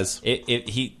 it does. Do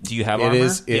you have armor?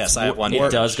 Yes, I have one.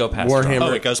 It does go past Warhammer. armor.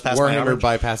 Oh, it goes past my armor?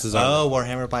 Warhammer bypasses armor. Oh,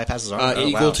 Warhammer bypasses armor.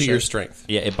 Equal to your strength.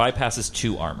 Yeah, it bypasses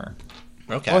 2 armor.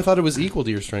 Okay. Oh, I thought it was equal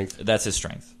to your strength. That's his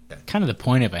strength. Kind of the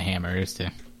point of a hammer is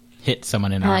to hit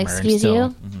someone in armor. Excuse and still,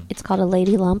 you? It's called a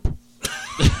lady lump.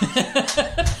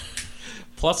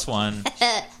 Plus 1.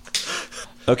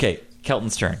 Okay,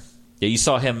 Kelton's turn. Yeah, you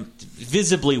saw him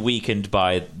visibly weakened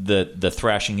by the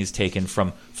thrashing he's taken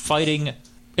from fighting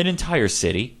an entire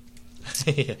city,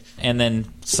 and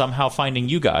then somehow finding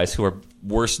you guys who are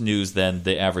worse news than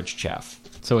the average chaff.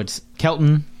 So it's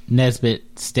Kelton,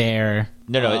 Nesbit, Stare.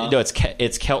 No,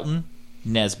 it's Kelton,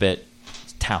 Nesbit,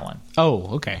 Talon.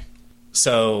 Oh, okay.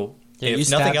 So Yeah, you if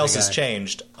stabbed nothing the else has guy.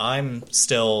 changed, I'm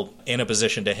still in a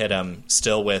position to hit him,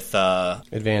 still with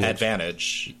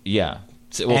advantage. Yeah,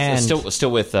 And-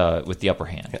 still with the upper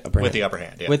hand. With the upper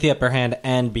hand, yeah. With the upper hand,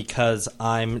 and because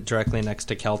I'm directly next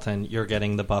to Kelton, you're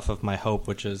getting the buff of my hope,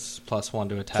 which is +1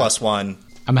 to attack. +1.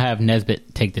 I'm going to have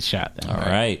Nesbit take the shot then. All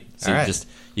right. So All right.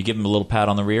 you give him a little pat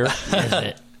on the rear.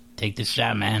 Nesbit, take the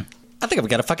shot, man. I think I'm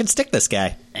going to fucking stick this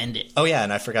guy. End it. Oh, yeah,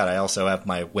 and I forgot I also have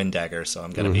my wind dagger, so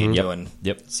I'm going to be doing...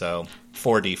 Yep. So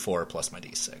 4d4 plus my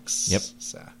d6. Yep.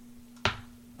 So,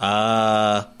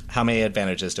 how many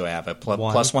advantages do I have? One.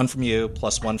 +1 from you,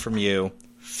 +1 from you,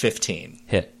 15.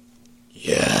 Hit.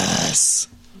 Yes.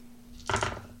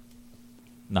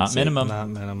 Not minimum. Not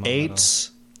minimum. 8,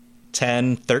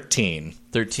 10, 13.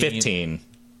 13.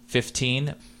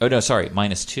 15. Oh, no, sorry.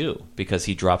 -2 because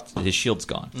he dropped. His shield's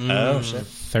gone. Oh, shit.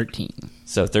 13.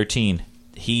 So 13.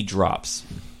 He drops.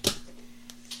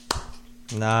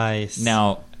 Nice.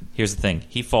 Now, here's the thing.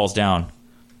 He falls down.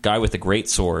 Guy with the great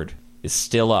sword is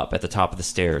still up at the top of the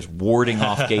stairs, warding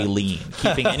off Galen,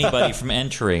 keeping anybody from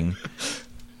entering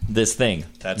this thing.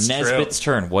 That's Nesbit's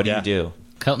true. turn. What do you do?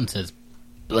 Kelton says,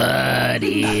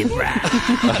 bloody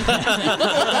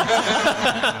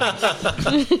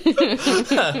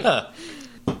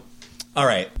All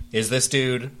right. Is this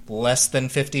dude less than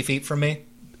 50 feet from me?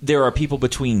 There are people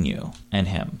between you and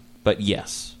him, but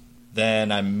yes.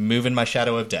 Then I'm moving my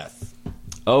Shadow of Death.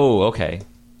 Oh, okay.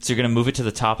 So you're going to move it to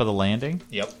the top of the landing?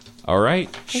 Yep. All right.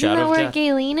 Isn't Shadow that of where Death.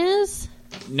 Galen is?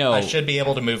 No. I should be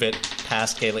able to move it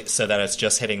past Galen so that it's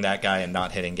just hitting that guy and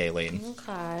not hitting Galen.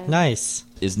 Okay. Nice.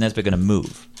 Is Nesbit going to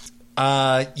move?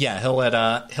 Yeah,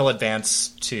 he'll advance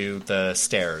to the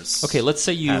stairs. Okay, let's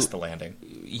say you past the landing.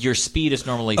 Your speed is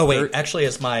normally. Oh wait, actually,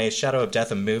 is my Shadow of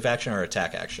Death a move action or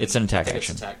attack action? It's an attack I think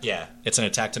action. It's yeah, it's an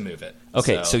attack to move it.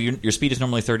 Okay, so your speed is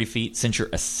normally 30 feet. Since you're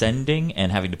ascending and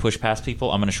having to push past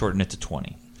people, I'm going to shorten it to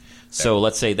 20. So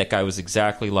let's say that guy was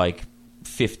exactly like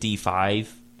 55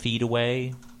 feet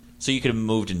away. So you could have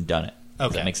moved and done it.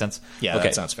 Does that make sense? Yeah, okay.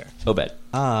 that sounds fair. Obed.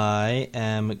 I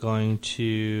am going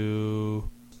to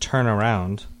turn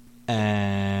around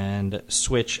and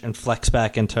switch and flex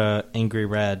back into Angry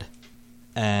Red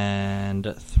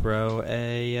and throw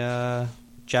a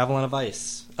Javelin of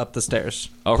Ice up the stairs.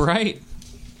 All right.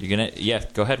 You're going to,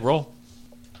 go ahead, roll.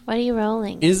 What are you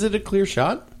rolling? Is it a clear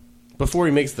shot? Before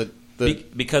he makes the...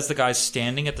 Because the guy's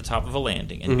standing at the top of a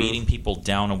landing and beating people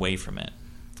down away from it.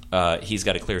 He's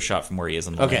got a clear shot from where he is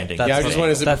on the landing. Yeah, I just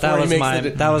wanted to say before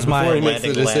he makes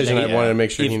the decision, I wanted to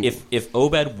make sure if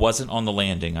Obed wasn't on the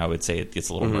landing, I would say it gets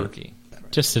a little murky.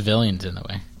 Just civilians in the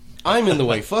way. I'm in the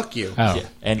way. Fuck you. Oh. Yeah,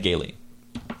 and Galen.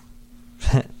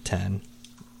 10.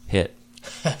 Hit.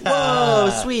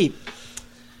 Whoa, sweet.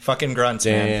 Fucking grunts,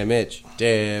 man.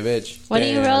 Damage. What are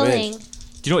you rolling? Do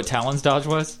you know what Talon's dodge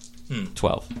was?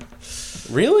 12.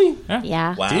 Really?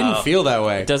 Yeah. Wow. Didn't feel that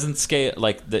way. It doesn't scale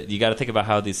like you got to think about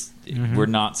how these. We're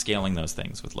not scaling those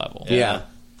things with level. Yeah.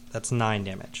 That's 9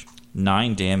 damage.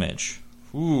 9 damage.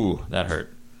 Ooh, that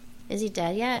hurt. Is he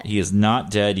dead yet? He is not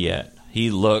dead yet. He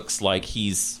looks like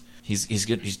he's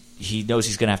good. He knows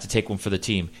he's going to have to take one for the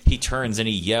team. He turns and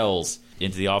he yells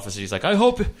into the office. He's like, "I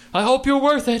hope you're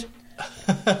worth it."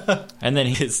 And then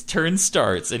his turn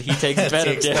starts, and he takes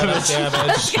venom damage. I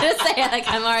was going to say, like,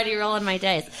 I'm already rolling my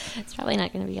dice. It's probably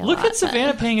not going to be a lot. Look at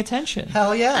Savannah paying attention.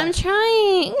 Hell yeah. I'm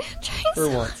trying. For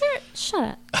what? Shut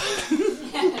up.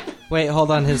 Wait,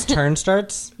 hold on. His turn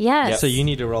starts? Yes. So you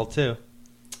need to roll 2.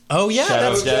 Oh, yeah. Shadow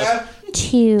That's of Death.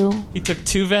 2. He took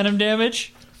 2 venom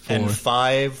damage. And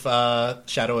 5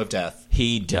 Shadow of Death.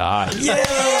 He died. Yeah!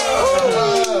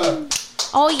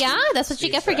 Oh, yeah? That's what you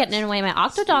get for getting away my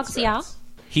Octodoxia.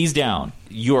 He's down.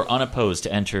 You are unopposed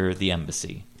to enter the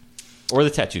embassy. Or the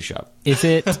tattoo shop. Is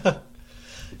it...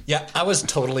 Yeah, I was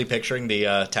totally picturing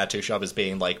the tattoo shop as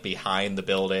being like behind the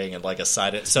building and like a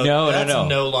side. So that's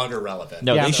no longer relevant.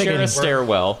 No, they share a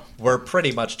stairwell. We're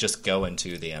pretty much just going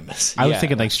to the embassy. I was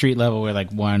thinking like street level where like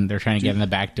they're trying to get in the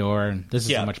back door. And this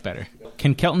is so much better.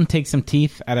 Can Kelton take some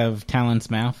teeth out of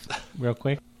Talon's mouth real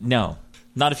quick? No,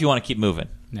 not if you want to keep moving.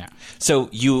 No. So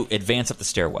you advance up the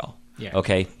stairwell. Yeah.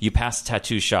 Okay. You pass the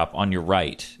tattoo shop on your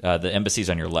right. The embassy's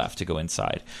on your left to go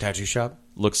inside. Tattoo shop?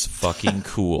 Looks fucking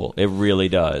cool. It really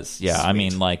does. Yeah. Sweet. I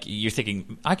mean, like, you're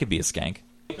thinking, I could be a skank.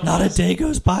 Not a day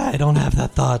goes by I don't have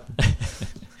that thought.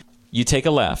 You take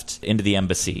a left into the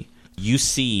embassy. You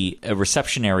see a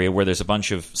reception area where there's a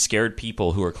bunch of scared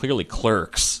people who are clearly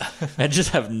clerks and just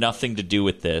have nothing to do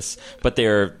with this, but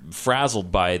they're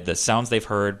frazzled by the sounds they've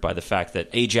heard, by the fact that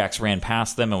Ajax ran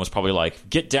past them and was probably like,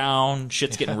 get down,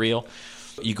 shit's getting real.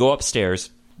 You go upstairs.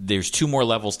 There's 2 more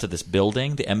levels to this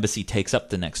building. The embassy takes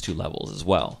up the next 2 levels as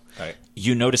well. Right.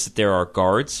 You notice that there are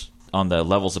guards on the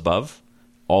levels above.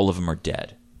 All of them are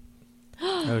dead.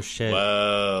 Oh, shit.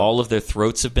 Whoa. All of their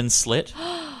throats have been slit.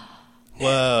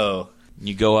 Whoa.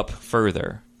 You go up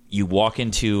further. You walk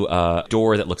into a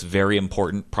door that looks very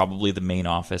important, probably the main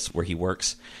office where he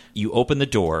works. You open the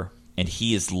door, and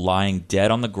he is lying dead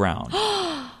on the ground,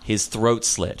 his throat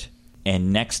slit,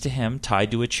 and next to him, tied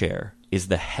to a chair, is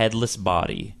the headless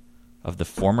body of the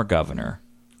former governor,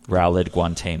 Raled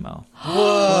Guantamo.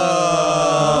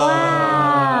 Whoa!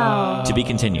 Wow. To be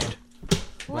continued.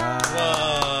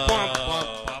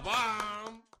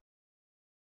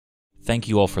 Thank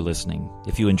you all for listening.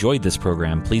 If you enjoyed this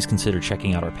program, please consider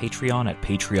checking out our Patreon at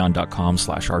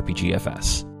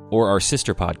patreon.com/RPGFS, or our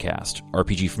sister podcast,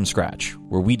 RPG From Scratch,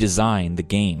 where we design the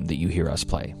game that you hear us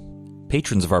play.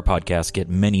 Patrons of our podcast get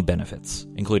many benefits,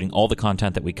 including all the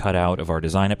content that we cut out of our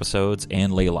design episodes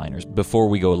and leyliners before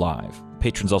we go live.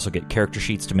 Patrons also get character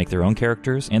sheets to make their own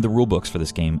characters and the rulebooks for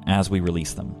this game as we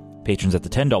release them. Patrons at the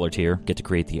 $10 tier get to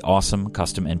create the awesome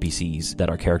custom NPCs that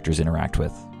our characters interact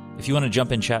with. If you want to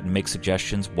jump in chat and make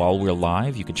suggestions while we're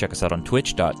live, you can check us out on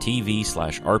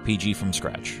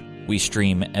twitch.tv/RPGFromScratch. We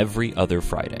stream every other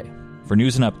Friday. For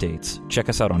news and updates, check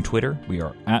us out on Twitter. We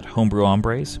are at Homebrew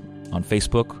Hombres. On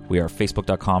Facebook, we are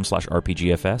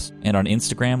facebook.com/RPGFS. And on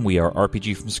Instagram, we are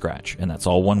RPG From Scratch, and that's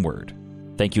all one word.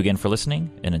 Thank you again for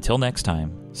listening, and until next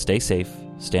time, stay safe,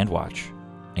 stand watch,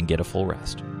 and get a full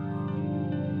rest.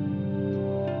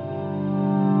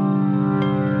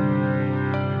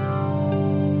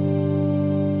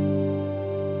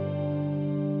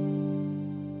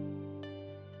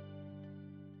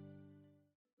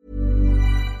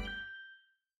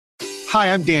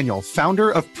 Hi, I'm Daniel, founder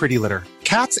of Pretty Litter.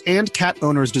 Cats and cat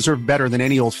owners deserve better than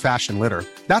any old-fashioned litter.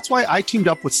 That's why I teamed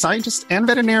up with scientists and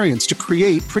veterinarians to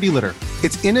create Pretty Litter.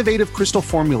 Its innovative crystal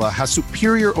formula has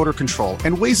superior odor control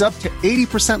and weighs up to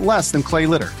 80% less than clay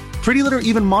litter. Pretty Litter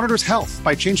even monitors health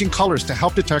by changing colors to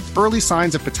help detect early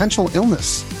signs of potential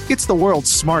illness. It's the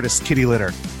world's smartest kitty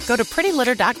litter. Go to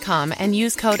prettylitter.com and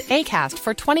use code ACAST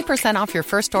for 20% off your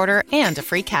first order and a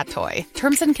free cat toy.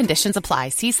 Terms and conditions apply.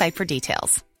 See site for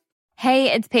details.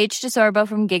 Hey, it's Paige DeSorbo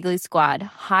from Giggly Squad.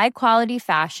 High quality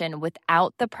fashion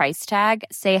without the price tag.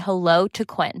 Say hello to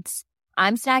Quince.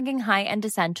 I'm snagging high-end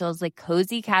essentials like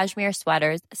cozy cashmere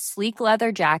sweaters, sleek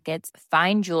leather jackets,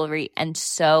 fine jewelry, and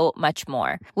so much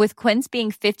more. With Quince being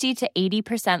 50 to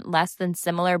 80% less than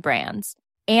similar brands.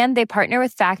 And they partner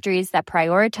with factories that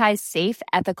prioritize safe,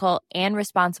 ethical, and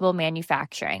responsible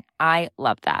manufacturing. I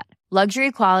love that.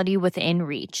 Luxury quality within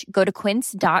reach. Go to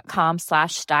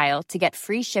quince.com/style to get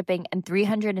free shipping and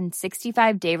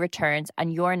 365-day returns on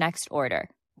your next order.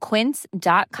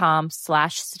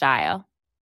 Quince.com/style.